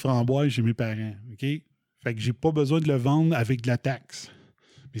 piastres de framboises chez mes parents. OK? Fait que j'ai pas besoin de le vendre avec de la taxe.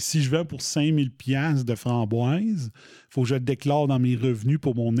 Mais si je vends pour 5 000 piastres de framboises, il faut que je le déclare dans mes revenus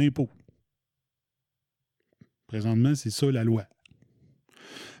pour mon impôt. Présentement, c'est ça la loi.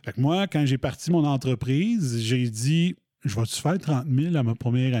 Fait que moi, quand j'ai parti mon entreprise, j'ai dit, je vais-tu faire 30 000 à ma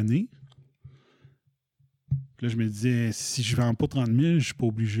première année? Puis là, je me disais, si je ne vends pas 30 000, je ne suis pas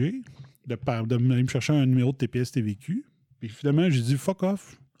obligé de me chercher un numéro de TPS TVQ. Puis finalement, j'ai dit, fuck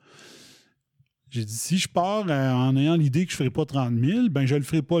off. J'ai dit, si je pars en ayant l'idée que je ne ferai pas 30 000, ben je ne le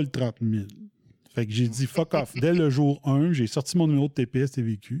ferai pas le 30 000. Fait que j'ai dit, fuck off. Dès le jour 1, j'ai sorti mon numéro de TPS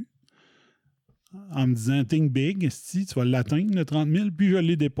TVQ en me disant, think big, esti, tu vas l'atteindre, le 30 000, puis je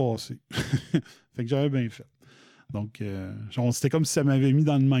l'ai dépassé. Fait que j'avais bien fait. Donc, c'était comme si ça m'avait mis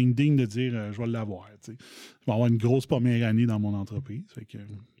dans le minding de dire, je vais l'avoir. Je vais avoir une grosse première année dans mon entreprise. Fait que,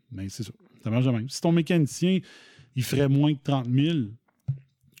 mais c'est ça. Ça marche de même. Si ton mécanicien, il ferait moins que 30 000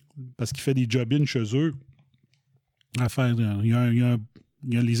 parce qu'il fait des job-in chez eux, à faire, il y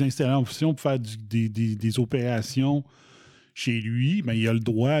a les installations pour faire des opérations chez lui, ben, il a le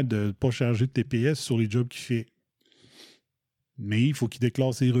droit de ne pas charger de TPS sur les jobs qu'il fait. Mais il faut qu'il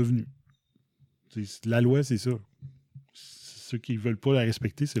déclare ses revenus. La loi, c'est ça. Ceux qui ne veulent pas la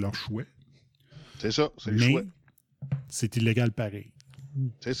respecter, c'est leur choix. C'est ça, c'est le choix. C'est illégal pareil.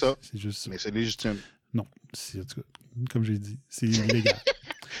 C'est ça. C'est juste ça. Mais c'est légitime. Non, en tout cas, comme j'ai dit, c'est illégal.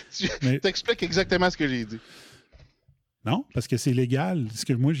 Tu t'expliques exactement ce que j'ai dit. Non, parce que c'est légal, ce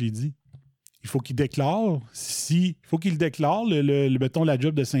que moi j'ai dit. Il faut qu'il déclare, mettons, la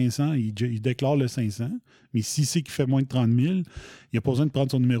job de 500, il déclare le 500, mais s'il sait qu'il fait moins de 30 000, il n'a pas besoin de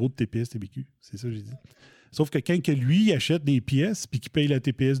prendre son numéro de TPS TBQ. C'est ça que j'ai dit. Sauf que quand que lui il achète des pièces puis qu'il paye la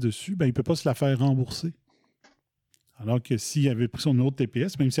TPS dessus, ben, il ne peut pas se la faire rembourser. Alors que s'il avait pris son numéro de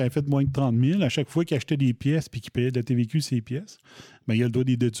TPS, même s'il avait fait moins de 30 000, à chaque fois qu'il achetait des pièces puis qu'il payait de la TVQ ses pièces, ben, il a le droit de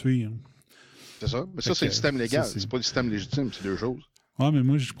les détruire. C'est ça. Mais ça, c'est le système légal. C'est pas le système légitime, c'est deux choses. Oui, mais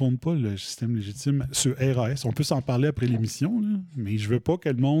moi, je ne prône pas le système légitime sur RAS. On peut s'en parler après l'émission, là, mais je veux pas que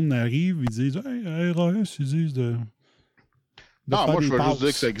le monde arrive et dise hey, RAS, ils disent de non, moi, je veux juste dire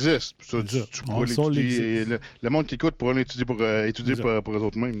que ça existe. Ça, tu pourrais l'étudier. Le monde qui écoute pourra l'étudier pour eux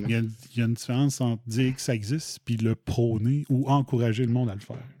autres mêmes. Il y a une différence entre dire que ça existe puis le prôner ou encourager le monde à le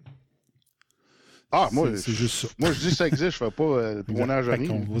faire. Ah, moi, c'est juste ça. Moi, je dis que ça existe, je ne fais pas le prônage à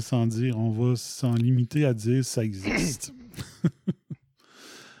rien. On va s'en limiter à dire que ça existe.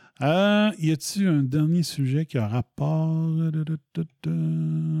 Y a-t-il un dernier sujet qui a rapport?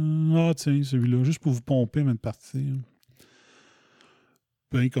 Ah, tiens, celui-là, juste pour vous pomper avant de partir.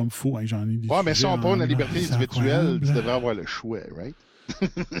 Ben, comme il faut, j'en ai des ouais, mais si on prend la liberté individuelle, tu devrais avoir le choix, right?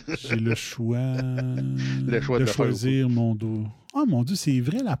 J'ai le choix, de choisir mon dos. Ah, mon Dieu, c'est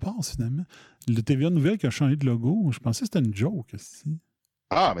vrai la passe, finalement. Le TVA Nouvelle qui a changé de logo, je pensais que c'était une joke. Aussi.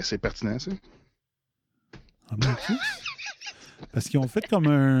 Ah, mais c'est pertinent, ça. Ah, ben, okay. Parce qu'ils ont fait comme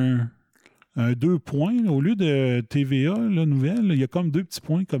un 2 points. Là, au lieu de TVA, la nouvelle, il y a comme 2 petits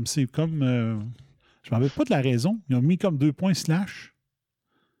points. Comme c'est comme. Je ne me rappelle pas de la raison. Ils ont mis comme 2 points /.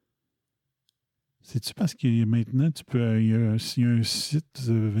 C'est-tu parce que maintenant, il y a un site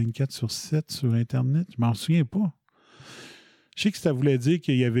 24/7 sur Internet? Je m'en souviens pas. Je sais que ça voulait dire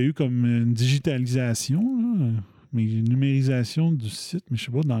qu'il y avait eu comme une digitalisation, là, mais une numérisation du site, mais je ne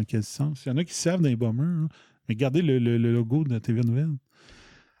sais pas dans quel sens. Il y en a qui servent dans les bombers. Là. Mais regardez le logo de la TVA Nouvelle.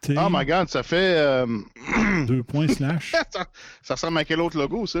 Oh my God, ça fait... 2 points /. Ça ressemble à quel autre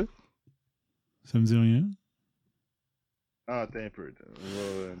logo, ça? Ça me dit rien. Ah, attends un peu.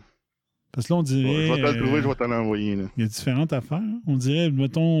 Parce que là, on dirait... je vais te le trouver, je vais te l'envoyer. Là. Il y a différentes affaires. On dirait,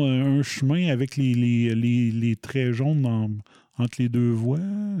 mettons, un chemin avec les traits jaunes entre les 2 voies.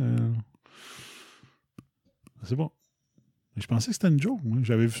 C'est bon. Je pensais que c'était une joke. Moi.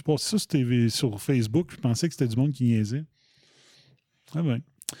 J'avais vu passer ça sur Facebook. Je pensais que c'était du monde qui niaisait. Ah ben.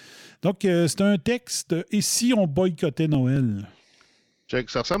 Donc, c'est un texte. Et si on boycottait Noël?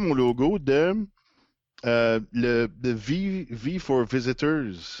 Ça ressemble au logo de le V for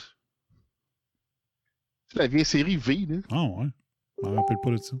Visitors. C'est la vieille série V, là. Ah ouais. Je me rappelle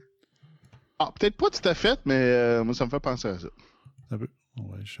pas de ça. Ah, peut-être pas tout à fait, mais moi, ça me fait penser à ça. Ça peut. On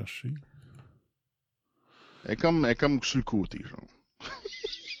va aller chercher. Elle est comme sur le côté, genre.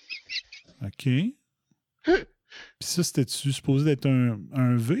 OK. Puis ça, c'était-tu supposé d'être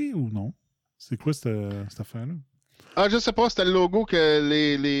un V ou non? C'est quoi cette affaire-là? Ah, je sais pas, c'était le logo que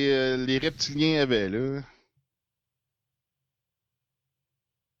les reptiliens avaient, là.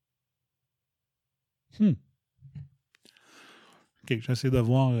 OK, j'essaie de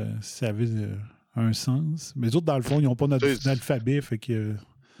voir si ça avait un sens. Mais les autres, dans le fond, ils n'ont pas notre alphabet, fait que...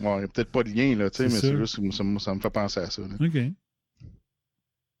 Ouais, il n'y a peut-être pas de lien, là, tu sais, mais ça. c'est juste, ça me fait penser à ça, là. OK.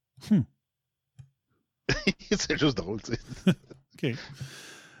 C'est juste drôle, tu sais. OK.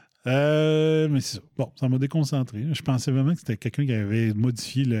 Mais c'est ça. Bon, ça m'a déconcentré. Je pensais vraiment que c'était quelqu'un qui avait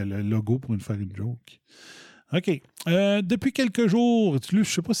modifié le logo pour faire une joke. OK. Depuis quelques jours, je ne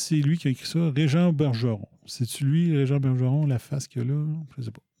sais pas si c'est lui qui a écrit ça, Régent Bergeron. C'est-tu lui, Régent Bergeron, la face qu'il y a là? Je ne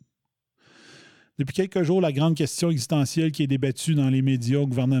sais pas. Depuis quelques jours, la grande question existentielle qui est débattue dans les médias, au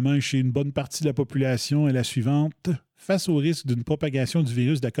gouvernement et chez une bonne partie de la population est la suivante. Face au risque d'une propagation du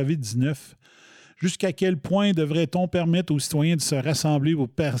virus de la COVID-19, jusqu'à quel point devrait-on permettre aux citoyens de se rassembler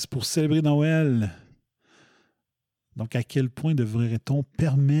pour célébrer Noël? Donc, à quel point devrait-on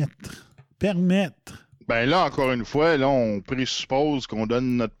permettre? Ben là, encore une fois, là, on présuppose qu'on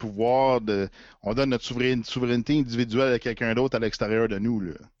donne notre pouvoir, on donne notre souveraineté individuelle à quelqu'un d'autre à l'extérieur de nous,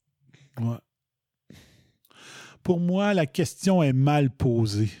 là. Ouais. Pour moi, la question est mal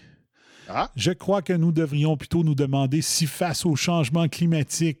posée. Ah? Je crois que nous devrions plutôt nous demander si face au changement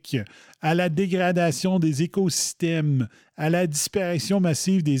climatique, à la dégradation des écosystèmes, à la disparition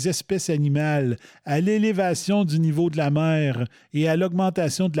massive des espèces animales, à l'élévation du niveau de la mer et à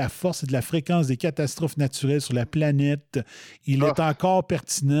l'augmentation de la force et de la fréquence des catastrophes naturelles sur la planète, il est encore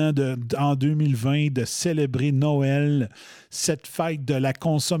pertinent en 2020 de célébrer Noël, cette fête de la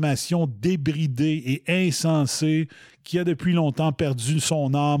consommation débridée et insensée qui a depuis longtemps perdu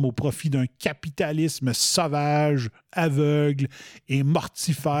son âme au profit d'un capitalisme sauvage, aveugle et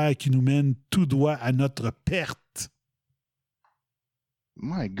mortifère qui nous mène tout droit à notre perte.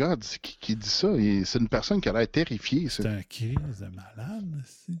 My God, c'est qui dit ça? C'est une personne qui a l'air terrifiée, ça. C'est un crise de malade.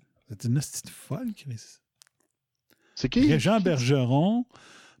 C'est une hostie de folle, Chris. C'est qui? Régent Bergeron,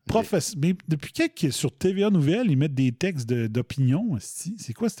 professeur. Mais depuis qu'il sur TVA Nouvelles, ils mettent des textes d'opinion.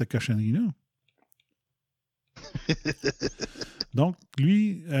 C'est quoi cette cochonnerie-là? Donc,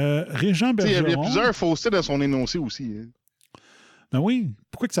 lui, Régent Bergeron... Il y a plusieurs faussetés dans son énoncé aussi. Hein. Ben oui.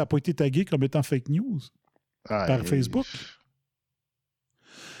 Pourquoi que ça n'a pas été tagué comme étant fake news par Facebook?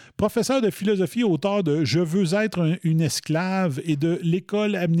 Professeur de philosophie, auteur de « Je veux être une esclave » et de «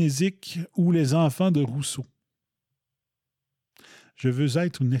 L'école amnésique ou les enfants de Rousseau ». Je veux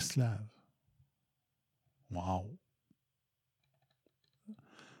être une esclave. Wow.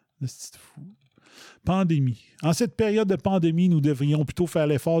 C'est fou. Pandémie. En cette période de pandémie, nous devrions plutôt faire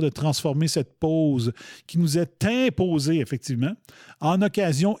l'effort de transformer cette pause qui nous est imposée, effectivement, en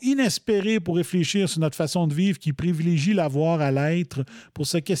occasion inespérée pour réfléchir sur notre façon de vivre qui privilégie l'avoir à l'être, pour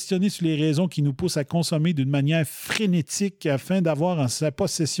se questionner sur les raisons qui nous poussent à consommer d'une manière frénétique afin d'avoir en sa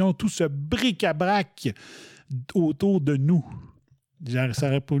possession tout ce bric-à-brac autour de nous. Ça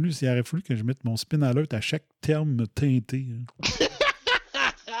aurait fallu que je mette mon spin alert à chaque terme teinté.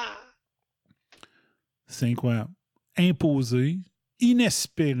 C'est incroyable. Imposé,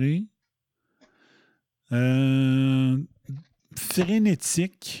 inespéré,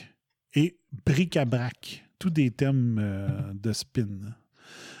 frénétique et bric-à-brac. Tous des termes de spin.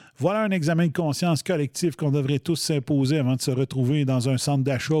 Voilà un examen de conscience collectif qu'on devrait tous s'imposer avant de se retrouver dans un centre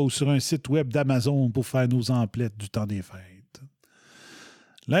d'achat ou sur un site web d'Amazon pour faire nos emplettes du temps des fêtes.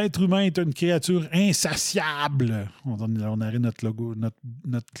 L'être humain est une créature insatiable. On arrête notre logo,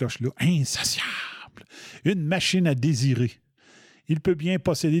 notre cloche là. Insatiable. Une machine à désirer. Il peut bien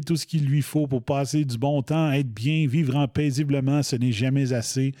posséder tout ce qu'il lui faut pour passer du bon temps, être bien, vivre en paisiblement, ce n'est jamais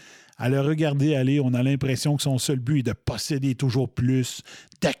assez. À le regarder aller, on a l'impression que son seul but est de posséder toujours plus,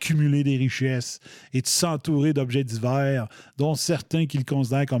 d'accumuler des richesses et de s'entourer d'objets divers, dont certains qu'il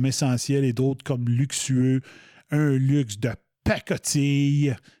considère comme essentiels et d'autres comme luxueux, un luxe de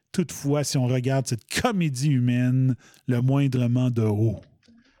pacotille. Toutefois, si on regarde cette comédie humaine, le moindrement de haut.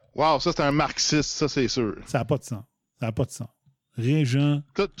 Wow, ça c'est un marxiste, ça c'est sûr. Ça n'a pas de sens. Ça n'a pas de sens. Régent.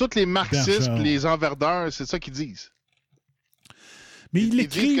 Tous les marxistes et les enverdeurs, c'est ça qu'ils disent. Mais ils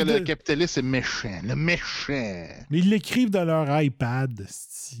disent que le capitalisme est méchant. Le méchant. Mais ils l'écrivent dans leur iPad. Tu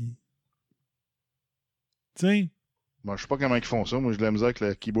sais. Moi, je sais pas comment ils font ça. Moi, j'ai de la misère avec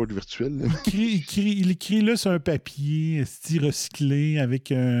le keyboard virtuel. Il écrit là sur un papier recyclé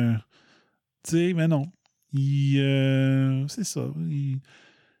avec un... Tu sais, mais non. C'est ça.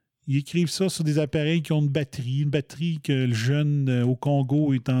 Ils écrivent ça sur des appareils qui ont une batterie que le jeune au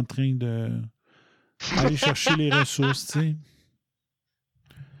Congo est en train d'aller chercher les ressources, tu sais.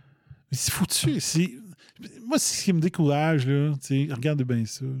 Mais c'est foutu. Moi, c'est ce qui me décourage, là. Tu sais, regardez bien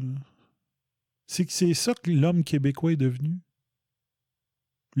ça. Là. C'est que c'est ça que l'homme québécois est devenu.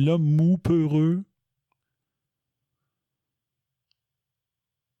 L'homme mou, peureux.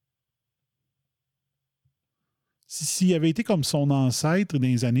 S'il avait été comme son ancêtre dans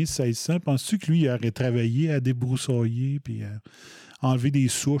les années 1600, penses-tu que lui, il aurait travaillé à débroussailler, puis à enlever des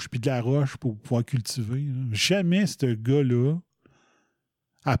souches, puis de la roche pour pouvoir cultiver? Là? Jamais ce gars-là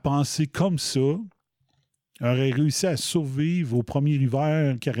a pensé comme ça, aurait réussi à survivre au premier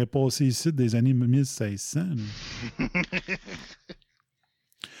hiver qui aurait passé ici des années 1600.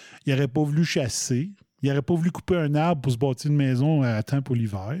 Il n'aurait pas voulu chasser. Il n'aurait pas voulu couper un arbre pour se bâtir une maison à temps pour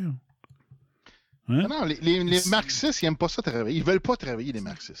l'hiver. Hein? Non, les marxistes, ils n'aiment pas ça travailler. Ils ne veulent pas travailler, les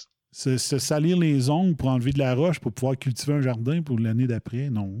marxistes. Se salir les ongles pour enlever de la roche pour pouvoir cultiver un jardin pour l'année d'après,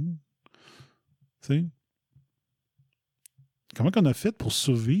 non. Tu sais? Comment on a fait pour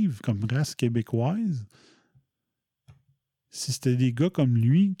survivre comme race québécoise si c'était des gars comme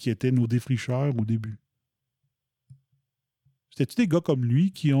lui qui étaient nos défricheurs au début? C'était-tu des gars comme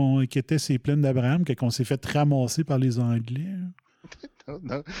lui qui étaient ces plaines d'Abraham quand on s'est fait ramasser par les Anglais?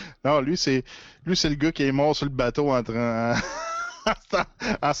 Non, lui, c'est le gars qui est mort sur le bateau en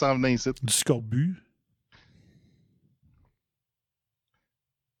s'en venant ici. Du scorbut.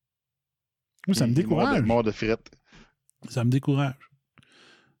 Moi, ça me décourage. Mort de frette. Ça me décourage.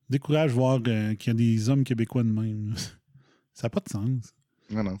 Décourage voir qu'il y a des hommes québécois de même. Ça n'a pas de sens.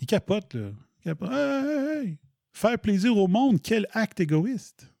 Non. Ils capotent, là. Hey! Faire plaisir au monde, quel acte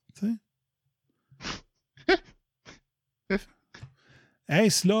égoïste. Tu sais?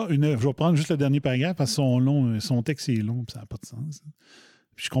 Est-ce là je vais prendre juste le dernier paragraphe parce que son texte est long et ça n'a pas de sens.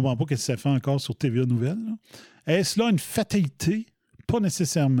 Puis je comprends pas ce que ça fait encore sur TVA Nouvelles. Là. Est-ce là une fatalité? Pas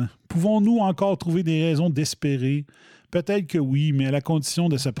nécessairement. Pouvons-nous encore trouver des raisons d'espérer? Peut-être que oui, mais à la condition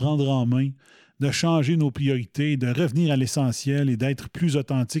de se prendre en main, de changer nos priorités, de revenir à l'essentiel et d'être plus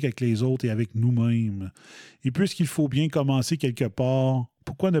authentique avec les autres et avec nous-mêmes. Et puisqu'il faut bien commencer quelque part,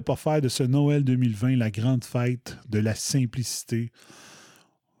 pourquoi ne pas faire de ce Noël 2020 la grande fête de la simplicité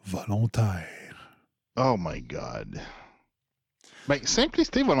volontaire? Oh my God. Ben,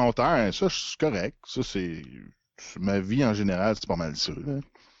 simplicité volontaire, ça, c'est correct. Ça, c'est ma vie en général, c'est pas mal ça. Là.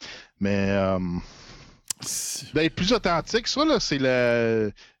 Mais d'être plus authentique, ça, là, c'est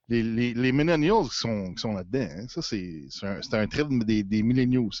les millennials qui sont là-dedans. Hein. Ça, c'est un trait des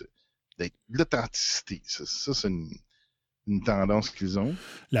millennials, ça. D'être l'authenticité. Ça c'est une tendance qu'ils ont.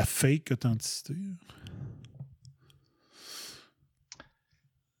 La fake authenticité.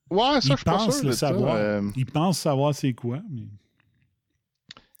 Ouais, ça, je pense le savoir. Ils pensent savoir c'est quoi, mais...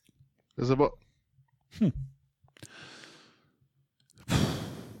 Je sais pas.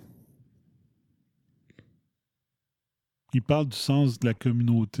 Il parle du sens de la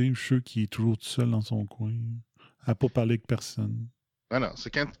communauté. Je suis sûr qu'il est toujours tout seul dans son coin, à pas parler avec personne. Ah non, c'est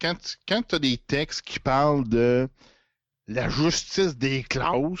quand tu as des textes qui parlent de la justice des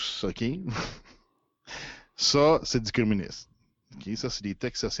classes, OK? Ça, c'est du communisme. OK? Ça, c'est des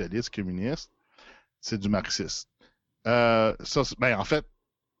textes socialistes, communistes. C'est du marxiste. En fait,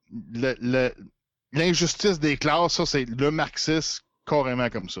 l'injustice des classes, ça, c'est le marxisme carrément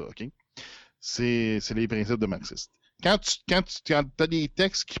comme ça, OK? C'est les principes de marxiste. Quand tu as des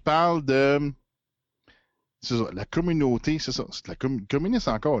textes qui parlent de... C'est ça, la communauté, c'est ça. C'est la communiste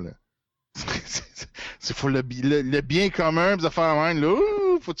encore, là. C'est faut le bien commun, des affaires même, là.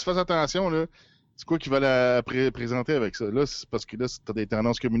 Faut que tu fasses attention, là. C'est quoi qu'ils veulent présenter avec ça? Là, c'est parce que là, t'as des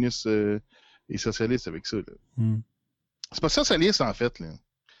tendances communistes et socialistes avec ça, là. C'est pas socialiste, en fait, là.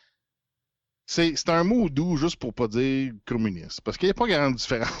 C'est un mot doux juste pour pas dire communiste. Parce qu'il n'y a pas grande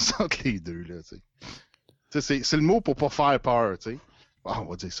différence entre les deux, là, tu sais. C'est le mot pour pas faire peur, tu sais. On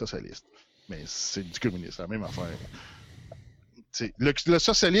va dire socialiste. Mais c'est du communisme, c'est la même affaire. Le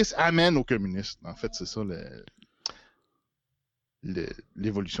socialiste amène au communiste. En fait, c'est ça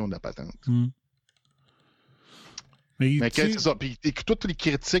l'évolution de la patente. Mais c'est ça. Puis toutes les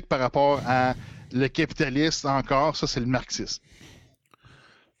critiques par rapport à le capitaliste encore, ça, c'est le marxisme.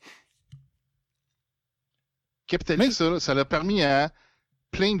 Capitaliste, ça a permis à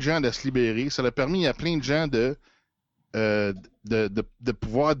plein de gens de se libérer. Ça a permis à plein de gens de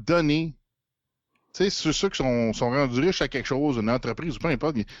pouvoir donner. Tu sais, ceux qui sont rendus riches à quelque chose, une entreprise ou peu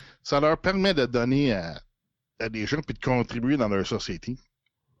importe, ça leur permet de donner à des gens puis de contribuer dans leur société.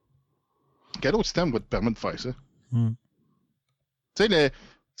 Quel autre système va te permettre de faire ça? Tu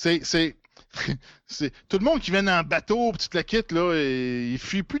sais, tout le monde qui vient en bateau, petite la quitte, là, ils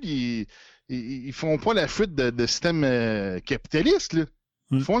fuient plus ils font pas la fuite de système capitaliste, là.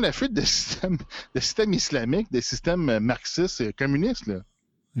 Ils font la fuite de système islamique, de système marxiste et communiste, là.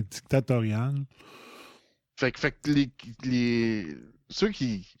 Dictatorial. Fait que ceux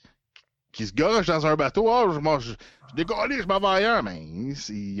qui se gorgent dans un bateau, je décolle, je m'en vais ailleurs, mais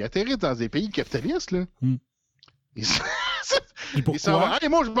ils atterrissent dans des pays capitalistes, là. Ils s'en vont. Hey,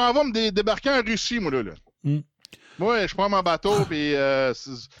 moi, je m'en vais me débarquer en Russie, moi, là. Moi, je prends mon bateau, puis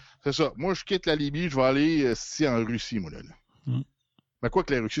c'est ça. Moi, je quitte la Libye, je vais aller en Russie, moi, là. Mais quoi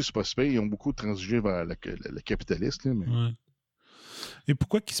que la Russie, c'est pas super, ils ont beaucoup transigé vers le capitaliste, là, mais... Ouais. Et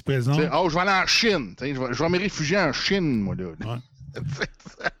pourquoi qu'ils se présentent? Je vais aller en Chine. Je vais me réfugier en Chine, moi, là. Ouais.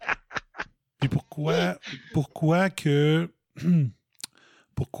 Puis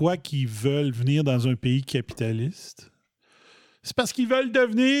pourquoi qu'ils veulent venir dans un pays capitaliste? C'est parce qu'ils veulent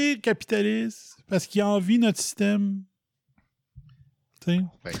devenir capitalistes. Parce qu'ils envient notre système. Ben,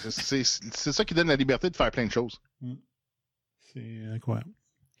 c'est ça qui donne la liberté de faire plein de choses. C'est incroyable.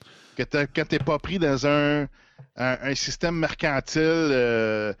 Quand t'es pas pris dans un système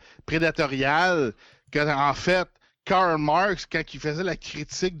mercantile prédatorial, en fait, Karl Marx, quand il faisait la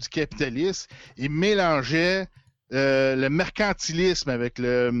critique du capitalisme, il mélangeait le mercantilisme avec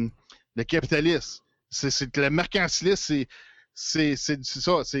le capitalisme. Le mercantilisme, c'est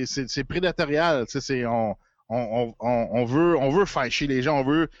ça, c'est prédatorial. On veut fâcher les gens, on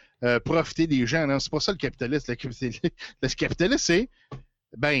veut profiter des gens. Non, c'est pas ça le capitalisme. Le capitalisme, c'est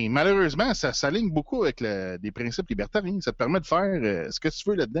malheureusement, ça s'aligne beaucoup avec des principes libertariens. Ça te permet de faire ce que tu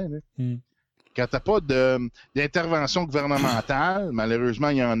veux là-dedans. Là. Quand tu n'as pas d'intervention gouvernementale, malheureusement,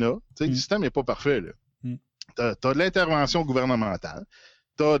 il y en a. Le système n'est pas parfait. Tu as de l'intervention gouvernementale.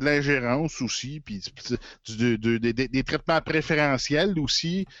 Tu as de l'ingérence aussi, puis des traitements préférentiels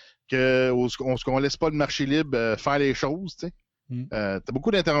aussi, qu'on ne laisse pas le marché libre faire les choses. Tu as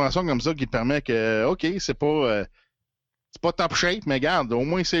beaucoup d'interventions comme ça qui te permettent que, OK, c'est pas top shape, mais regarde, au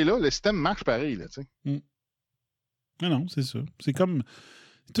moins c'est là, le système marche pareil. Là, Non, c'est ça. C'est comme...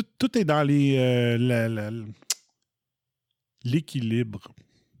 Tout est dans l'équilibre.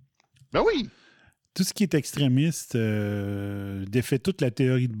 Ben oui! Tout ce qui est extrémiste défait toute la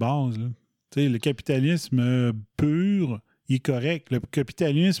théorie de base. Là. Le capitalisme pur, il est correct. Le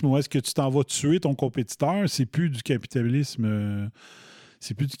capitalisme où est-ce que tu t'en vas tuer ton compétiteur, c'est plus du capitalisme.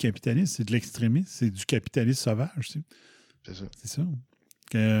 C'est plus du capitalisme, c'est de l'extrémisme. C'est du capitalisme sauvage. C'est ça. C'est ça.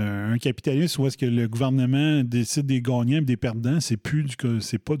 Un capitalisme où est-ce que le gouvernement décide des gagnants et des perdants, c'est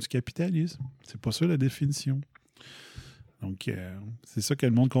pas du capitalisme. C'est pas ça la définition. Donc, c'est ça que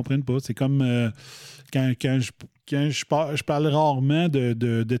le monde ne comprenne pas. C'est comme quand je parle rarement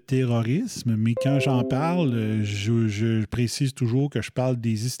de terrorisme, mais quand j'en parle, je précise toujours que je parle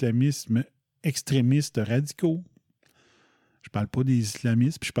des islamismes extrémistes radicaux. Je parle pas des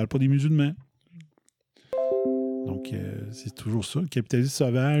islamistes, puis je parle pas des musulmans. Donc, c'est toujours ça. Le capitalisme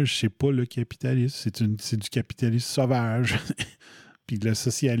sauvage, c'est pas le capitalisme. C'est du capitalisme sauvage. Puis le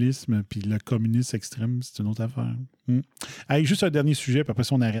socialisme, puis le communisme extrême, c'est une autre affaire. Allez, juste un dernier sujet, puis après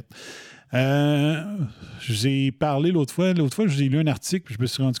ça, on arrête. J'ai parlé l'autre fois, j'ai lu un article, puis je me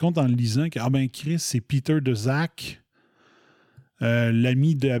suis rendu compte en le lisant que, Chris, c'est Peter DeZack,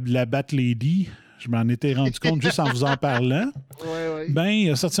 l'ami de la Bat Lady. Je m'en étais rendu compte juste en vous en parlant. Ouais. Il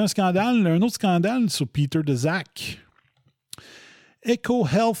a sorti un autre scandale sur Peter DeZack.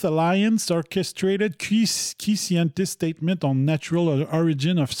 EcoHealth Alliance orchestrated key scientist statement on natural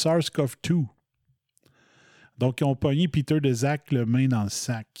origin of SARS-CoV-2. Donc, ils ont pogné Peter DeZack le main dans le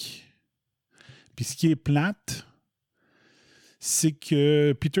sac. Puis ce qui est plate, c'est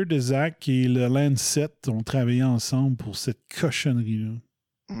que Peter DeZack et le Lancet ont travaillé ensemble pour cette cochonnerie-là.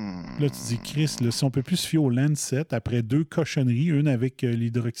 Là, tu dis, Chris, là, si on ne peut plus se fier au Lancet après 2 cochonneries, une avec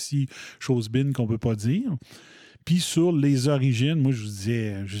l'hydroxychosbine qu'on ne peut pas dire, puis sur les origines, moi,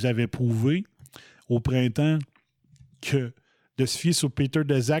 je vous avais prouvé au printemps que de se fier sur Peter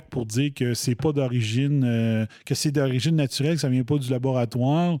DeZack pour dire que c'est pas d'origine, que c'est d'origine naturelle, que ça vient pas du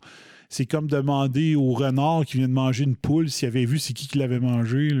laboratoire, c'est comme demander au renard qui vient de manger une poule s'il avait vu c'est qui l'avait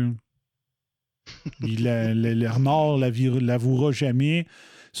mangé. Là. Le renard l'avouera jamais,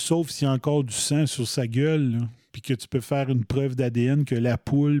 sauf s'il y a encore du sang sur sa gueule, là. Puis que tu peux faire une preuve d'ADN que la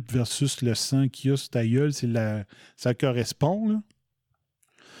poule versus le sang qu'il y a sur ta gueule, ça correspond. Là.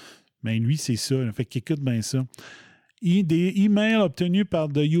 Mais lui, c'est ça. Là. Fait qu'écoute bien ça. Des emails obtenus par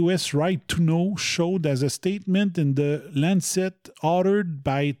the US Right to Know showed as a statement in the Lancet authored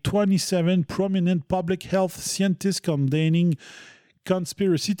by 27 prominent public health scientists containing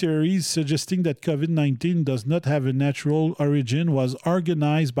conspiracy theories suggesting that COVID-19 does not have a natural origin was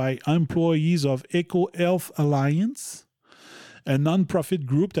organized by employees of EcoHealth Alliance, a non-profit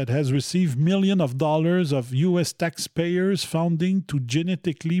group that has received millions of dollars of U.S. taxpayers' funding to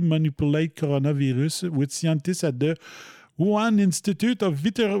genetically manipulate coronavirus with scientists at the Wuhan Institute of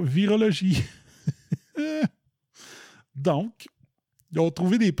Virology. Donc, ils ont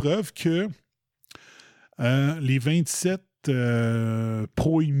trouvé des preuves que les 27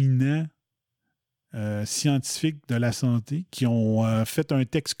 proéminents scientifiques de la santé qui ont fait un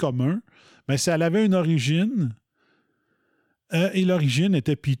texte commun, ben, ça avait une origine et l'origine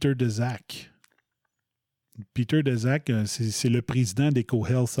était Peter Daszak. Peter Daszak, c'est le président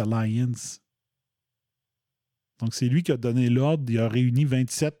d'EcoHealth Alliance. Donc, c'est lui qui a donné l'ordre. Il a réuni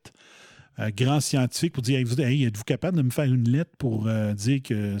 27 grands scientifiques pour dire hey, êtes-vous capable de me faire une lettre pour dire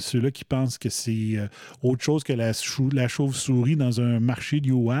que ceux-là qui pensent que c'est autre chose que la chauve-souris dans un marché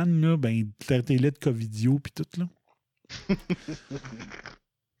de Wuhan, là, ben, traitez-les de Covidio puis tout, là.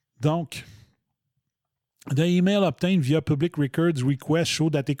 Donc, the email obtained via public records request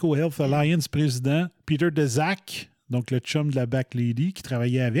showed that EcoHealth Alliance président Peter Daszak, donc le chum de la Back Lady qui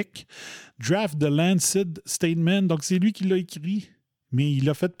travaillait avec, draft the Lancet statement. Donc, c'est lui qui l'a écrit. Mais il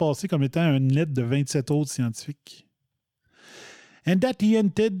l'a fait passer comme étant une lettre de 27 autres scientifiques. And that he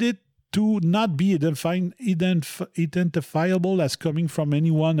intended to not be identifiable as coming from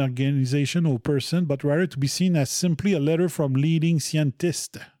any one organization or person, but rather to be seen as simply a letter from leading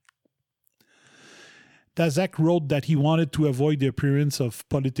scientists. Daszak wrote that he wanted to avoid the appearance of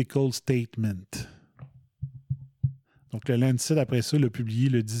political statement. Donc, le Lancet, après ça, l'a publié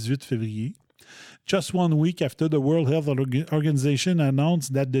le 18 février. Just 1 week after the World Health Organization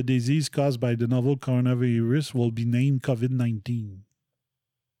announced that the disease caused by the novel coronavirus will be named COVID-19.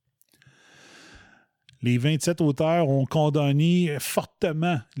 Les 27 auteurs ont condamné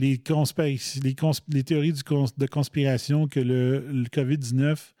fortement les théories de conspiration que le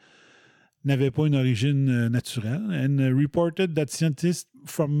COVID-19 n'avait pas une origine naturelle, and reported that scientists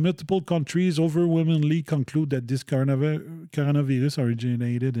from multiple countries overwhelmingly conclude that this coronavirus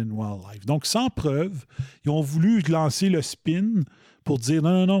originated in wildlife. Donc, sans preuve, ils ont voulu lancer le spin pour dire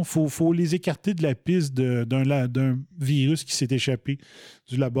non, faut les écarter de la piste d'un virus qui s'est échappé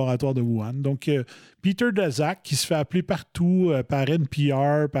du laboratoire de Wuhan. Donc, Peter Daszak, qui se fait appeler partout par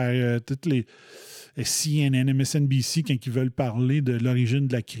NPR, par toutes les CNN, MSNBC, quand ils veulent parler de l'origine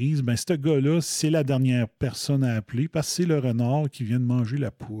de la crise, ben ce gars-là, c'est la dernière personne à appeler parce que c'est le renard qui vient de manger la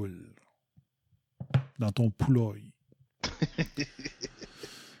poule dans ton poulailler.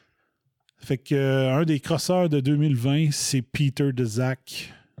 Fait que un des crosseurs de 2020, c'est Peter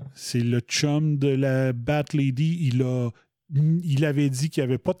Daszak. C'est le chum de la Bat Lady. Il avait dit qu'il n'y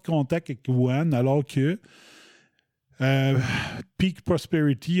avait pas de contact avec Wuhan, alors que Peak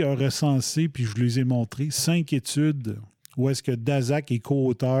Prosperity a recensé, puis je vous les ai montré, 5 études où est-ce que Daszak est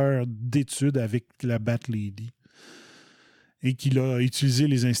co-auteur d'études avec la Bat Lady et qu'il a utilisé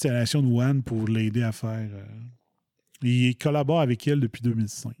les installations de Wuhan pour l'aider à faire... il collabore avec elle depuis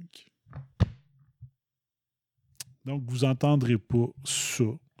 2005. Donc, vous n'entendrez pas ça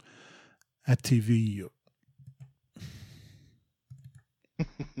à TVIA.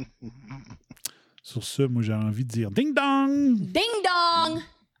 Sur ce, moi, j'ai envie de dire ding dong! Ding dong!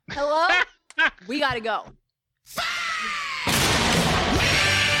 Hello? We gotta go.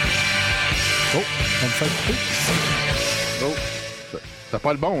 Oh, ça me fait couper. Oh, t'as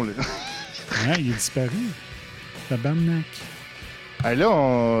pas le bon, là. Ouais, il est disparu. Tabarnak. Hey, là,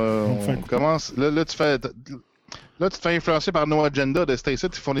 on commence. Là, tu te fais influencer par No Agenda de Stacey,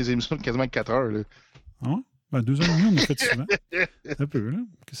 qui font des émissions de quasiment 4 heures. Là. Ah ouais? Ben, 2h30, on a fait souvent. Un peu, là.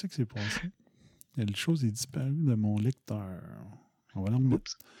 Qu'est-ce que c'est passé? La chose est disparue de mon lecteur. On va l'en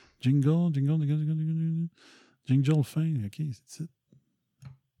remettre. Jingle fin. OK, c'est ça.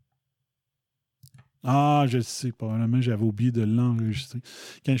 Ah, je sais. Probablement, j'avais oublié de l'enregistrer.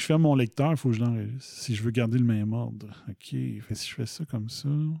 Quand je ferme mon lecteur, il faut que je l'enregistre. Si je veux garder le même ordre. OK. Fait, si je fais ça comme ça,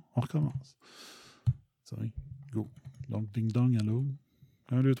 on recommence. Sorry. Go. Donc, ding-dong, allô.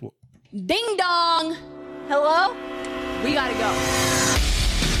 1, 2, 3. Ding-dong! Hello? We gotta go.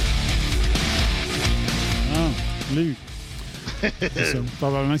 Ah, Luc. C'est ça.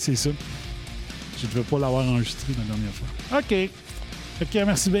 Probablement que c'est ça. Je ne devais pas l'avoir enregistré la dernière fois. OK. OK,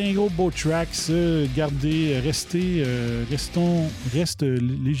 merci bien gros. Beau tracks. Gardez, reste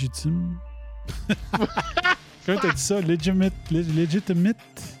légitime. Comment t'as dit ça? Legitimate?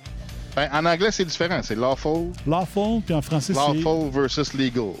 Ben, en anglais, c'est différent. C'est lawful. Lawful, puis en français, c'est... Lawful versus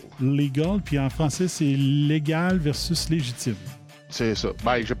legal. Legal, puis en français, c'est légal versus légitime. C'est ça.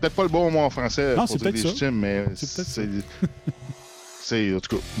 Ben, j'ai peut-être pas le bon mot en français non, pour dire légitime, mais c'est peut-être c'est... c'est, en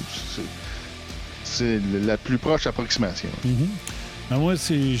tout cas, c'est la plus proche approximation. Mm-hmm. Ben moi,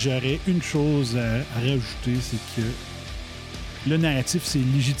 j'aurais une chose à rajouter, c'est que le narratif, c'est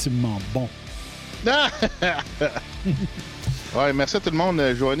légitimement bon. Ouais, merci à tout le monde,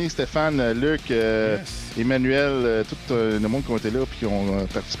 Joanie, Stéphane, Luc, Emmanuel, tout le monde qui ont été là et qui ont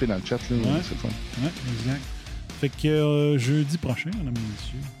participé dans le chat. Là, c'est le fun. Ouais, exact. Fait que jeudi prochain, mesdames et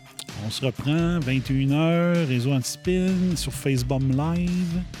messieurs, on se reprend 21h, Réseau Antispin sur Facebook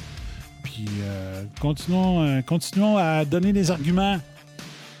Live. Puis continuons à donner des arguments.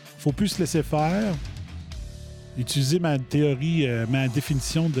 Faut plus se laisser faire. Utiliser ma théorie, ma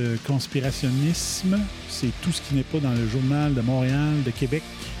définition de conspirationnisme, c'est tout ce qui n'est pas dans le Journal de Montréal, de Québec,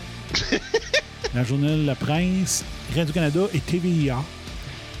 le Journal La Presse, Radio-Canada et TVA.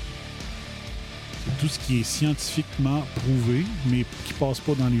 C'est tout ce qui est scientifiquement prouvé, mais qui passe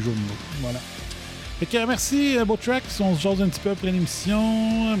pas dans les journaux. Voilà. Fait que merci, Beau Tracks. On se jase un petit peu après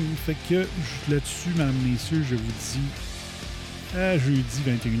l'émission. Fait que là-dessus, mesdames et messieurs, je vous dis à jeudi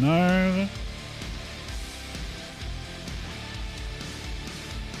 21h.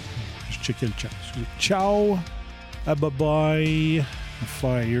 Checker le chat. Ciao. Bye-bye.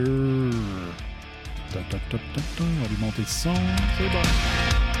 Fire. On va lui monter le son. C'est bon.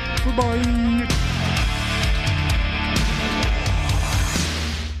 Bye-bye.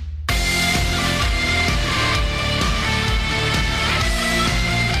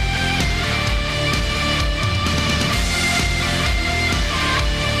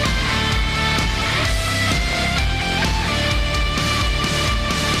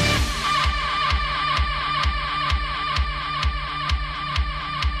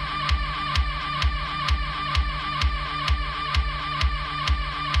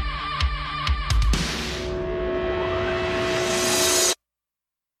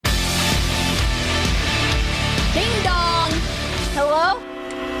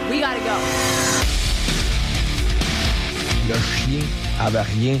 avait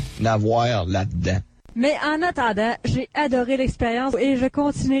rien à voir là-dedans. Mais en attendant, j'ai adoré l'expérience et je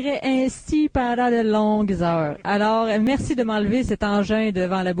continuerai ainsi pendant de longues heures. Alors, merci de m'enlever cet engin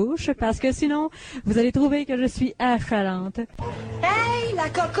devant la bouche parce que sinon, vous allez trouver que je suis achalante. Hey, la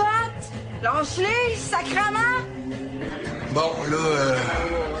cocotte! Lâche-les, sacrement! Bon, là,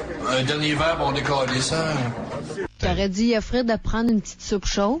 un dernier verre, on décolle ça. T'aurais dit à Fred de prendre une petite soupe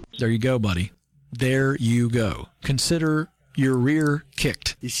chaude? There you go, buddy. There you go. Consider your rear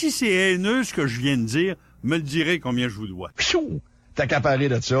kicked. Et si c'est haineux ce que je viens de dire, me le direz combien je vous dois. Pfiou! T'as accaparé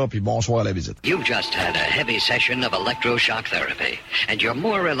de ça, puis bonsoir à la visite. You've just had a heavy session of electroshock therapy, and you're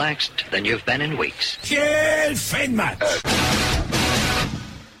more relaxed than you've been in weeks. Quelle fin de match!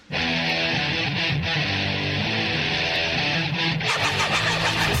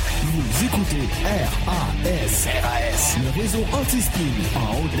 Vous écoutez RAS, le réseau anti-spin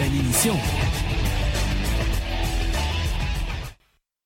en haute de l'émission.